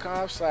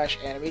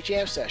 facebook.com/Anime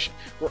Jam Session.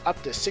 We're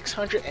up to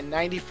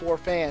 694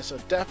 fans, so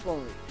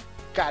definitely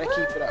gotta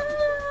keep it up.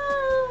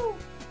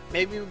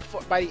 Maybe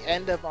by the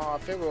end of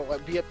February, we'll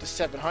be up to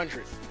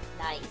 700.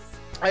 Nice.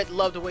 I'd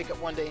love to wake up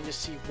one day and just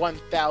see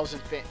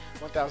 1,000 fans.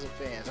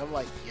 I'm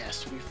like,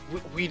 yes,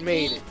 we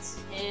made it.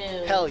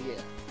 Too. Hell yeah.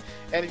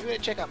 And if you want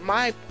to check out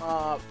my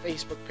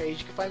Facebook page,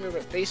 you can find me over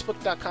at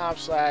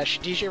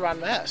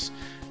facebook.com/DJRonmaS.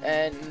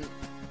 And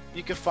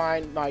you can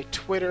find my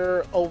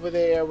Twitter over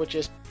there, which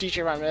is my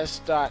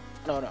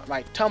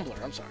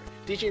Tumblr, I'm sorry.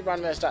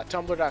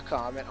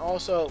 DJRonmaS.tumblr.com. And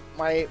also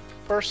my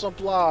personal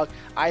blog,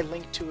 I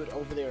link to it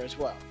over there as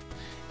well.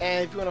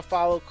 And if you want to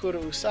follow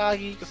Kuro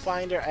Usagi, you can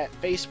find her at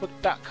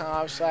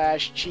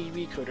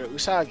facebook.com/Chibi Kuro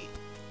Usagi.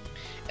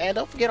 And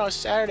don't forget, on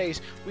Saturdays,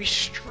 we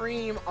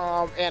stream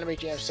Anime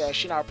Jam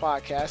Session, our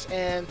podcast,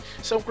 and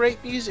some great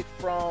music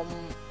from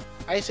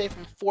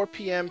 4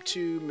 p.m.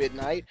 to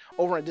midnight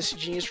over on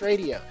Decent Genius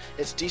Radio.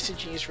 It's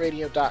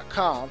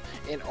decentgeniusradio.com,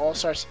 and all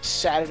starts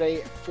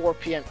Saturday at 4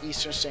 p.m.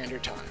 Eastern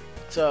Standard Time.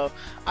 So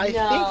I think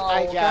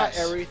I got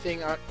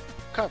everything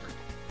covered.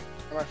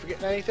 Am I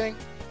forgetting anything?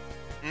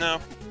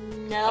 No.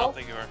 No. I don't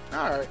think you are.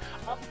 Alright.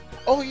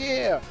 Oh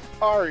yeah.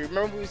 Ari,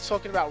 remember we were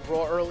talking about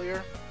Raw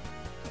earlier?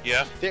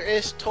 Yeah. There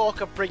is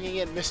talk of bringing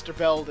in Mr.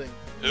 Belding.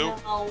 Who?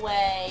 No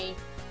way.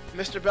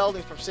 Mr.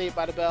 Belding from Saved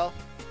by the Bell.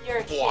 You're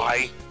a kid.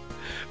 Why?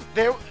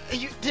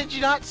 Did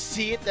you not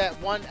see it, the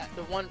one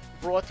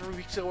Raw 3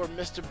 weeks ago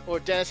where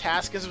Dennis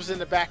Haskins was in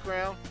the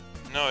background?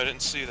 No, I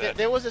didn't see that.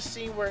 There was a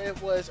scene where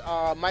it was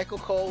Michael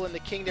Cole and the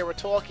King, they were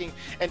talking,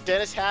 and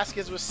Dennis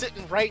Haskins was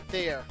sitting right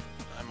there.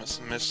 I must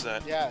have missed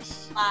that.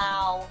 Yes.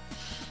 Wow.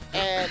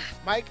 And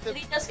Mike Did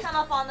he just come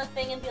up on the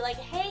thing and be like,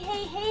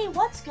 hey,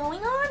 what's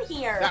going on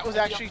here? That was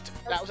actually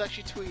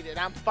tweeted.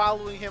 I'm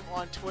following him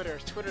on Twitter,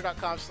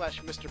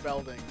 twitter.com/Mr.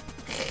 Belding.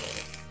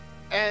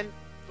 And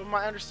from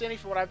my understanding,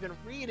 from what I've been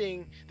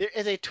reading, there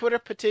is a Twitter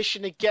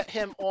petition to get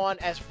him on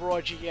as Raw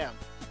GM.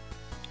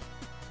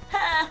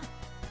 At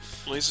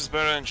least it's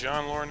better than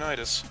John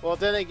Laurinaitis. Well,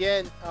 then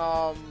again,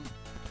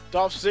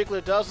 Dolph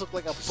Ziggler does look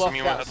like a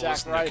buffed out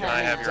Zack Ryder. Can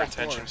I have your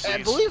attention, please?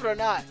 And believe it or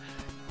not,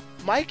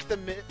 Mike the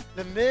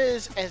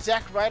Miz and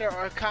Zack Ryder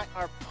are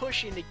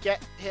pushing to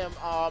get him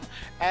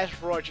as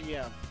Raw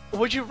GM.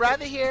 Would you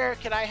rather hear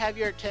 "Can I have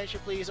your attention,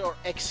 please" or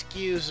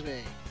 "Excuse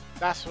me"?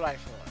 That's what I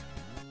thought.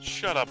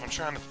 Shut up! I'm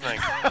trying to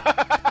think.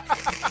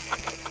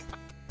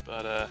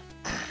 But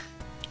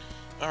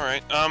all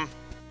right.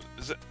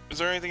 Is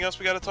there anything else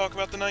we got to talk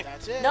about tonight?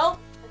 That's it. Nope.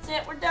 That's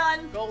it. We're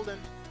done.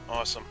 Golden.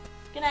 Awesome.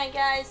 Good night,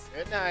 guys.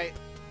 Good night.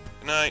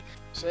 Good night.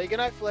 Say good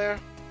night, Flair.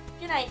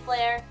 Good night,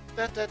 Flair.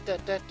 Da, da, da,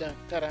 da, da,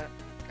 da, da.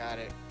 Got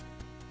it.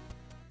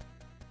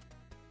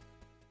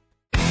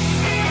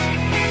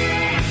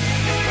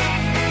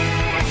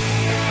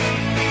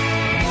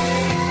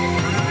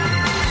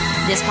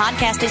 This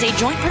podcast is a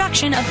joint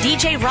production of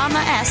DJ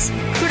Ranma S,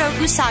 Kuro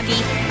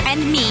Usagi,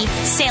 and me,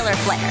 Sailor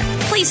Flare.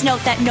 Please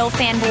note that no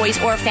fanboys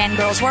or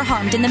fangirls were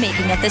harmed in the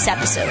making of this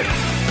episode.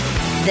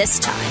 This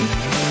time.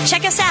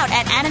 Check us out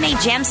at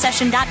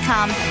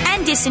AnimeJamSession.com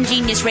and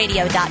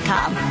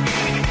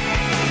DisinGeniusRadio.com.